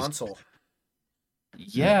on all these. console.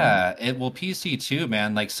 Yeah, it will PC too,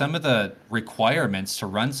 man. Like some of the requirements to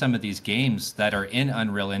run some of these games that are in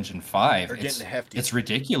Unreal Engine 5, Are getting hefty. it's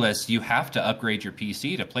ridiculous. You have to upgrade your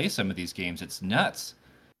PC to play some of these games. It's nuts.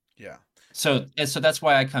 Yeah. So that's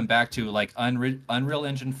why I come back to like Unreal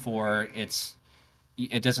Engine 4,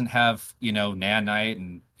 it doesn't have, nanite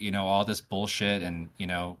and, all this bullshit and,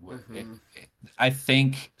 Mm-hmm. I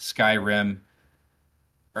think Skyrim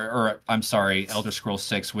or I'm sorry, Elder Scrolls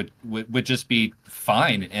 6 would just be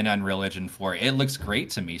fine in Unreal Engine 4. It looks great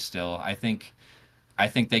to me still. I think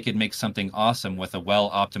they could make something awesome with a well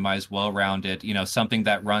optimized, well rounded, something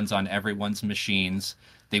that runs on everyone's machines.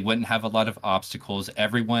 They wouldn't have a lot of obstacles.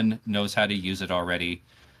 Everyone knows how to use it already.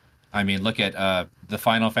 I mean, look at the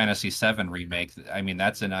Final Fantasy VII remake. I mean,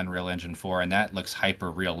 that's in Unreal Engine 4, and that looks hyper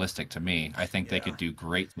realistic to me. I think they Yeah. could do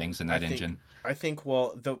great things in I that think engine. I think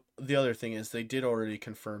well the other thing is they did already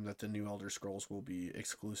confirm that the new Elder Scrolls will be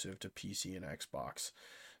exclusive to PC and Xbox.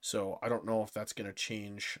 So I don't know if that's going to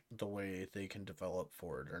change the way they can develop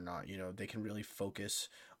for it or not. They can really focus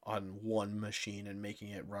on one machine and making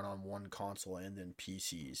it run on one console and then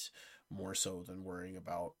PCs more so than worrying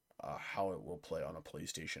about how it will play on a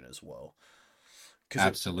PlayStation as well. Because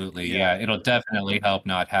Absolutely. yeah, Yeah, it'll definitely help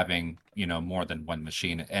not having, more than one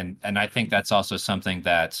machine. And I think that's also something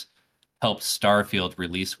that helped Starfield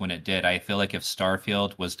release when it did. I feel like if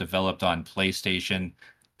Starfield was developed on PlayStation,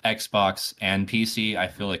 Xbox, and PC, I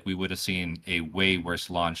feel like we would have seen a way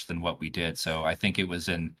worse launch than what we did. So I think it was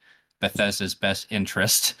in Bethesda's best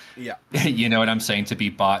interest, yeah, you know what I'm saying, to be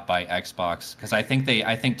bought by Xbox. Because I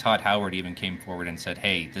think Todd Howard even came forward and said,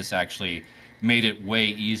 hey, this actually made it way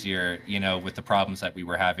easier, with the problems that we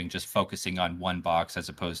were having, just focusing on one box as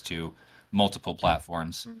opposed to multiple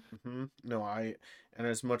platforms. No, and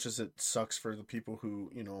as much as it sucks for the people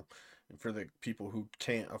for the people who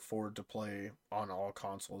can't afford to play on all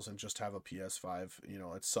consoles and just have a PS5,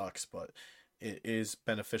 it sucks, but it is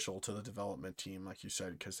beneficial to the development team, like you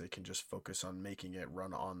said, because they can just focus on making it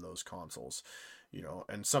run on those consoles,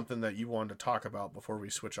 and something that you wanted to talk about before we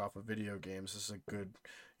switch off of video games. This is a good,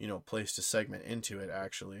 place to segment into it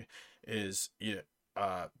actually, is,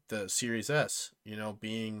 the Series S,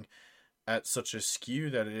 being at such a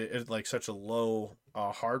skew that it is like such a low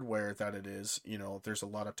hardware that it is, there's a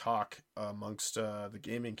lot of talk amongst the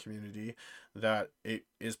gaming community that it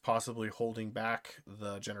is possibly holding back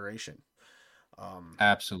the generation. um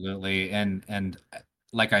Absolutely. And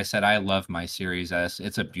like I said, I love my Series S.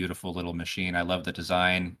 It's a beautiful little machine. I love the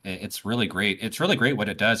design. It's really great. It's really great what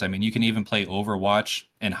it does. I mean, you can even play Overwatch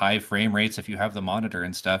in high frame rates if you have the monitor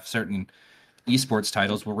and stuff. Certain esports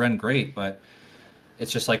titles will run great, but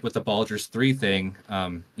it's just like with the Baldur's 3 thing.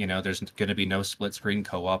 There's going to be no split screen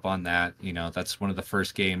co-op on that. That's one of the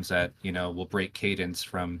first games that will break cadence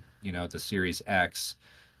from the Series X.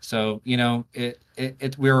 So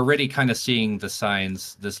we're already kind of seeing the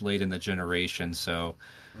signs this late in the generation. So,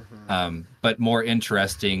 but more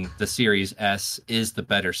interesting, the Series S is the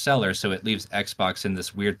better seller. So it leaves Xbox in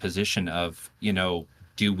this weird position of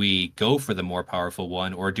do we go for the more powerful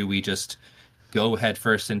one, or do we just go head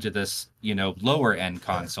first into this lower end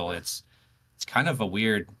console? It's kind of a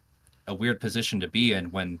weird position to be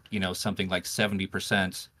in when something like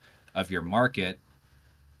 70% of your market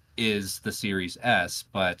is the Series S,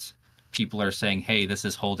 but people are saying, hey, this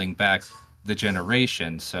is holding back the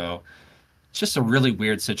generation. So it's just a really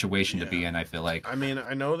weird situation to be in, I feel like. I mean,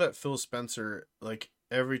 I know that Phil Spencer, like,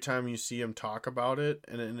 every time you see him talk about it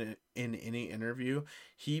in any interview,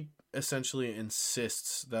 he essentially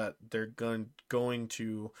insists that they're going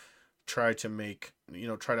to try to make,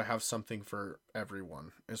 try to have something for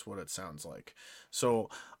everyone, is what it sounds like. So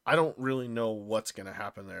I don't really know what's going to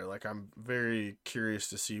happen there. Like, I'm very curious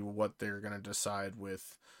to see what they're going to decide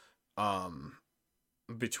with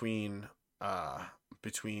between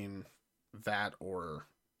that or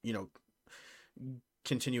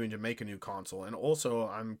continuing to make a new console. And also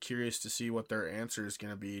I'm curious to see what their answer is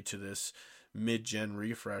going to be to this mid-gen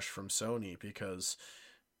refresh from Sony, because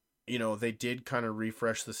they did kind of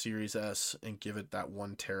refresh the Series S and give it that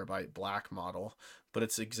 1 terabyte black model, but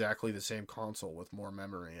it's exactly the same console with more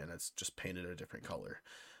memory, and it's just painted a different color.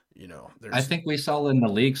 I think we saw in the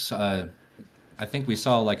leaks, I think we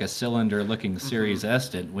saw like a cylinder looking Series S,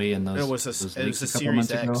 didn't we? In those, it was those a leaks a couple Series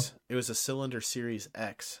months X. ago. It was a cylinder Series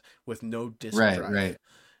X with no disk Right, drive. right.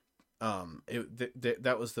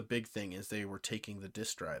 That was the big thing, is they were taking the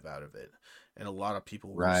disk drive out of it, and a lot of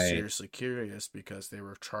people were Right. seriously curious because they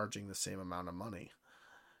were charging the same amount of money.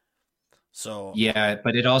 So Yeah,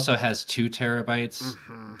 but it also has 2 terabytes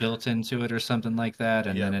mhm. built into it or something like that,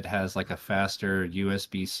 and then Yep. it has like a faster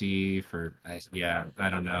USB-C for yeah, I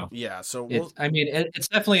don't know. Yeah, so It's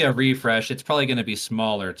definitely a refresh. It's probably going to be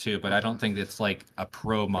smaller too, but I don't think it's like a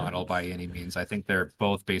pro model by any means. I think they're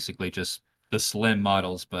both basically just the slim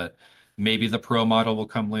models, but maybe the pro model will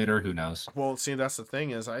come later. Who knows? well, see, that's the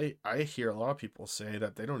thing, is I hear a lot of people say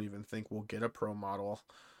that they don't even think we'll get a pro model.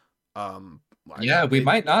 Yeah, we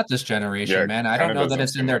might not this generation, Yeah, man. I kind don't of know that doesn't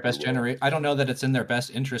it's in seem their like we best will. generation. I don't know that it's in their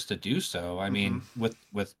best interest to do so. I mean,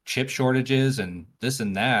 with chip shortages and this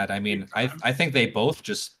and that, I mean, I think they both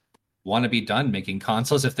just want to be done making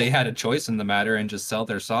consoles if they had a choice in the matter and just sell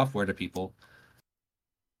their software to people.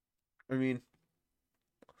 I mean,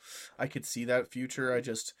 I could see that future.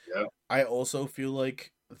 Yeah. I also feel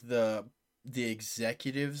like the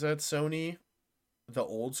executives at Sony, the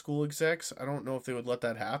old school execs, I don't know if they would let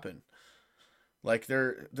that happen. Like,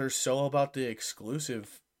 they're so about the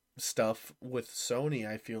exclusive stuff with Sony.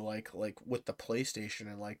 I feel like with the PlayStation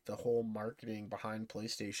and like the whole marketing behind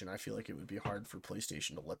PlayStation, I feel like it would be hard for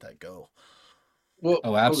PlayStation to let that go. Well,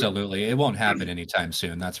 Oh, absolutely. It won't happen anytime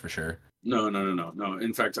soon, that's for sure. No.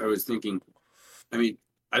 In fact, I was thinking, I mean,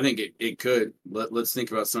 I think it could. Let's think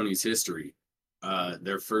about Sony's history.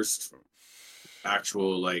 Their first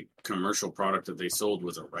actual like commercial product that they sold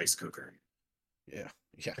was a rice cooker. Yeah.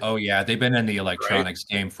 Yeah. Oh yeah, they've been in the electronics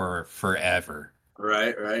game for forever.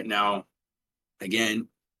 Right. Now, again,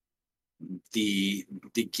 the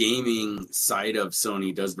gaming side of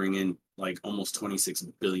Sony does bring in like almost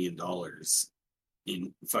 $26 billion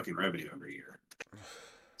in fucking revenue every year.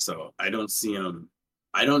 So I don't see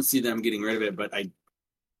them getting rid of it, but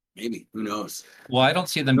maybe, who knows? Well, I don't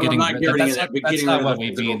see them No, I'm getting not rid getting that's rid not, of that, but that's getting not rid what of the we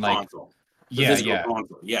physical mean. Like, console. The yeah, physical yeah.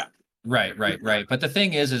 console, yeah. Right. But the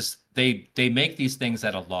thing is they make these things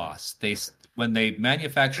at a loss. When they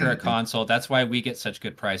manufacture a console, that's why we get such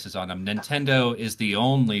good prices on them. Nintendo is the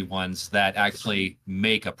only ones that actually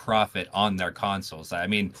make a profit on their consoles. I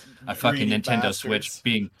mean, a fucking Greedy Nintendo bastards. Switch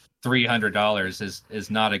being $300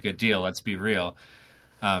 is not a good deal. Let's be real.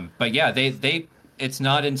 But yeah, it's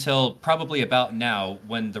not until probably about now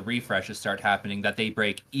when the refreshes start happening that they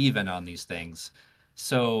break even on these things.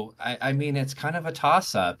 So I mean, it's kind of a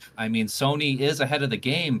toss up. I mean, Sony is ahead of the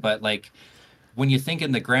game, but like when you think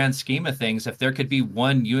in the grand scheme of things, if there could be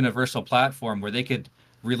one universal platform where they could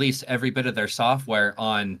release every bit of their software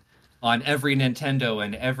on every Nintendo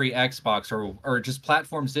and every Xbox, or just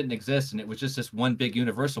platforms didn't exist and it was just this one big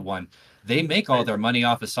universal one, they make all their money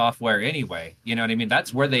off of software anyway. You know what I mean?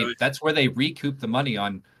 That's where they recoup the money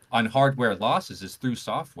on hardware losses, is through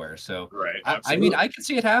software. So Right. I mean, I can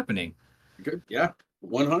see it happening. Good. Yeah.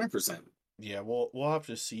 100%. Yeah, we'll have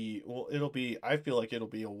to see. Well, it'll be. I feel like it'll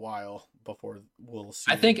be a while before we'll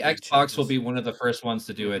see I any think big Xbox will changes. be one of the first ones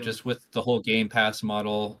to do it, Hmm. just with the whole Game Pass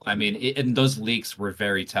model. I mean, and those leaks were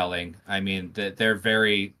very telling. I mean, they were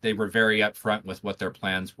very upfront with what their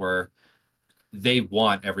plans were. They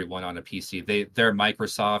want everyone on a PC. They're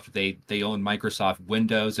Microsoft. They own Microsoft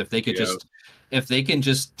Windows. Yeah. If they can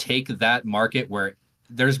just take that market where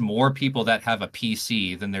there's more people that have a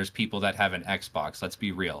PC than there's people that have an Xbox. Let's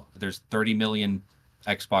be real. There's 30 million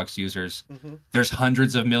Xbox users. Hmm. There's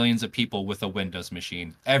hundreds of millions of people with a Windows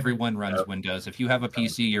machine. Everyone runs Yep. Windows. If you have a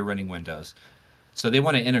PC, you're running Windows. So they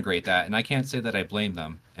want to integrate that, and I can't say that I blame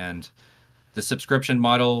them. And the subscription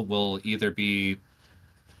model will either be,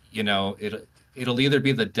 it'll either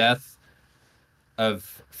be the death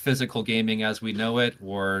of physical gaming as we know it,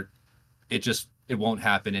 or it won't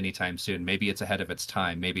happen anytime soon. Maybe it's ahead of its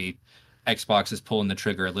time. Maybe Xbox is pulling the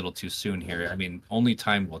trigger a little too soon here. I mean, only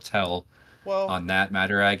time will tell Well, on that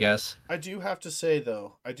matter, I guess. I do have to say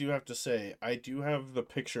though, I do have to say, I do have the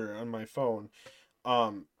picture on my phone.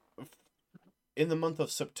 Um, in the month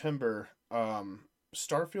of September,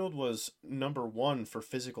 Starfield was number one for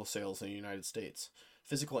physical sales in the United States,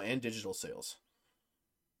 physical and digital sales.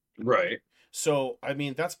 Right. So, I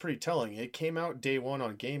mean, that's pretty telling. It came out day one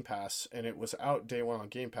on Game Pass, and it was out day one on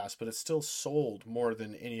Game Pass, but it still sold more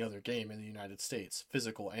than any other game in the United States,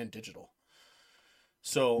 physical and digital.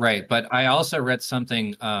 So, Right, but I also read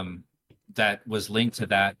something that was linked to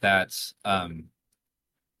that. That's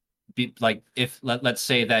like if let's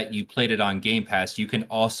say that you played it on Game Pass, you can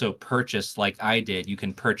also purchase, like I did, you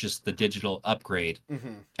can purchase the digital upgrade.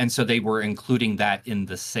 mhm. And so they were including that in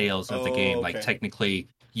the sales of the Oh, game. Like okay. technically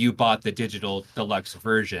you bought the digital deluxe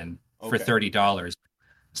version for Okay. $30.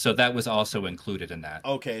 So that was also included in that.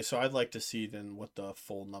 Okay, so I'd like to see then what the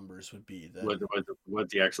full numbers would be then. What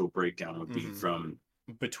the actual breakdown would be Mhm. from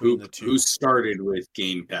Between the who two. started with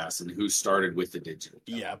Game Pass and who started with the digital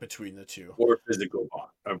Yeah, between the two. or physical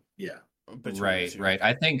bot. Yeah. Between the Right, two. right.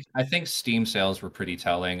 I think Steam sales were pretty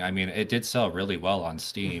telling. I mean, it did sell really well on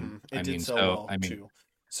Steam. It did sell well too.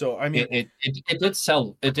 So, I mean, It did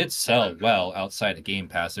sell well outside of Game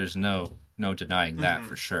Pass. There's no denying that mhm.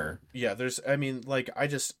 for sure. Yeah, I mean, like,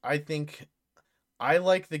 I think I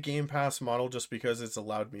like the Game Pass model just because it's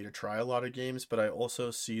allowed me to try a lot of games, but I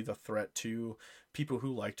also see the threat to people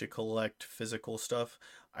who like to collect physical stuff.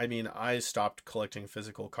 I mean, I stopped collecting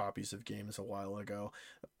physical copies of games a while ago.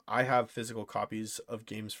 I have physical copies of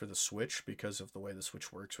games for the Switch because of the way the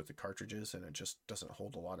Switch works with the cartridges, and it just doesn't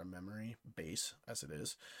hold a lot of memory base as it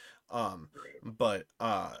is. Um, but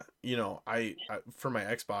I for my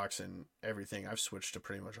Xbox and everything, I've switched to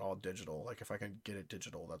pretty much all digital. Like if I can get it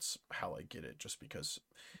digital, that's how I get it, just because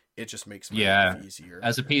it just makes my life Yeah. easier.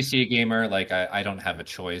 As a PC gamer, like I don't have a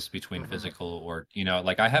choice between Hmm. physical or,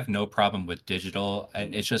 like I have no problem with digital.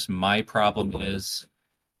 It's just my problem is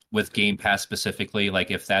with Game Pass specifically,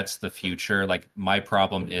 like if that's the future, like my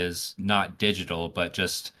problem is not digital, but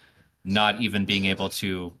just not even being able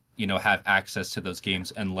to, have access to those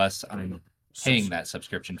games unless I'm paying Subs- that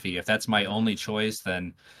subscription fee. If that's my only choice,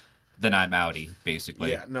 then I'm outie,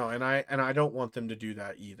 basically. Yeah, no, and I don't want them to do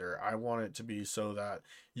that either. I want it to be so that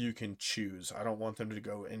you can choose. I don't want them to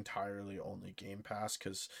go entirely only Game Pass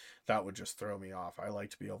because that would just throw me off. I like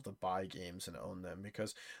to be able to buy games and own them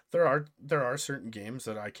because there are certain games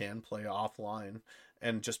that I can play offline.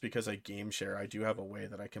 And just because I game share, I do have a way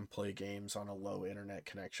that I can play games on a low internet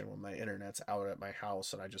connection when my internet's out at my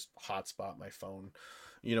house and I just hotspot my phone.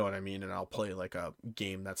 You know what I mean? And I'll play like a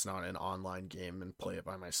game that's not an online game and play it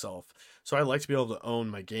by myself. So I like to be able to own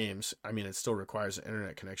my games. I mean, it still requires an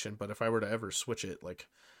internet connection, but if I were to ever switch it, like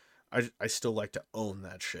I still like to own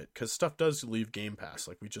that shit because stuff does leave Game Pass.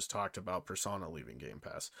 Like we just talked about Persona leaving Game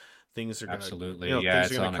Pass. Things are gonna, Absolutely. Yeah,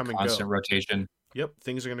 things are it's gonna on a come and constant go. rotation. Yep,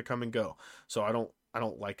 things are gonna come and go. So I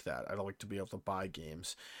don't like that. I don't like to be able to buy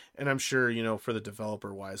games. And I'm sure, for the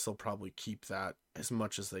developer wise, they'll probably keep that as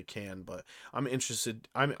much as they can, but I'm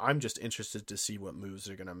just interested to see what moves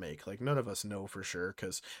they're gonna make. Like none of us know for sure,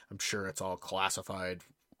 because I'm sure it's all classified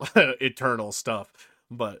eternal stuff.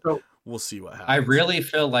 But So we'll see what I happens. really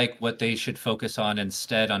feel like what they should focus on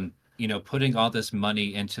instead on, putting all this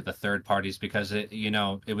money into the third parties because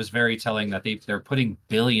it was very telling that they're putting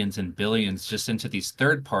billions and billions just into these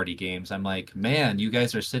third party games. I'm like, man, you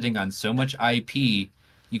guys are sitting on so much IP.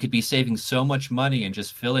 You could be saving so much money and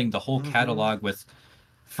just filling the whole Mm-hmm. catalog with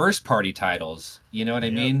first party titles. You know what I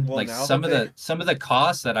Yep. mean? Well, Like now that they some of the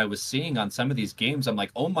costs that I was seeing on some of these games, I'm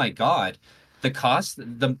like, "Oh my God.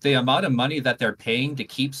 The amount of money that they're paying to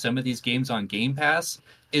keep some of these games on Game Pass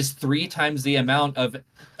is three times the amount of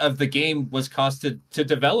the game was costed to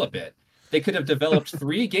develop it." They could have developed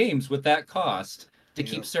 3 games with that cost to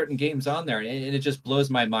keep Yep. certain games on there, and it just blows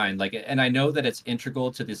my mind. Like, and I know that it's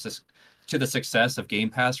integral to the success of Game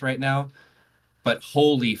Pass right now, but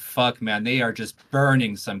holy fuck, man, they are just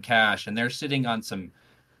burning some cash, and they're sitting on some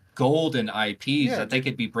golden IPs Yeah, that they dude.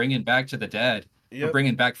 could be bringing back to the dead, or Yep.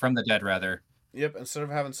 bringing back from the dead, rather. Yep, instead of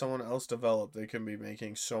having someone else develop, they can be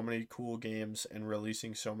making so many cool games and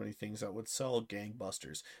releasing so many things that would sell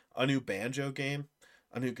gangbusters. A new Banjo game,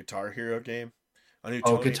 a new Guitar Hero game, a new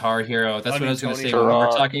Oh, Tony. Guitar Hero. That's I what I mean, was going to Tony say. When we're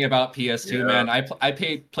Hawk. talking about PS2, Yeah. man, I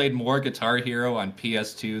played more Guitar Hero on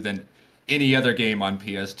PS2 than any other game on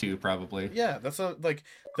PS2, probably. Yeah, that's not like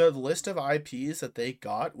the list of IPs that they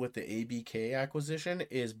got with the ABK acquisition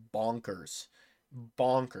is bonkers.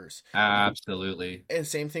 Bonkers. Absolutely. And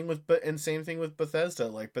same thing with Bethesda.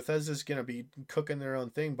 Like Bethesda's gonna be cooking their own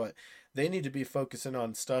thing, but they need to be focusing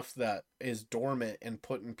on stuff that is dormant and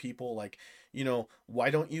putting people like, why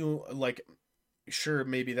don't you like sure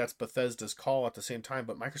maybe that's Bethesda's call at the same time,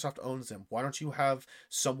 but Microsoft owns them. Why don't you have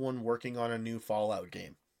someone working on a new Fallout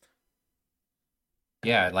game?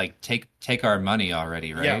 Yeah, like take our money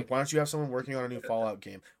already, right? Yeah, why don't you have someone working on a new Fallout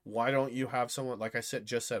game? Why don't you have someone, like I said,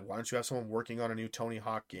 why don't you have someone working on a new Tony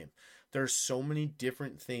Hawk game? There's so many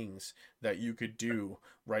different things that you could do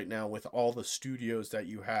right now with all the studios that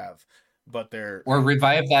you have, but they're Or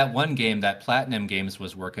revive that one game that Platinum Games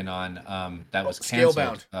was working on, that was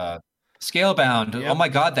canceled. Scalebound. Yep. Oh my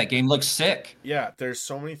god, that game looks sick. Yeah, there's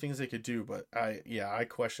so many things they could do, but I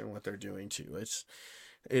question what they're doing too.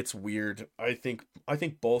 It's weird. I think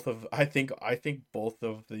both of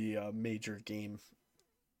the major game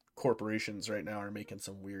corporations right now are making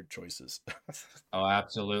some weird choices. Oh,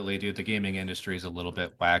 absolutely, dude. The gaming industry is a little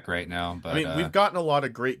bit whack right now, but I mean, we've gotten a lot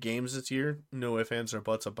of great games this year. No ifs, ands, or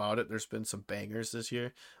buts about it. There's been some bangers this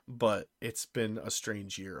year, but it's been a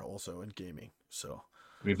strange year also in gaming. So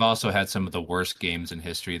we've also had some of the worst games in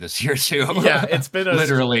history this year too. yeah, it's been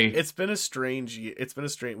literally. It's been a strange year.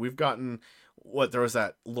 We've gotten there was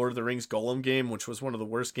that Lord of the Rings Golem game, which was one of the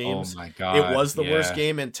worst games. Oh my god. It was the worst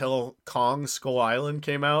game until Kong Skull Island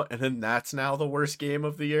came out, and then that's now the worst game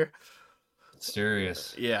of the year.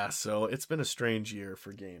 Serious. Yeah, so it's been a strange year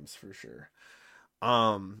for games for sure.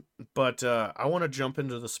 But I want to jump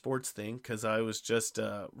into the sports thing because I was just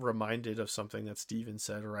reminded of something that Steven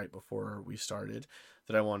said right before we started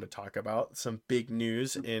that I wanted to talk about. Some big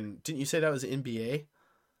news didn't you say that was NBA?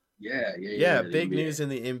 Yeah. Big news in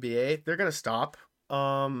the NBA. They're gonna stop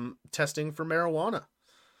testing for marijuana.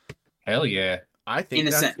 Hell yeah. I think In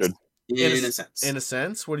a sense. In a sense. In a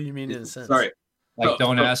sense? What do you mean in a sense? Sorry. Like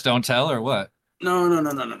don't ask, don't tell, or what? No.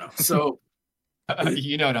 So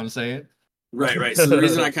You know what I'm saying? right. So the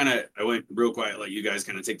reason I went real quiet, let you guys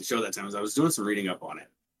kind of take the show that time, is I was doing some reading up on it.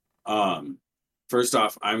 First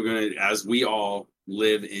off, I'm gonna, as we all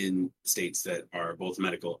live in states that are both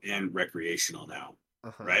medical and recreational now,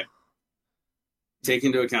 right? Take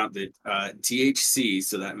into account that THC,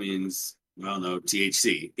 so that means,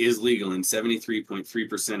 THC is legal in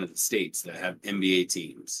 73.3% of the states that have NBA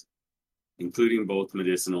teams, including both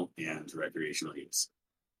medicinal and recreational use.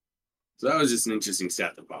 So that was just an interesting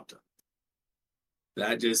stat that popped up.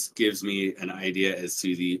 That just gives me an idea as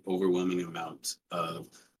to the overwhelming amount of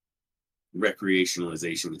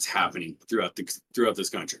recreationalization that's happening throughout this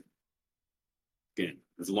country. Again,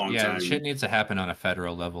 it's a long time. Yeah, shit needs to happen on a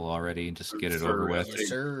federal level already and just get it over with. Yes,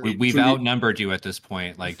 sir. We've outnumbered you at this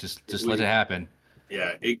point. Like, just let it happen.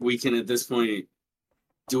 Yeah, we can at this point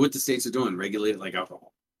do what the states are doing, regulate it like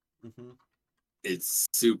alcohol. Mm-hmm. It's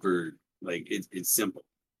super, it's simple.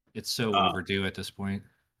 It's so overdue at this point.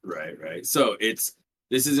 Right. So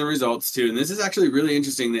this is in results too, and this is actually really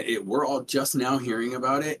interesting that we're all just now hearing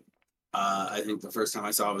about it. I think the first time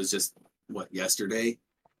I saw it was just yesterday,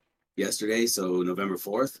 so November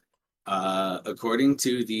 4th. According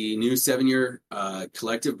to the new 7-year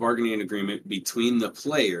collective bargaining agreement between the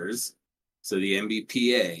players, so the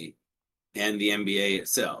NBPA and the NBA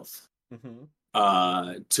itself,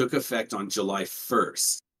 took effect on July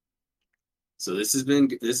 1st. So this has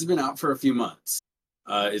been out for a few months.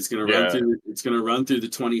 It's going to run through the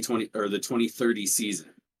 2020 or the 2030 season.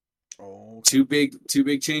 Oh, Two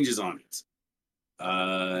big changes on it.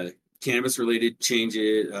 Cannabis related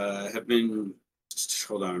changes have been.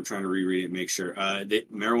 Hold on, I'm trying to reread it, make sure.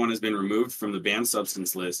 That marijuana has been removed from the banned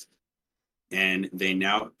substance list, and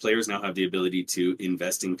players now have the ability to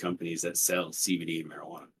invest in companies that sell CBD and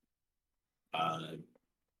marijuana.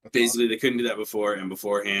 Basically, they couldn't do that before, and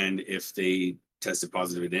beforehand, if they tested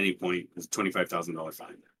positive at any point, it was a $25,000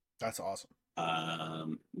 fine. That's awesome.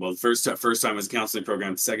 Well, the first time was a counseling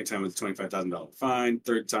program. The second time was a $25,000 fine.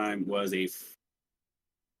 Third time was a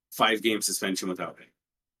 5-game suspension without pay.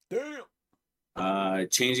 Damn.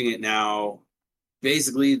 Changing it now,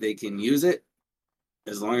 basically they can use it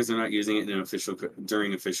as long as they're not using it in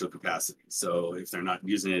during official capacity. So if they're not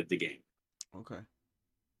using it at the game, Okay.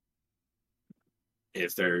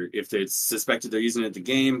 if it's suspected they're using it at the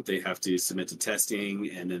game, they have to submit to testing,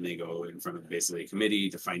 and then they go in front of basically a committee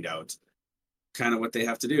to find out kind of what they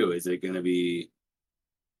have to do. Is it going to be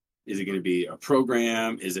a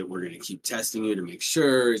program? Is it we're going to keep testing you to make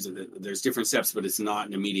sure? Is it that there's different steps, but it's not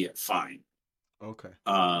an immediate fine. Okay.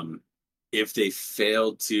 If they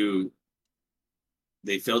fail to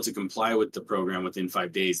comply with the program within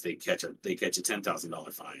 5 days, they catch a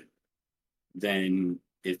 $10,000 fine. Then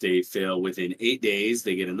if they fail within 8 days,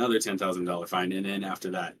 they get another $10,000 fine, and then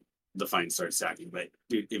after that, the fine starts stacking. But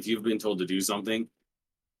dude, if you've been told to do something,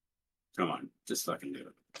 come on, just fucking do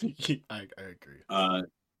it. I agree.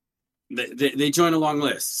 They joined a long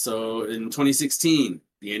list. So in 2016,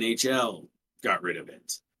 the NHL got rid of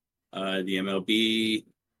it. The MLB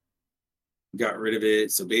got rid of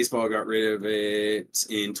it. So baseball got rid of it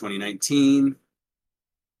in 2019.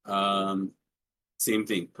 Same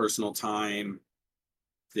thing, personal time.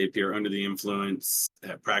 If they appear under the influence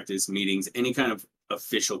at practice, meetings, any kind of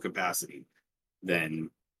official capacity, then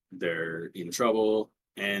they're in trouble.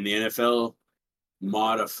 And the NFL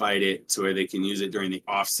modified it to where they can use it during the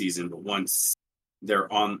off season, but once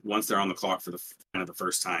they're on the clock for the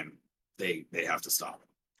first time, they have to stop.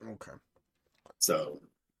 Okay. So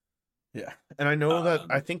yeah, and I know that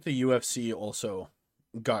I think the UFC also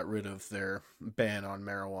got rid of their ban on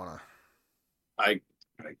marijuana. I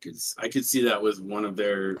could see that was one of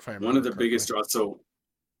the biggest draws. So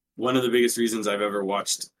one of the biggest reasons I've ever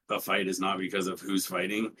watched a fight is not because of who's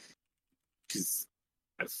fighting, because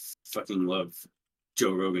I fucking love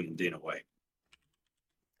Joe Rogan and Dana White.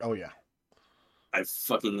 Oh yeah, I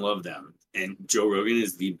fucking love them, and Joe Rogan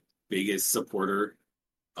is the biggest supporter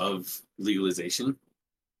of legalization.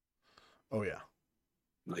 Oh yeah,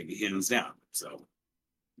 like hands down. So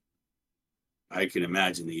I can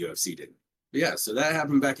imagine the UFC did. But yeah, so that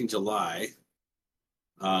happened back in July.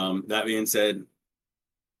 That being said,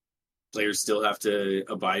 players still have to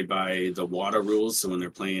abide by the WADA rules. So when they're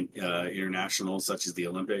playing international, such as the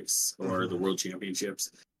Olympics or the World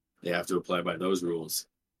Championships, they have to apply by those rules.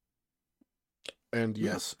 And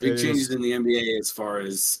yes, big changes in the NBA as far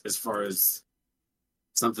as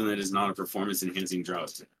something that is not a performance enhancing drug.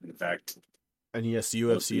 In fact, and yes, the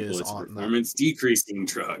UFC is on performance decreasing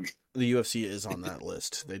drug. The UFC is on that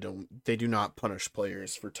list. They do not punish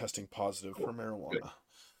players for testing positive for marijuana. Good.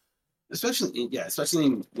 Especially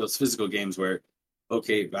in those physical games where,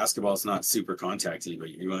 okay, basketball is not super contacty,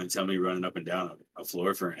 but you're going to tell me running up and down a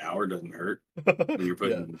floor for an hour doesn't hurt when you're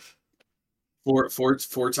putting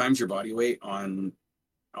four times your body weight on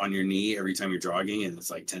your knee every time you're jogging, and it's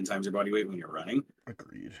like 10 times your body weight when you're running.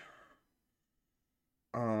 Agreed.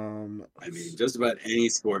 I mean, just about any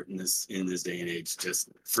sport in this day and age, just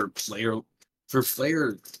for player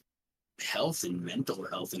health and mental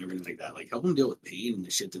health and everything like that, like help them deal with pain and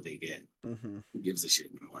the shit that they get. Mm-hmm. Who gives a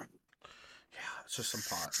shit anymore? Yeah, it's just some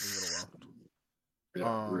pot. Leave it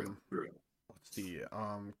alone. Let's see.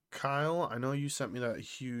 Kyle, I know you sent me that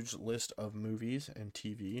huge list of movies and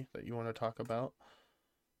TV that you want to talk about.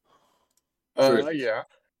 Yeah.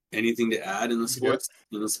 Anything to add in the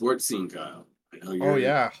sports scene, Kyle?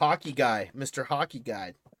 Hockey guy, Mr. Hockey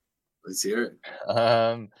Guy. Let's hear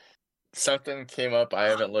it. Something came up. I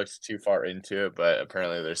haven't looked too far into it, but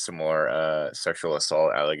apparently there's some more sexual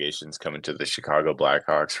assault allegations coming to the Chicago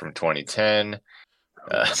Blackhawks from 2010.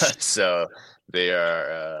 So they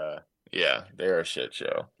are, they're a shit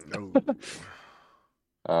show. No.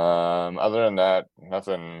 Other than that,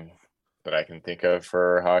 nothing that I can think of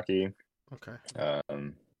for hockey. Okay.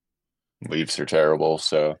 Leafs are terrible,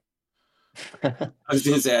 so. I was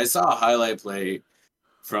gonna say I saw a highlight play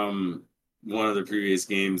from one of the previous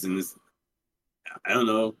games, and this, I don't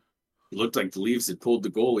know, it looked like the Leafs had pulled the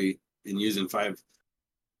goalie and using five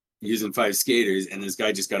skaters, and this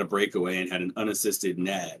guy just got a breakaway and had an unassisted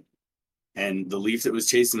net. And the Leaf that was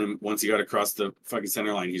chasing him, once he got across the fucking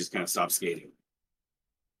center line, he just kind of stopped skating.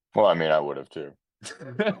 Well, I mean, I would have too.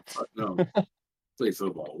 No. Play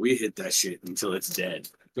football. We hit that shit until it's dead.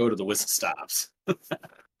 Go to the whistle stops.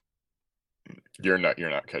 You're not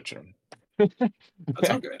catching him. That's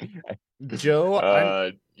okay.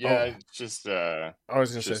 Joe, just I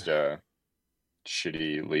was gonna say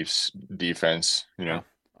shitty Leafs defense, you know.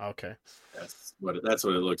 Oh, okay. That's what it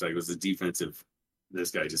looked like. It was the defensive. This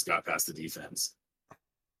guy just got past the defense.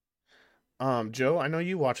 Joe, I know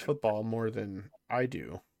you watch football more than I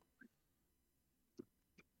do.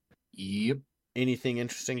 Yep. Anything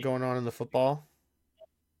interesting going on in the football?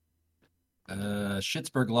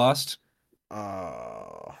 Schittsburg lost.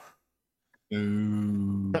 Oh.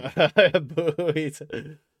 Ooh. Boys.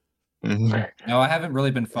 No, I haven't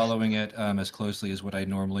really been following it as closely as what I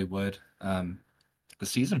normally would. The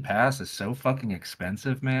season pass is so fucking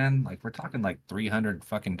expensive, man. Like we're talking like $300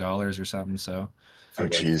 fucking dollars or something. So Oh, For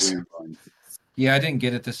like jeez. 3 months. yeah, I didn't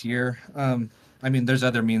get it this year. I mean, there's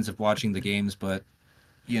other means of watching the games, but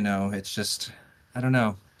it's just I don't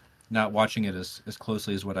know, not watching it as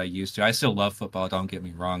closely as what I used to. I still love football, don't get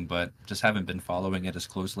me wrong, but just haven't been following it as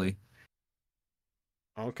closely.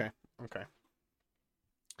 Okay. Okay.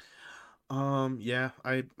 Yeah,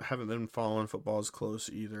 I haven't been following football as close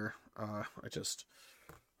either. I just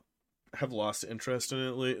have lost interest in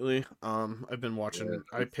it lately. I've been watching.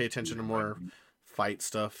 I pay attention to more fight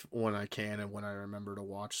stuff when I can and when I remember to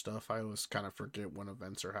watch stuff. I always kind of forget when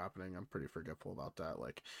events are happening. I'm pretty forgetful about that.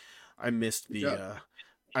 Like, I missed Good the job.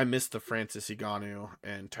 I missed the Francis Ngannou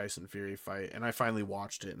and Tyson Fury fight, and I finally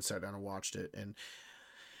watched it and sat down and watched it. And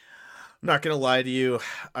not gonna lie to you,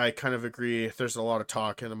 I kind of agree. There's a lot of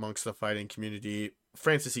talk in amongst the fighting community.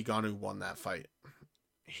 Francis Ngannou won that fight.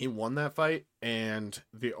 He won that fight, and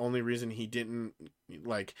the only reason he didn't,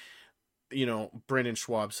 like, Brendan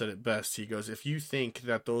Schwab said it best. He goes, if you think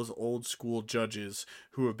that those old school judges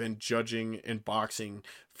who have been judging in boxing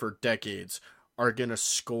for decades are gonna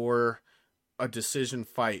score a decision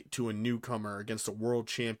fight to a newcomer against a world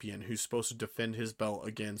champion who's supposed to defend his belt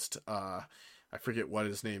against I forget what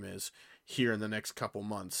his name is here in the next couple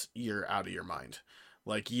months, you're out of your mind.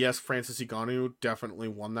 Like, yes, Francis Ngannou definitely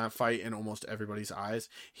won that fight in almost everybody's eyes.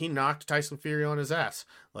 He knocked Tyson Fury on his ass.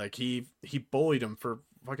 Like, he bullied him for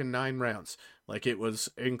fucking 9 rounds. Like, it was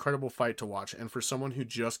an incredible fight to watch. And for someone who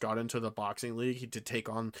just got into the boxing league, to take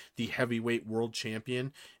on the heavyweight world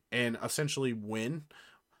champion and essentially win,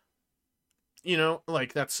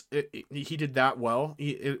 like, that's it, he did that well.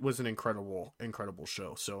 It was an incredible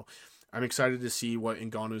show. So I'm excited to see what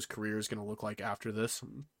Ngannou's career is going to look like after this.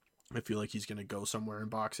 I feel like he's going to go somewhere in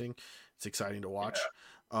boxing. It's exciting to watch.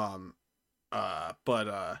 Um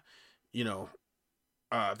but you know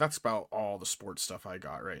that's about all the sports stuff I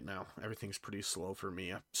got right now. Everything's pretty slow for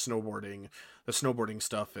me. The snowboarding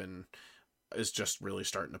stuff and is just really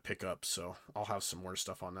starting to pick up, so I'll have some more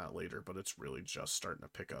stuff on that later, but it's really just starting to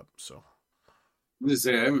pick up. So I'm gonna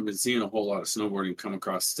say I haven't been seeing a whole lot of snowboarding come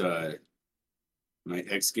across my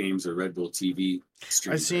X Games or Red Bull TV I've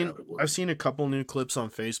streams. seen I've seen a couple new clips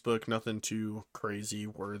on Facebook, nothing too crazy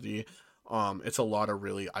worthy. It's a lot of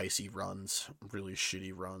really icy runs, really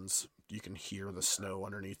shitty runs. You can hear the snow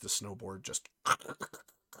underneath the snowboard just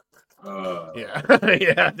yeah.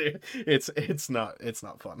 Yeah, dude. It's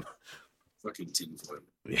not fun. Fucking tinfoil.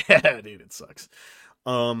 Yeah, dude, it sucks.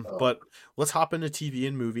 Oh, But let's hop into TV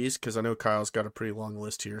and movies because I know Kyle's got a pretty long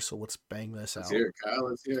list here, so let's bang this let's out. hear it, Kyle.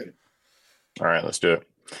 Let's hear it. All right, let's do it.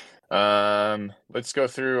 Let's go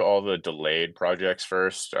through all the delayed projects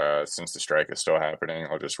first. Since the strike is still happening,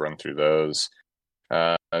 I'll just run through those.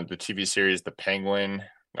 The TV series The Penguin,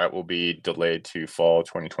 that will be delayed to fall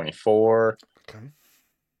 2024. Okay.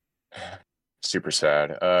 Super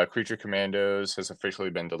sad. Creature Commandos has officially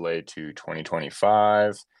been delayed to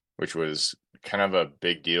 2025, which was kind of a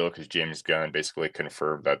big deal because James Gunn basically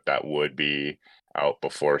confirmed that would be out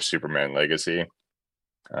before Superman Legacy.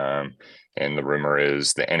 And the rumor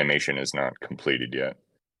is the animation is not completed yet.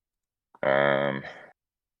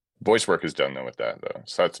 Voice work is done though with that though,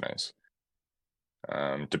 so that's nice.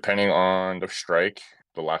 Depending on the strike,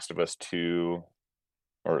 The Last of Us 2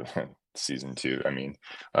 or season 2, I mean,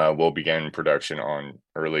 will begin production on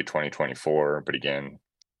early 2024, but again,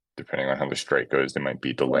 depending on how the strike goes, they might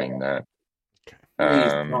be delaying that.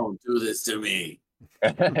 Please don't do this to me.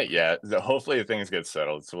 Yeah, hopefully things get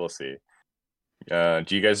settled, so we'll see. Do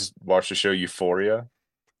you guys watch the show Euphoria?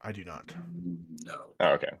 I do not. No.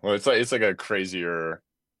 Oh, okay. Well, it's like a crazier,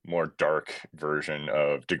 more dark version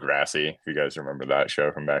of Degrassi. If you guys remember that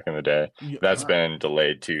show from back in the day, that's been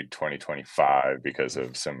delayed to 2025 because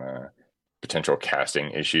of some potential casting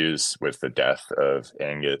issues with the death of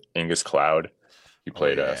Angus Cloud. He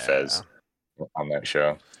played Fez on that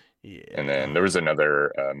show. Yeah. And then there was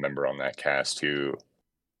another member on that cast who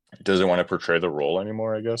doesn't want to portray the role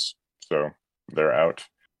anymore, I guess. So they're out.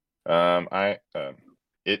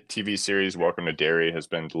 It TV series Welcome to Derry has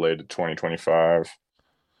been delayed to 2025.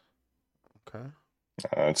 Okay.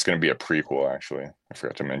 It's going to be a prequel, actually. I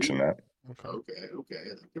forgot to mention that. Okay.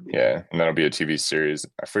 Yeah, and that'll be a TV series.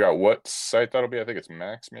 I forgot what site that'll be. I think it's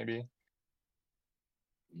Max, maybe.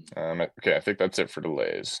 Okay, I think that's it for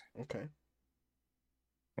delays. Okay.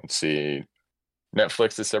 Let's see.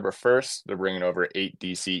 Netflix December 1st, they're bringing over 8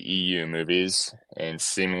 DCEU movies, and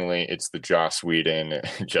seemingly it's the Joss Whedon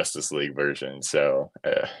Justice League version. So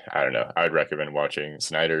I don't know. I'd recommend watching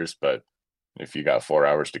Snyder's, but if you got 4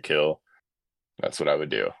 hours to kill, that's what I would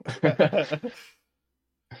do.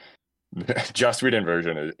 Joss Whedon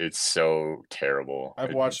version it's so terrible.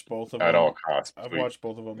 I've watched both of at them. all costs. I've watched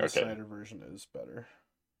both of them. The Okay. Snyder version is better.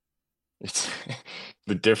 It's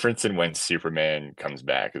the difference in when Superman comes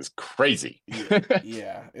back is crazy.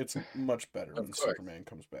 Yeah, it's much better when course. Superman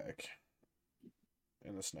comes back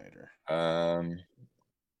in the Snyder.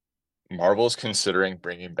 Marvel's considering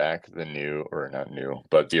bringing back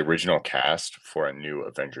the original cast for a new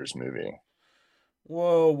Avengers movie.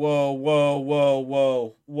 Whoa, whoa, whoa, whoa,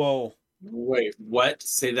 whoa, whoa. Wait, what?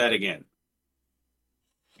 Say that again.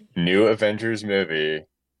 New Avengers movie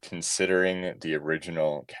considering the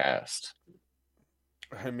original cast.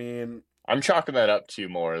 I mean, I'm chalking that up to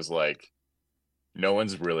more as like no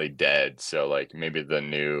one's really dead, so like maybe the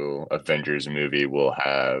new Avengers movie will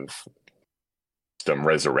have some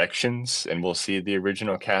resurrections and we'll see the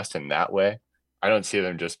original cast in that way. I don't see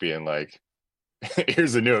them just being like,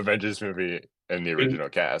 here's a new Avengers movie and the original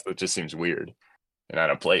cast. That just seems weird and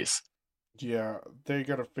out of place. yeah, they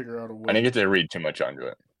gotta figure out a way. I didn't get to read too much onto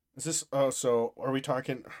it. Is this so are we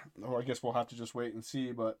talking I guess we'll have to just wait and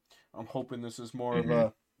see, but I'm hoping this is more of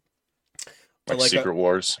a like Secret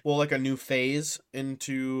Wars. Well, like a new phase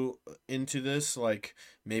into this, like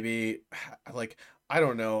maybe like I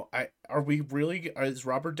don't know. Is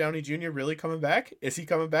Robert Downey Jr. really coming back? Is he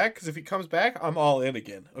coming back? Because if he comes back, I'm all in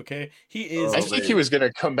again. Okay, he is. I think he was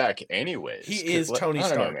gonna come back anyways. He is Tony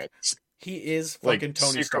Stark. He is fucking like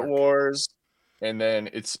Tony Stark. Secret Wars, and then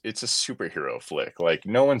it's a superhero flick. Like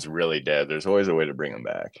no one's really dead. There's always a way to bring him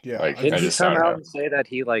back. Yeah. Like Did he come out and say that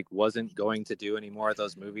he like wasn't going to do any more of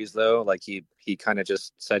those movies though? Like he kind of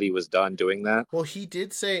just said he was done doing that. Well, he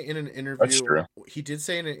did say in an interview. That's true. He did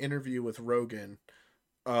say in an interview with Rogan,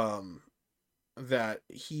 that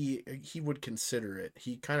he would consider it.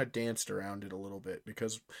 He kind of danced around it a little bit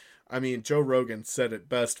because, I mean, Joe Rogan said it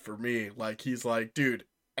best for me. Like he's like, dude,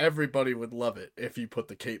 everybody would love it if you put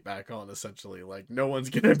the cape back on. Essentially, like no one's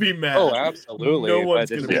gonna be mad. Oh, absolutely. No one's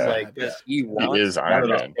gonna be like mad. he is Iron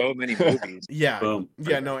Man. So many movies. Yeah, Boom.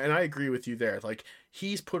 yeah, no, and I agree with you there. Like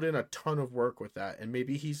he's put in a ton of work with that, and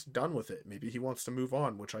maybe he's done with it. Maybe he wants to move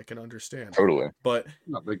on, which I can understand. Totally. But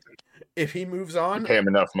if he moves on, pay him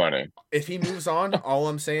enough money. If he moves on, all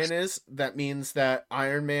I'm saying is that means that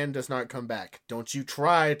Iron Man does not come back. Don't you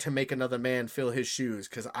try to make another man fill his shoes,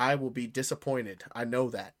 because I will be disappointed. I know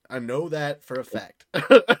that. I know that for a fact.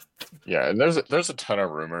 Yeah, and there's a ton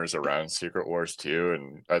of rumors around Secret Wars too,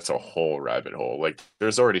 and that's a whole rabbit hole. Like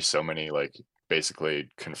there's already so many like basically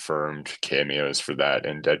confirmed cameos for that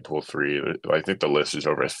in Deadpool 3. I think the list is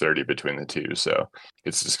over 30 between the two, so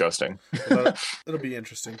it's disgusting. Well, it'll be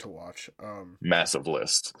interesting to watch. Massive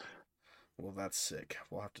list. Well, that's sick.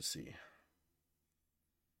 We'll have to see.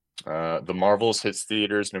 The Marvels hits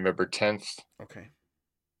theaters November 10th. Okay.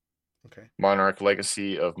 Monarch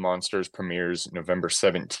Legacy of Monsters premieres November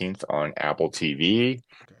 17th on Apple TV.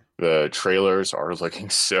 Okay. The trailers are looking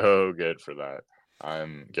so good for that.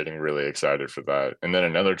 I'm getting really excited for that. And then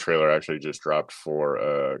another trailer actually just dropped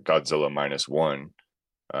for Godzilla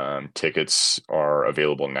 -1. Tickets are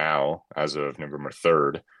available now as of November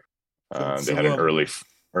 3rd. They had an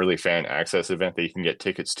early fan access event that you can get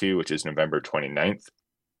tickets to, which is November 29th,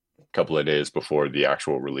 a couple of days before the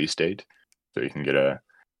actual release date. So you can get a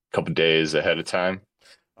couple days ahead of time.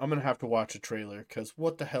 I'm gonna have to watch a trailer, because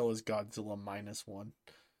what the hell is Godzilla -1?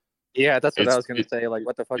 Yeah, that's what I was gonna say. Like,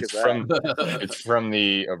 what the fuck is that? It's from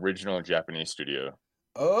the original Japanese studio.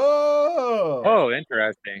 Oh,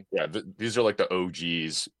 Interesting. Yeah, these are like the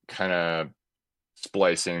OGs, kind of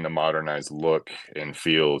splicing the modernized look and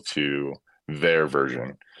feel to their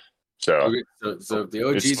version. So if the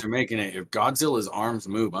OGs are making it, if Godzilla's arms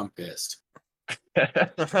move, I'm pissed.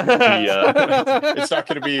 it's not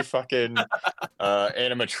going to be fucking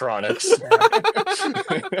animatronics.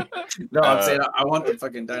 No, I'm saying I want the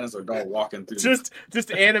fucking dinosaur doll walking through. Just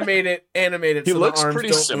animate it. He So looks the arms pretty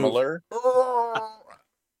don't similar.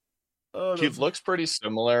 He move. looks pretty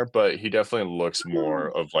similar, but he definitely looks more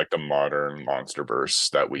of like the modern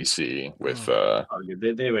MonsterVerse that we see with.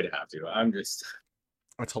 They would have to. I'm just.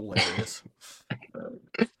 That's hilarious.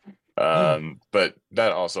 But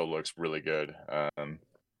that also looks really good.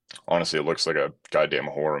 Honestly, it looks like a goddamn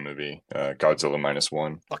horror movie. Godzilla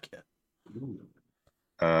 -1. Fuck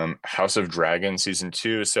yeah. House of Dragon season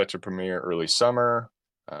 2 is set to premiere early summer.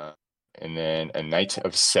 And then A Knight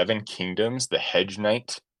of Seven Kingdoms, The Hedge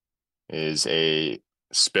Knight, is a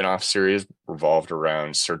spin-off series revolved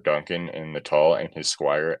around Sir Duncan and the Tall and his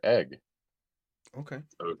squire Egg. Okay.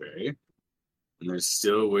 Okay. And they're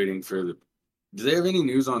still waiting for the. Do they have any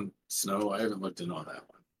news on Snow? I haven't looked in on that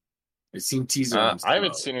one. I've seen teaser on I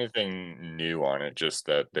haven't Snow. seen anything new on it, just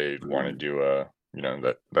that they want to do a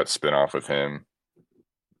that spin-off with him.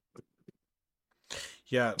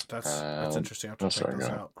 Yeah, that's interesting. I have to check those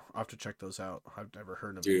go. out. I have to check those out. I've never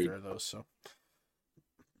heard of Dude. either of those. So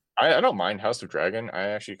I don't mind House of Dragon. I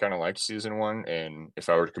actually kind of liked season 1, and if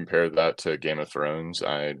I were to compare that to Game of Thrones,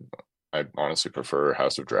 I honestly prefer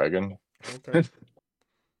House of Dragon. okay.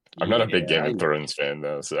 I'm not a big Game Yeah. of Thrones fan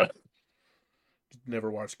though, so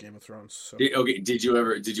Never watched Game of Thrones. So Okay, did you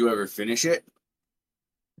ever finish it?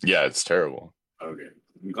 yeah, it's terrible. Okay,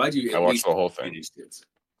 I'm glad you. I at watched least the whole thing. finished it.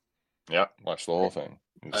 Yeah, watch the whole thing.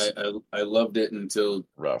 It's I loved it until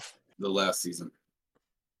rough. the last season.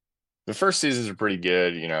 The first seasons are pretty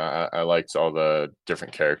good. You know, I liked all the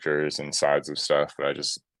different characters and sides of stuff, but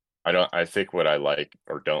I think what I like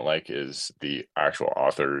or don't like is the actual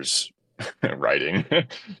authors writing,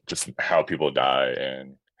 just how people die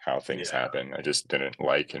and how things happen. I just didn't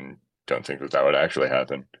like and don't think that would actually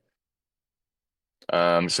happen.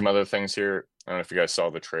 Some other things here. I don't know if you guys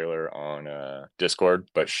saw the trailer on Discord,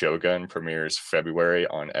 but Shogun premieres February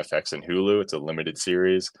on FX and Hulu. It's a limited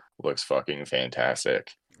series. Looks fucking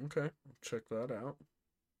fantastic. okay, check that out.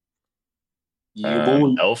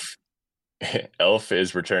 Elf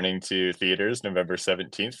is returning to theaters November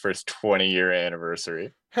 17th for its 20-year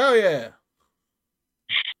anniversary. Hell yeah!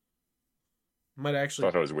 Might actually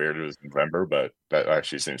Thought it was weird. It was November, but that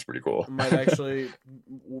actually seems pretty cool. might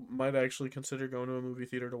actually consider going to a movie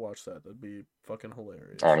theater to watch that. That'd be fucking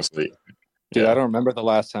hilarious. Honestly, Dude, I don't remember the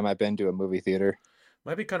last time I've been to a movie theater.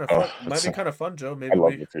 Might be kind of fun. Oh, Might be kind of fun, Joe. I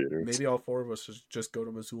love the theaters. Maybe all four of us should just go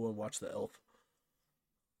to Missoula and watch the Elf.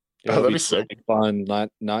 Dude, Oh, it'd that'd be sick. fun,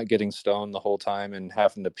 not getting stoned the whole time and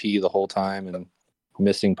having to pee the whole time and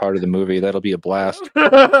missing part of the movie. That'll be a blast.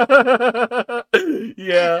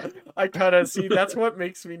 Yeah, I kind of see. That's what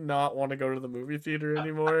makes me not want to go to the movie theater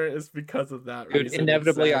anymore. Is because of that Dude, reason.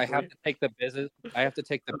 inevitably, exactly. I have to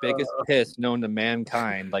take the biggest piss known to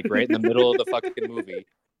mankind, like right in the middle of the fucking movie.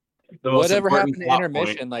 Whatever happened to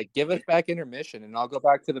intermission? Like, give us back intermission, and I'll go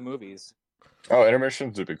back to the movies. Oh,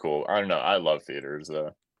 intermissions would be cool. I don't know. I love theaters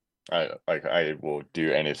though. I will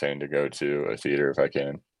do anything to go to a theater if I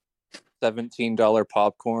can. $17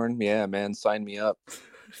 popcorn, yeah, man, sign me up.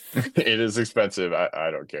 It is expensive. I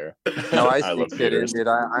don't care. No, I love see kidding, theaters. dude.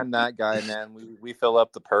 I'm that guy, man. We fill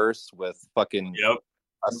up the purse with fucking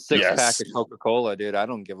a 6-pack of Coca-Cola, dude. I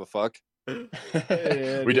don't give a fuck.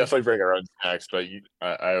 Yeah, We definitely bring our own snacks, but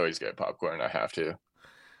I always get popcorn. I have to.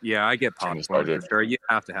 Yeah, I get popcorn for sure. You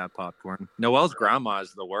have to have popcorn. Noelle's grandma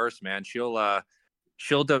is the worst, man.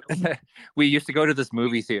 We used to go to this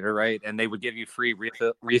movie theater, right? And they would give you free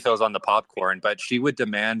refills on the popcorn, but she would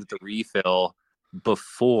demand the refill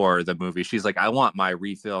before the movie. She's like, I want my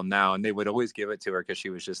refill now. And they would always give it to her because she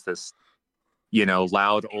was just this,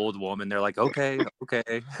 loud old woman. They're like, okay.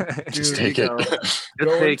 Just take it.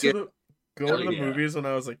 Going to the movies when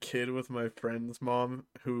I was a kid with my friend's mom,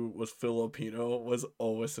 who was Filipino, was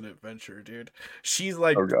always an adventure, dude. She's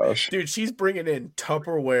like, Oh gosh, dude, she's bringing in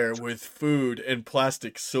Tupperware with food and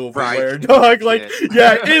plastic silverware, Right. dog. Like,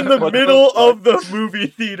 yeah, in the middle of the movie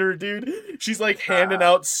theater, dude. She's like handing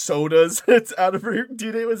out sodas. It's out of her,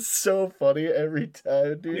 dude. It was so funny every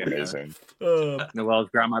time, dude. amazing. Noelle's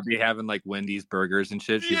grandma be having like Wendy's burgers and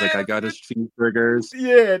shit. She's like, I got us cheeseburgers.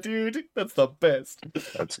 Yeah, dude, that's the best.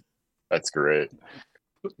 That's great.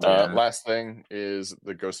 Last thing is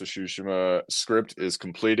the Ghost of Tsushima script is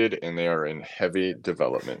completed and they are in heavy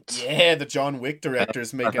development. Yeah, the John Wick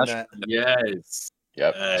director's making that. Yes.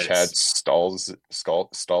 Yep. Yes. Chad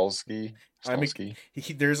Stalsky.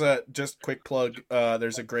 There's a just quick plug.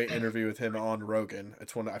 There's a great interview with him on Rogan.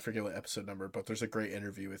 It's I forget what episode number, but there's a great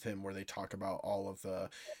interview with him where they talk about all of the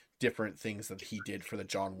different things that he did for the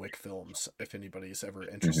John Wick films. If anybody's ever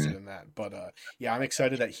interested in that, but yeah, I'm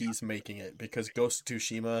excited that he's making it because Ghost of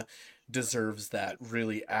Tsushima deserves that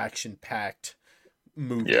really action-packed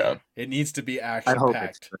movie. Yeah, it needs to be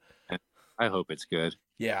action-packed. I hope it's good.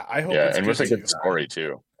 Yeah, I hope. Yeah, it's and good with a good story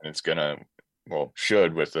too, and it's gonna. Well,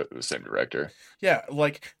 should with the same director. Yeah,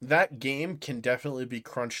 like that game can definitely be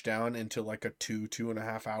crunched down into like a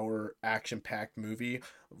 2.5 hour action-packed movie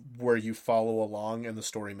where you follow along and the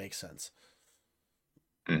story makes sense.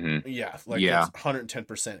 Mm-hmm. Yeah, like it's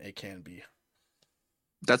 110% it can be.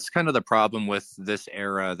 That's kind of the problem with this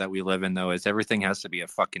era that we live in, though, is everything has to be a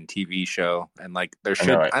fucking TV show, and like there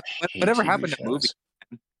should. Whatever happened to movies?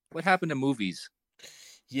 What happened to movies?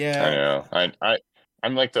 Yeah, I know.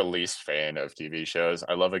 I'm like the least fan of TV shows.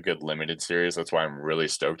 I love a good limited series. That's why I'm really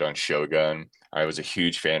stoked on Shogun. I was a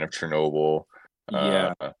huge fan of Chernobyl.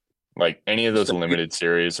 Yeah. Like any of those So you limited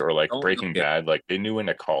series or like don't Breaking like it. Bad, like they knew when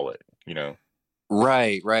to call it,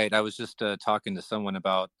 Right, right. I was just talking to someone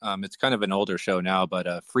about it's kind of an older show now,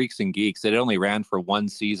 but Freaks and Geeks. It only ran for one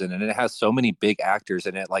season, and it has so many big actors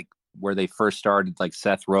in it, like where they first started, like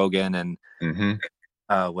Seth Rogen and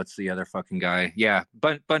Mm-hmm. what's the other fucking guy? Yeah,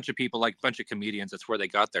 bunch of people, like bunch of comedians. That's where they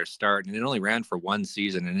got their start, and it only ran for one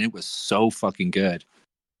season, and it was so fucking good,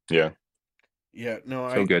 Yeah. Yeah, no,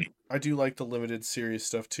 so good. I do like the limited series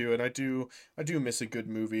stuff too, and I do miss a good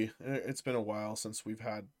movie. It's been a while since we've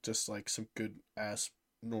had just like some good ass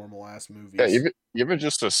normal ass Yeah, movies. even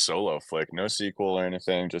just a solo flick, no sequel or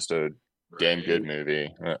anything, just a damn good Right.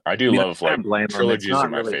 movie. I I do mean, I love like can't blame them. trilogies are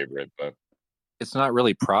my favorite, but It's not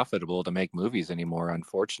really profitable to make movies anymore,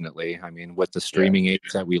 unfortunately. I mean, with the yeah, streaming age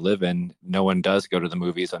that we live in, no one does go to the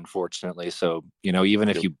movies, unfortunately. So, even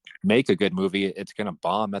if Yep. you make a good movie, it's going to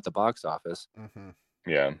bomb at the box office. Mm-hmm.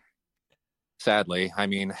 yeah, Sadly, I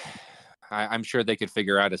mean, I'm sure they could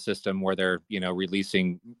figure out a system where they're,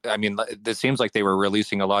 releasing. I mean, it seems like they were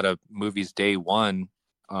releasing a lot of movies day one,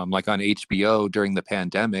 like on HBO during the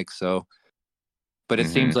pandemic. So, but it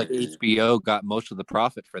seems like HBO got most of the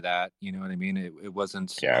profit for that. You know what I mean? It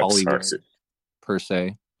wasn't yeah, it Hollywood sucks. per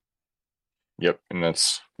se. Yep, and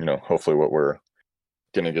that's hopefully what we're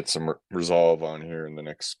gonna get some resolve on here in the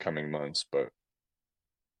next coming months, but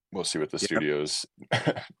we'll see what the Yep. studios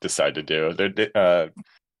decide to do.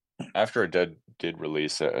 After did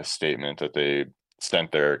release a statement that they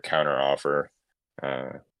sent their counter offer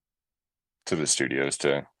to the studios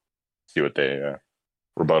to see what they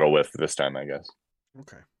rebuttal with this time, I guess.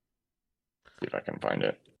 Okay. See if I can find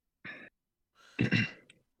it.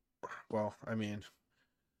 Well, I mean,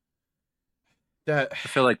 that I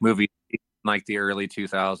feel like movies in like the early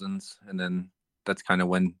 2000s, and then that's kind of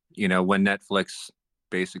when when Netflix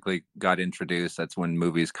basically got introduced. That's when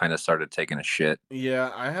movies kind of started taking a shit.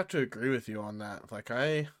 yeah, I have to agree with you on that. Like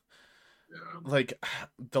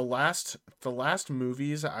the last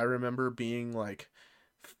movies I remember being like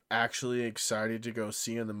actually excited to go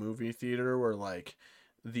see in the movie theater were like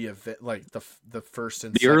the event, like the first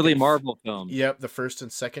and The second early Marvel films. Yep, the first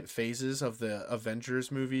and second phases of the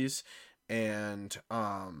Avengers movies, and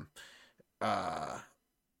uh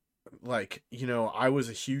like, I was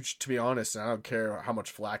a huge, to be honest, and I don't care how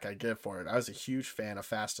much flack I get for it, I was a huge fan of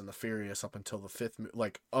Fast and the Furious up until the fifth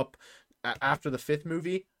after the fifth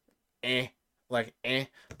movie, like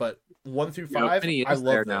but 1 through 5, Many I is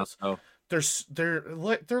there love now? those. So They're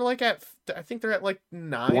like at, I think they're at like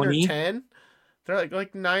 9 or 20? 10. They're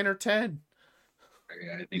like 9 or 10.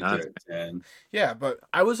 Yeah, I think Not- they're at 10. Yeah, but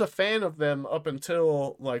I was a fan of them up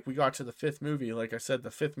until like we got to the fifth movie. Like I said,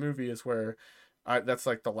 the fifth movie is where that's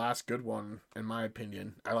like the last good one in my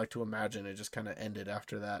opinion. I like to imagine it just kind of ended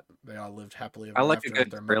after that. They all lived happily ever I like a after good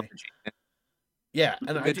with their money. trilogy. Yeah,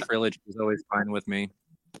 and A good trilogy is always fine with me.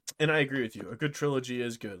 and I agree with you. A good trilogy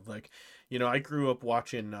is good. Like, I grew up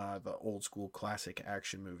watching the old school classic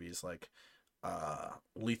action movies like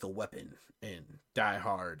Lethal Weapon and Die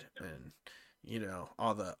Hard and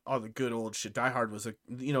all the good old shit. Die Hard was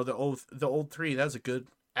the old three. That was a good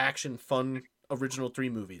action fun original three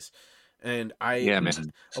movies. And Yeah,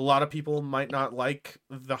 man. a lot of people might not like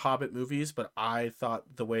the Hobbit movies, but I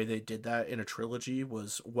thought the way they did that in a trilogy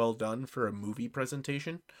was well done for a movie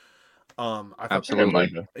presentation. I thought,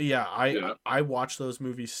 Absolutely. yeah, Yeah. I watch those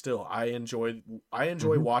movies still. I enjoy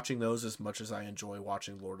watching those as much as I enjoy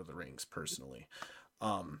watching Lord of the Rings personally.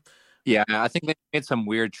 Yeah, I think they made some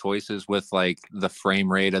weird choices with like the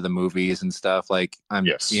frame rate of the movies and stuff. Like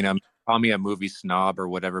Yes. call me a movie snob or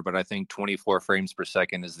whatever, but I think 24 frames per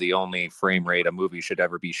second is the only frame rate a movie should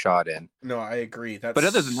ever be shot in. No, I agree. But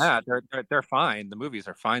other than that, they're fine. The movies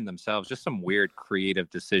are fine themselves. Just some weird creative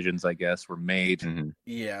decisions, I guess, were made. Mm-hmm.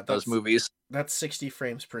 Yeah, Those movies. That 60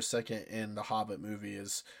 frames per second in the Hobbit movie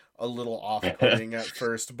is a little off-putting at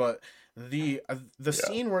first, but the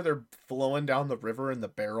scene where they're flowing down the river in the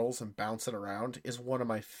barrels and bouncing around is one of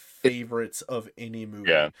my favorites of any movie.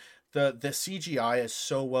 Yeah. The CGI is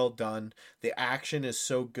so well done, the action is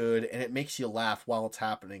so good, and it makes you laugh while it's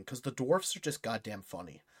happening because the dwarfs are just goddamn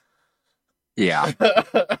funny. Yeah.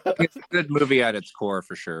 It's a good movie at its core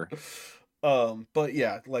for sure. But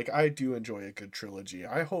yeah, like I do enjoy a good trilogy.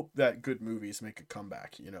 I hope that good movies make a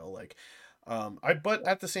comeback, but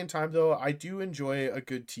at the same time though, I do enjoy a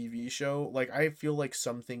good TV show. Like I feel like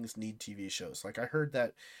some things need TV shows. Like I heard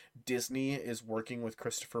that Disney is working with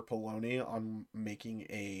Christopher Poloni on making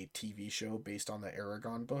a TV show based on the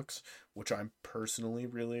Aragon books, which I'm personally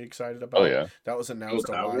really excited about. Oh yeah. That was announced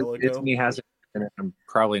a while ago. Disney has I'm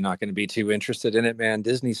probably not going to be too interested in it, man.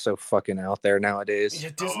 Disney's so fucking out there nowadays. Yeah,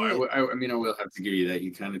 Oh, Disney. I mean, I will have to give you that.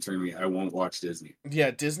 You kind of turned me. I won't watch Disney.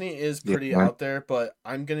 Yeah, Disney is pretty Yeah. out there, but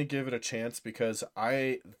I'm gonna give it a chance because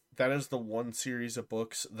that is the one series of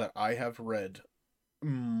books that I have read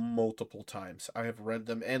multiple times. I have read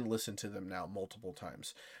them and listened to them now multiple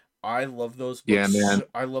times. I love those books. Yeah, man.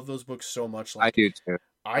 I love those books so much. I Like, do too.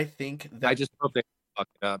 I think I that just hope they fuck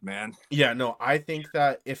it up, man. yeah, no, I think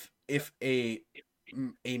that if a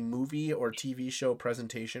movie or TV show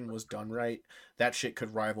presentation was done right, that shit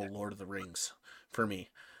could rival Lord of the Rings for me.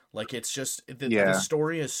 Like, it's just the Yeah.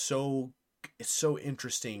 story is so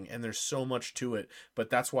interesting and there's so much to it, but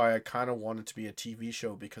that's why I kind of want it to be a TV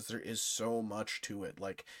show because there is so much to it.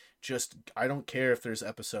 Like, just I don't care if there's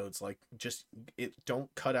episodes, like just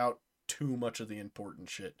don't cut out too much of the important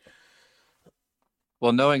shit.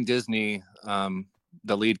 Well, knowing Disney,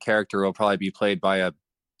 the lead character will probably be played by a,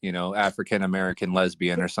 African American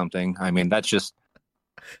lesbian or something. I mean, that's just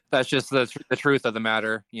the truth of the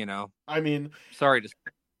matter. I mean, Sorry to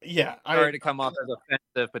yeah, sorry to come off as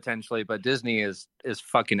offensive potentially, but Disney is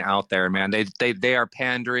fucking out there, man. They are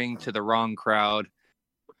pandering to the wrong crowd,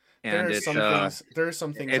 and there are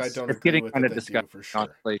some things I don't it's agree getting with kind that of they do disgusting. for sure.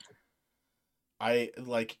 Honestly. I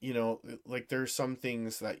like, like there's some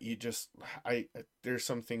things that there's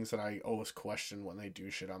some things that I always question when they do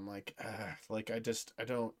shit. I'm like, like I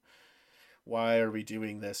don't. Why are we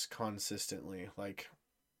doing this consistently? Like,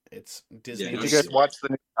 it's Disney. Yeah, Did you guys watch the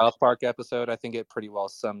new South Park episode? I think it pretty well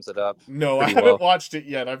sums it up. No, I pretty haven't well. watched it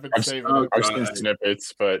yet. I've been saving it. I've seen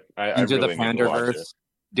snippets, but I Into really the need to watch it. Panderverse,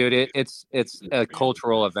 dude. It's a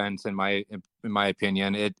cultural event in my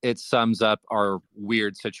opinion. It sums up our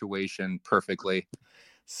weird situation perfectly.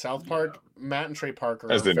 South Park, Matt and Trey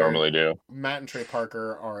Parker, As they normally do. Matt and Trey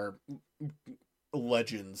Parker are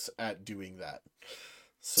legends at doing that.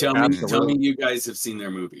 So, Tell me, you guys have seen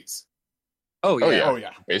their movies. Oh Oh, yeah, yeah. oh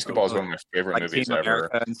yeah. Basketball is one of my favorite Like movies Team ever.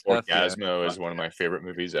 America and stuff. Orgasmo is one of my favorite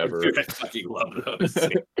movies ever. Dude, I fucking love those.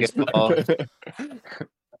 They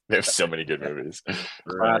have so many good movies.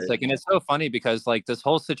 Classic. And it's so funny because like this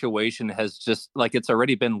whole situation has just like it's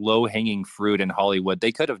already been low hanging fruit in Hollywood.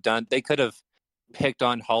 They could have picked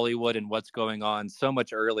on Hollywood and what's going on so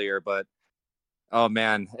much earlier, but oh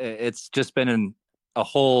man, it's just been a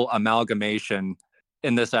whole amalgamation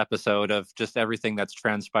in this episode of just everything that's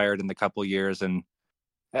transpired in the couple years and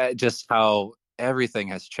just how everything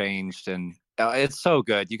has changed. And it's so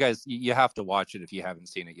good. You guys, you have to watch it if you haven't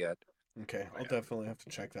seen it yet. Okay, I'll definitely have to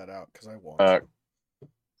check that out because I want to.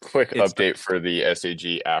 Quick update for the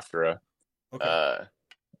SAG AFTRA. Okay.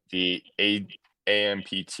 The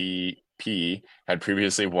AMPTP had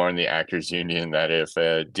previously warned the Actors Union that if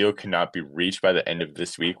a deal could not be reached by the end of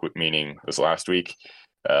this week, meaning this last week,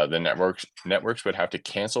 the networks would have to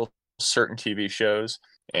cancel certain TV shows,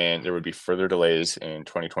 and there would be further delays in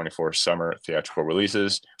 2024 summer theatrical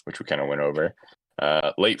releases, which we kind of went over.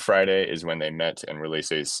 Late Friday is when they met and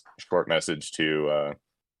released a short message to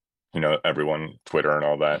everyone, Twitter and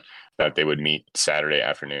all that they would meet Saturday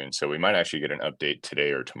afternoon. So we might actually get an update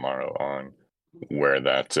today or tomorrow on where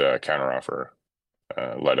that counteroffer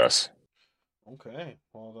led us. Okay,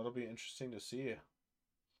 well, that'll be interesting to see.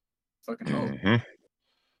 Fucking hope. Mm-hmm.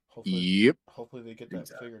 Hopefully they get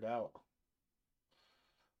that figured out.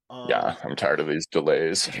 Yeah, I'm tired of these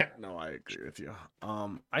delays. Yeah, no, I agree with you.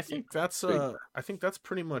 I think that's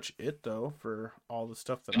pretty much it though for all the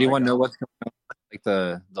stuff that. Anyone know what's going on? Like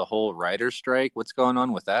the whole writer's strike? What's going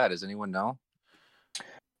on with that? Does anyone know?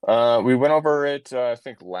 We went over it. I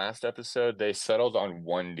think last episode they settled on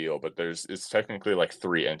one deal, but it's technically like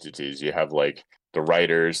three entities. You have like the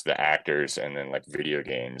writers, the actors, and then like video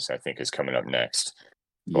games. I think is coming up next.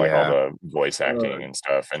 Like all the voice acting and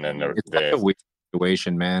stuff, and then it's a weird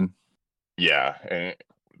situation, man. Yeah, and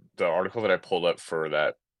the article that I pulled up for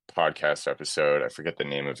that podcast episode, I forget the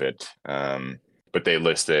name of it, but they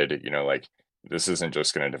listed, like this isn't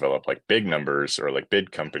just going to develop like big numbers or like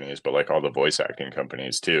big companies, but like all the voice acting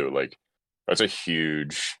companies too. Like that's a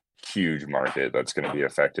huge market that's going to be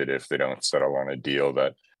affected if they don't settle on a deal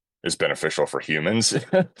that is beneficial for humans.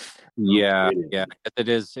 Yeah, it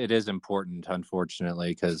is important, unfortunately,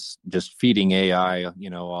 because just feeding AI,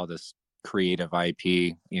 all this creative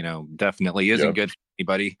IP, definitely isn't good for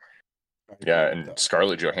anybody. Yeah, and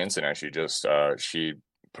Scarlett Johansson actually just she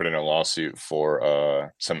put in a lawsuit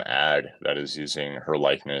for some ad that is using her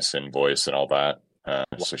likeness and voice and all that.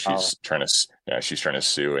 So she's trying to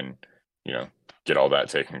sue and get all that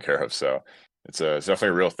taken care of. So it's definitely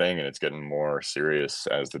a real thing, and it's getting more serious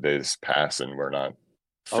as the days pass, and we're not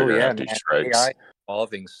figuring out these strikes. AI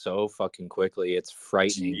evolving so fucking quickly, it's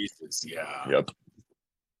frightening. Jesus, yeah. Yep.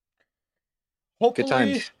 Hopefully,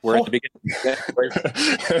 times. We're at the beginning.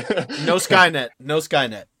 no Skynet. No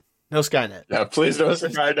Skynet. No Skynet. Yeah, please don't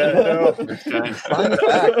subscribe to that. No. Fun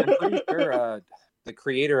fact, I'm pretty sure the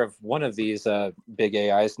creator of one of these big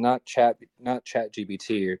AIs, not Chat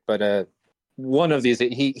GBT, but one of these,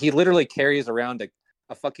 he literally carries around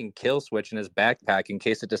a fucking kill switch in his backpack in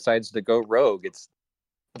case it decides to go rogue. It's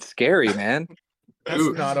scary, man. That's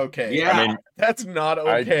not okay. Yeah. I mean, That's not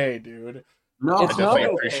okay, dude. No, It's I not definitely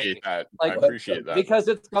okay. appreciate that. Like, I appreciate that. because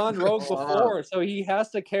it's gone rogue before, so he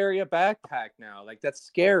has to carry a backpack now. Like, that's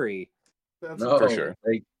scary. That's no, For sure.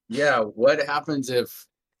 Like, yeah, what happens if,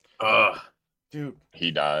 dude.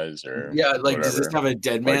 He dies or yeah, like, does this whatever. have a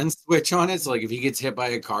dead man switch on it? So, like, if he gets hit by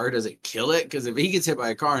a car, does it kill it? Because if he gets hit by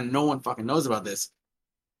a car and no one fucking knows about this,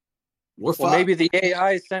 we're Well, fucked. maybe the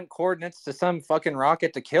AI sent coordinates to some fucking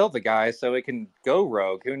rocket to kill the guy so it can go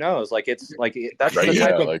rogue. Who knows? Like, it's like that's Right, the yeah,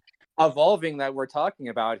 type of like evolving that we're talking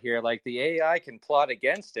about here. Like, the AI can plot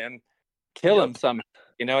against him, kill him somehow.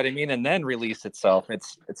 You know what I mean? And then release itself.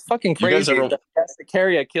 It's fucking You guys crazy. ever- It has to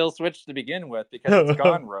carry a kill switch to begin with because it's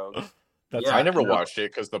gone rogue. That's Yeah. I never no. watched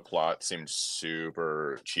it because the plot seemed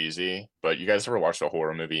super cheesy. But you guys ever watched the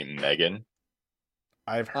horror movie Megan?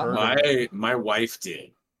 I've heard. of it. My wife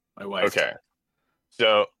did. My wife. Okay.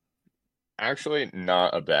 So actually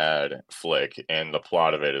not a bad flick, and the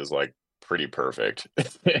plot of it is like pretty perfect.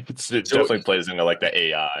 It definitely plays into like the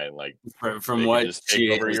AI and like From they what can just take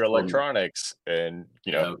she over has your told me. electronics and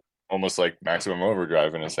almost like maximum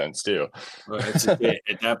overdrive in a sense too. Well, it's just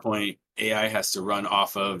at that point, AI has to run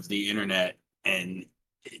off of the internet, and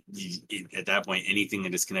at that point, anything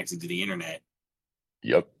that is connected to the internet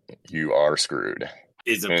Yep, you are screwed.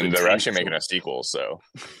 is a And they're actually potential- making a sequel, so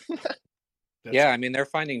Yeah, I mean, they're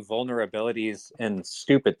finding vulnerabilities in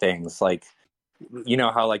stupid things. Like, you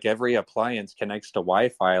know how like every appliance connects to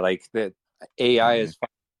Wi-Fi. Like, the AI is,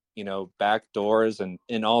 back doors and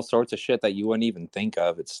all sorts of shit that you wouldn't even think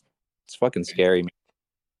of. It's fucking scary.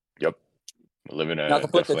 yep. Living a Not to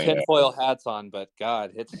put the definitely tinfoil hats on, but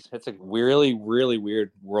God, it's a really, really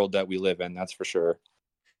weird world that we live in. That's for sure.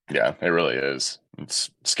 yeah, it really is.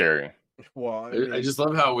 It's scary. Well, I just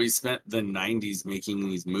love how we spent the 90s making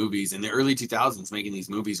these movies and the early 2000s making these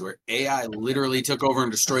movies where AI literally took over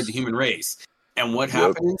and destroyed the human race. And what Yep.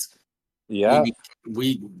 happens? Yeah,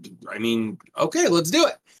 I mean, okay, let's do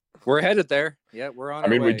it. we're headed there. Yeah, we're on. I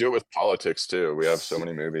mean, our we way. do it with politics too. We have so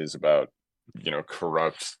many movies about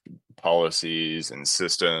corrupt policies and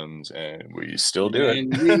systems, and we still do it.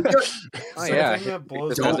 And we do it. Oh yeah, Something that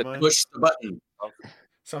blows Because my Don't mind. push the button.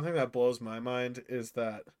 Something that blows my mind is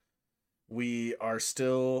that we are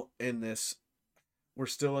still in this. We're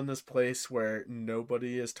still in this place where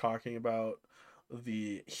nobody is talking about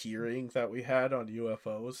the hearing that we had on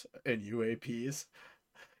UFOs and UAPs.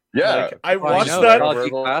 Yeah, Like, I Well, watched know, that. it's all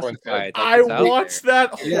Everyone declassified. said- Like, I it's out watched there.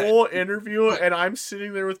 that Yeah. whole interview, and I'm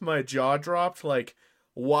sitting there with my jaw dropped. Like,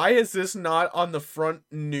 why is this not on the front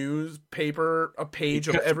newspaper, a page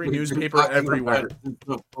of every We've been newspaper talking everywhere? about it since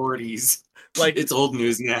the 40s. Like, It's old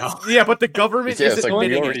news now. yeah, but the government yeah, is it's like we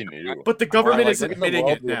admitting already it. knew. But the government Like, is look at the admitting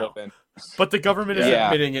world it we now. live in. But the government is Yeah.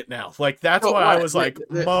 admitting it now. Like, that's But why I what? was like,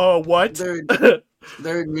 They're- what?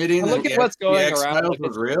 They're admitting Well, look that at what's going the around. X-Files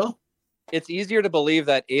was real. It's easier to believe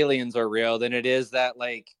that aliens are real than it is that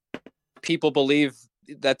like people believe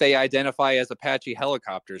that they identify as Apache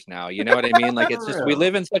helicopters now. You know what I mean? Like, it's just we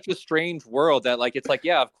live in such a strange world that like it's like,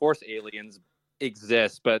 yeah, of course aliens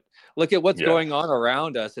exist, but look at what's Yeah. going on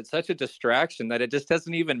around us. It's such a distraction that it just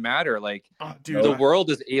doesn't even matter. Like, Oh, dude, the world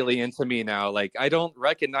is alien to me now. Like, I don't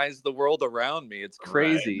recognize the world around me. It's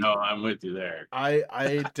crazy. Right. No, I'm with you there.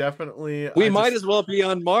 I definitely. We I might just- as well be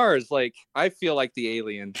on Mars. Like, I feel like the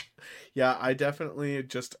alien. Yeah, I definitely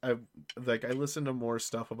just I listened to more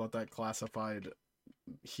stuff about that classified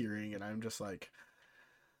hearing, and I'm just like,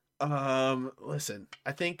 listen,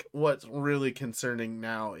 I think what's really concerning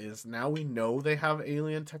now is now we know they have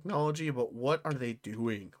alien technology, but what are they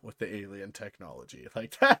doing with the alien technology?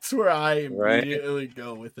 Like, that's where I Right. immediately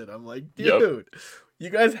go with it. I'm like, Yep. dude, you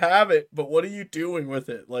guys have it, but what are you doing with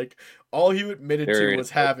it? Like, all you admitted to Period.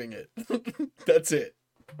 was having it. That's it.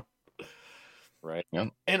 Right.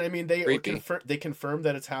 And I mean, they Creepy. confirmed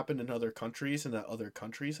that it's happened in other countries and that other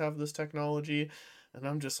countries have this technology. And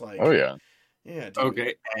I'm just like, Oh yeah, yeah, dude.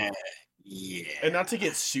 Okay. Yeah. And not to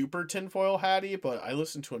get super tinfoil hatty, but I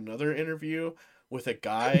listened to another interview with a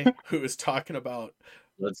guy who was talking about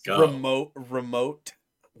Let's go. remote,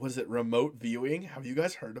 was it remote viewing? Have you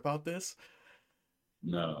guys heard about this?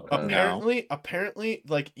 No. No. Apparently,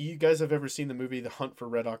 like, you guys have ever seen the movie The Hunt for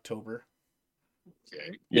Red October?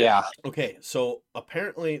 Okay. Yeah. Okay, so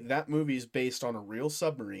apparently that movie is based on a real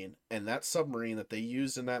submarine, and that submarine that they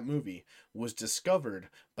used in that movie was discovered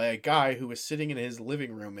by a guy who was sitting in his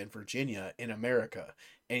living room in Virginia in America,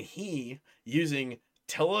 and he, using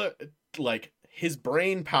like his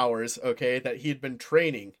brain powers, okay, that he had been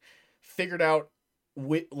training, figured out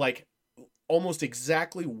like almost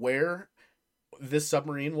exactly where this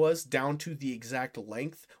submarine was, down to the exact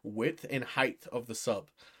length, width, and height of the sub.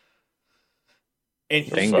 And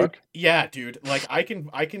The he, fuck? yeah, dude, like I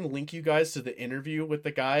can link you guys to the interview with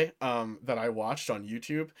the guy that I watched on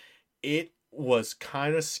YouTube. It was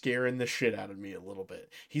kind of scaring the shit out of me a little bit.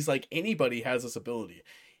 He's like, anybody has this ability.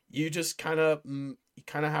 You just kind of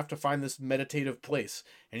have to find this meditative place.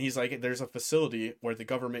 And he's like, there's a facility where the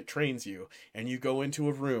government trains you, and you go into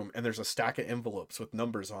a room and there's a stack of envelopes with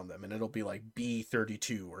numbers on them, and it'll be like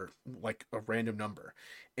B32 or like a random number.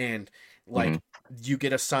 And like you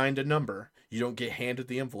get assigned a number, you don't get handed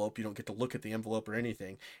the envelope, you don't get to look at the envelope or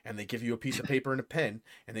anything, and they give you a piece of paper and a pen,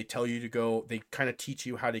 and they tell you to go, they kind of teach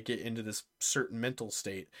you how to get into this certain mental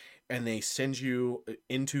state, and they send you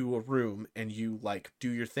into a room, and you like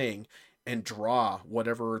do your thing and draw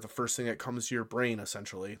whatever the first thing that comes to your brain,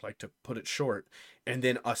 essentially, like to put it short, and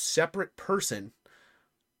then a separate person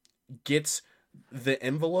gets the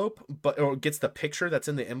envelope, or gets the picture that's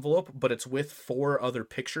in the envelope, but it's with 4 other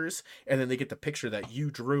pictures, and then they get the picture that you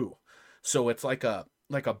drew. So it's like a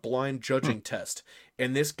blind judging test.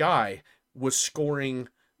 And this guy was scoring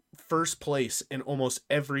first place in almost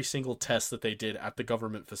every single test that they did at the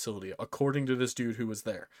government facility, according to this dude who was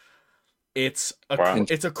there. It's Wow.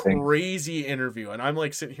 it's a crazy interview, and I'm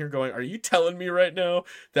like sitting here going, are you telling me right now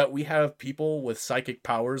that we have people with psychic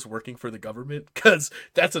powers working for the government? Because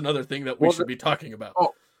that's another thing that we should be talking about.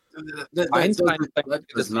 Oh, Einstein that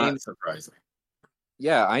does not surprise me.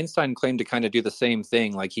 Yeah, Einstein claimed to kind of do the same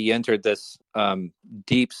thing. Like he entered this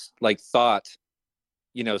deep, like thought,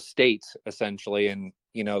 state essentially, and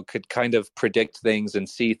could kind of predict things and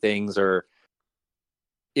see things, or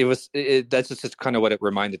that's just kind of what it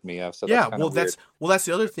reminded me of. So yeah, that's that's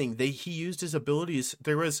the other thing. He used his abilities.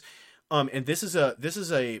 There was and this is a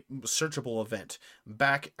searchable event.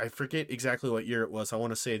 Back, I forget exactly what year it was. I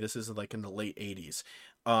want to say this is like in the late 80s.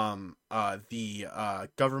 The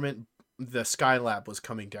government, the Skylab was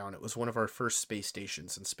coming down. It was one of our first space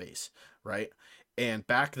stations in space, right? And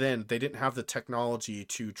back then, they didn't have the technology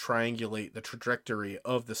to triangulate the trajectory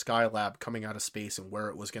of the Skylab coming out of space and where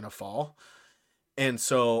it was going to fall. And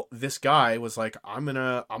so this guy was like, I'm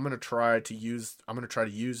gonna try to use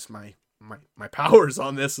my powers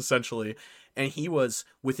on this, essentially. And he was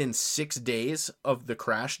within 6 days of the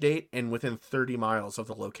crash date and within 30 miles of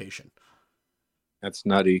the location. That's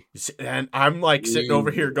nutty. And I'm like sitting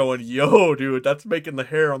over here going, yo, dude, that's making the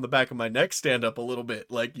hair on the back of my neck stand up a little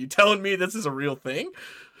bit. Like, you telling me this is a real thing?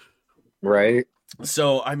 Right.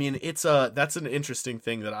 So, I mean, that's an interesting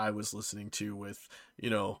thing that I was listening to with,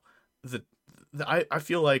 I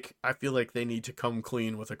feel like they need to come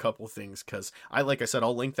clean with a couple things, because like I said,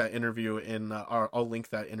 I'll link that interview in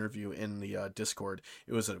the Discord.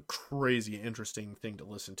 It was a crazy interesting thing to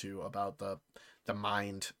listen to about the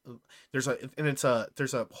mind. There's a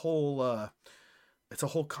whole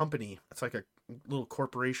company. It's like a little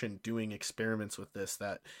corporation doing experiments with this,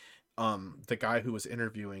 that the guy who was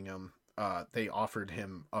interviewing him, they offered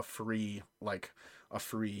him a free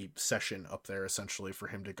session up there, essentially, for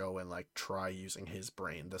him to go and like try using his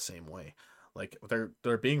brain the same way. Like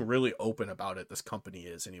they're being really open about it. This company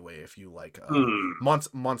is, anyway. If you like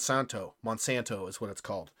Monsanto is what it's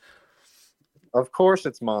called. Of course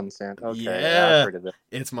it's Monsanto. Okay, yeah, I've heard of it.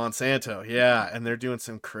 It's Monsanto. Yeah, and they're doing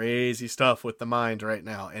some crazy stuff with the mind right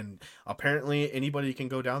now. And apparently anybody can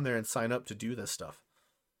go down there and sign up to do this stuff.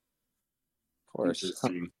 Of course.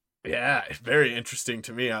 Yeah, it's very interesting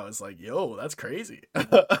to me. I was like, yo, that's crazy.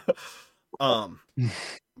 But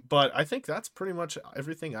I think that's pretty much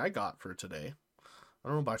everything I got for today. I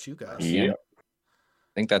don't know about you guys. Yeah.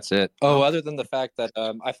 I think that's it. Oh, other than the fact that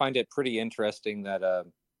I find it pretty interesting that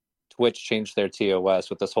Twitch changed their TOS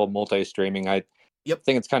with this whole multi-streaming. I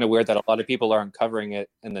think it's kind of weird that a lot of people aren't covering it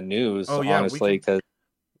in the news, honestly.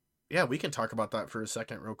 We can talk about that for a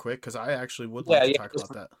second real quick, because I actually would like to talk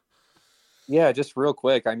about that. Yeah, just real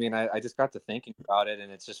quick. I mean, I just got to thinking about it,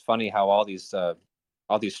 and it's just funny how all these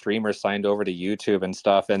streamers signed over to YouTube and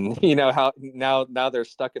stuff, and how now they're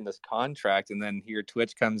stuck in this contract, and then here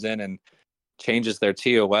Twitch comes in and changes their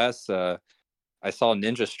TOS. I saw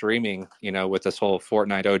Ninja streaming, with this whole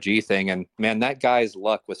Fortnite OG thing, and man, that guy's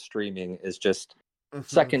luck with streaming is just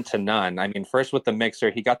second to none. I mean, first with the mixer,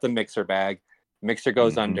 he got the mixer bag. Mixer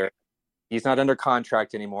goes under. He's not under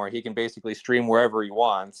contract anymore. He can basically stream wherever he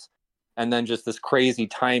wants. and then just this crazy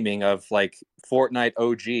timing of like Fortnite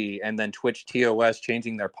OG and then Twitch TOS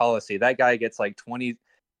changing their policy. That guy gets like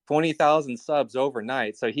 20,000 subs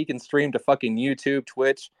overnight, so he can stream to fucking YouTube,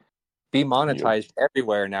 Twitch, be monetized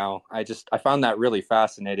everywhere now. I found that really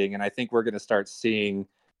fascinating, and I think we're going to start seeing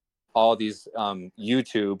all these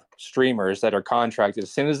YouTube streamers that are contracted.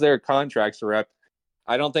 As soon as their contracts are up,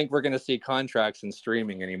 I don't think we're going to see contracts in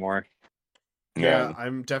streaming anymore. Yeah,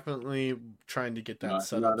 I'm definitely trying to get that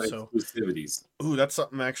set up. So exclusivities. Ooh, that's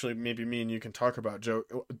something actually maybe me and you can talk about, Joe.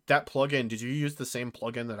 That plugin, did you use the same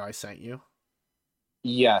plugin that I sent you?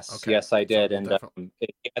 Yes, Okay. yes, I did, So and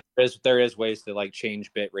there is ways to like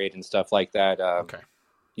change bitrate and stuff like that. Okay.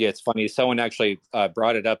 Yeah, it's funny. Someone actually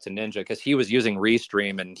brought it up to Ninja because he was using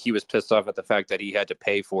Restream and he was pissed off at the fact that he had to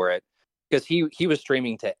pay for it because he was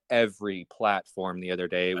streaming to every platform the other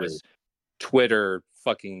day. It was Twitter,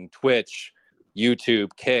 fucking Twitch,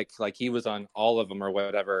 YouTube, Kick. Like he was on all of them or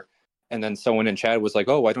whatever. And then someone in chat was like,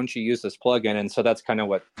 "Oh, why don't you use this plugin?" And so that's kind of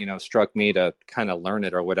what struck me to kind of learn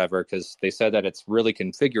it or whatever because they said that it's really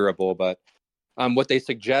configurable. But what they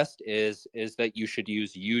suggest is that you should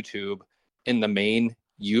use YouTube in the main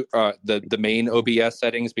the main OBS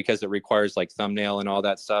settings because it requires like thumbnail and all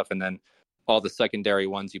that stuff, and then all the secondary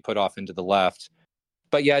ones you put off into the left.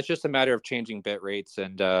 But yeah, it's just a matter of changing bit rates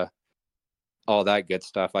and all that good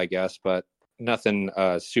stuff, I guess. But nothing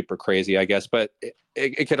super crazy, I guess. But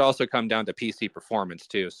it could also come down to PC performance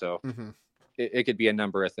too. So it could be a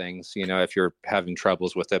number of things, if you're having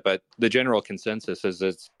troubles with it. But the general consensus is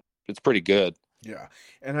it's pretty good. Yeah,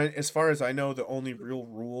 and as far as I know, the only real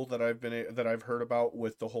rule that I've heard about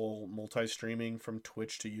with the whole multi-streaming from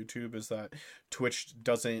Twitch to YouTube is that Twitch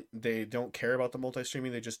they don't care about the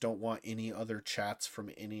multi-streaming. They just don't want any other chats from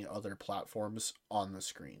any other platforms on the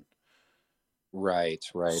screen. Right.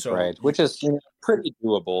 So Which is pretty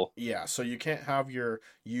doable. Yeah, so you can't have your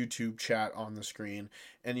YouTube chat on the screen,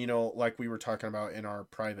 and like we were talking about in our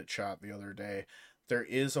private chat the other day. There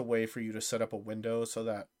is a way for you to set up a window so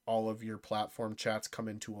that all of your platform chats come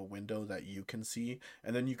into a window that you can see,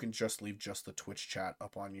 and then you can just leave just the Twitch chat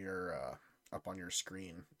up on your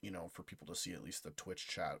screen, for people to see at least the Twitch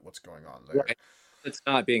chat, what's going on there. Right. It's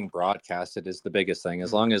not being broadcasted is the biggest thing.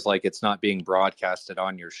 As long as like it's not being broadcasted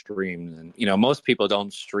on your stream, and most people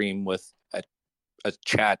don't stream with a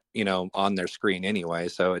chat, on their screen anyway,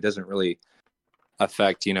 so it doesn't really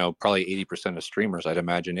affect probably 80% of streamers, I'd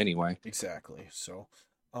imagine, anyway. Exactly. So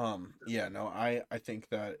I think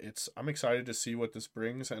that I'm excited to see what this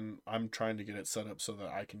brings, and I'm trying to get it set up so that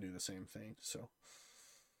I can do the same thing. So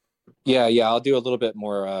yeah, I'll do a little bit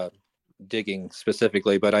more digging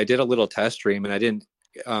specifically, but I did a little test stream and I didn't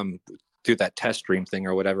do that test stream thing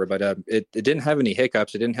or whatever, but it didn't have any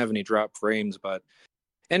hiccups, it didn't have any drop frames,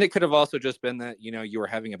 and it could have also just been that, you were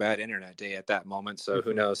having a bad internet day at that moment. So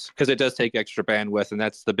who knows? Because it does take extra bandwidth. And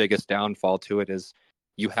that's the biggest downfall to it is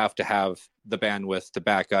you have to have the bandwidth to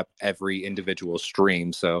back up every individual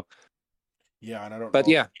stream. So yeah, and I don't know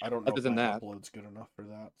other than that, upload's good enough for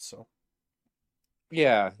that. So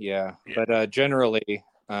yeah. But generally,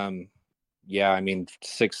 I mean,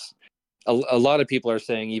 a lot of people are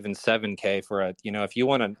saying even 7K for if you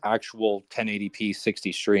want an actual 1080p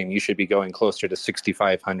 60 stream, you should be going closer to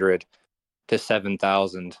 6,500 to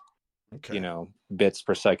 7,000, bits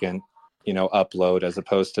per second, upload, as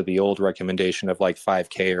opposed to the old recommendation of like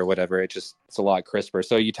 5K or whatever. It's a lot crisper.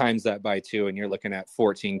 So you times that by 2 and you're looking at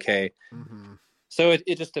 14K. So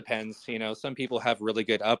it just depends. Some people have really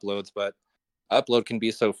good uploads, but upload can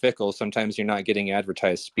be so fickle. Sometimes you're not getting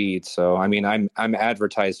advertised speed. So I mean, I'm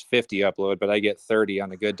advertised 50 upload, but I get 30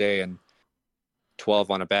 on a good day and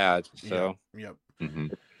 12 on a bad. So yep.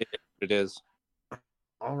 It is.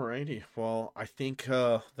 Alrighty. Well, I think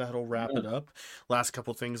that'll wrap it up. Last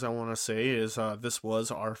couple things I want to say is this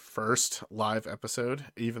was our first live episode,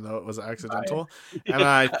 even though it was accidental. And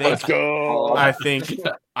I think Let's go.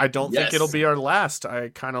 I don't think it'll be our last. I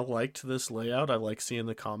kind of liked this layout. I like seeing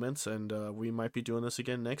the comments, and we might be doing this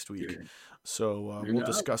again next week. So we'll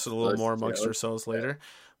discuss it a little more amongst ourselves later.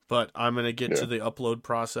 But I'm gonna get to the upload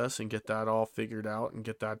process and get that all figured out and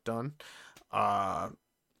get that done.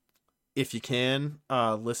 If you can,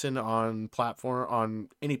 listen on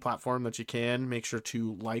any platform that you can. Make sure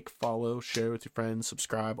to like, follow, share with your friends,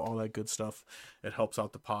 subscribe, all that good stuff. It helps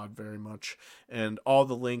out the pod very much. And all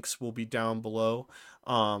the links will be down below.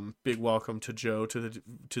 Big welcome to Joe to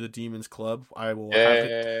the Demons Club. I will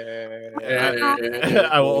I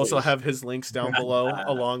will also have his links down below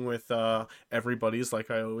along with everybody's,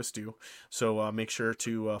 like I always do. So make sure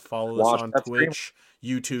to follow us on Twitch,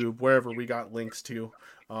 YouTube, wherever we got links to.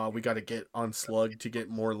 We got to get on Slug to get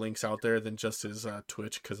more links out there than just his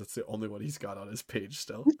Twitch, because it's the only one he's got on his page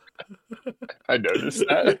still. I noticed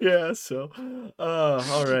that. Yeah, so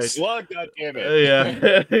all right. Slug, goddammit.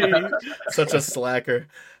 Yeah. Such a slacker.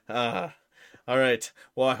 All right.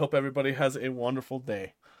 Well, I hope everybody has a wonderful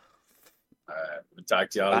day. We'll talk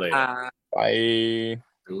to y'all later. Bye.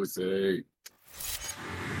 Tuesday.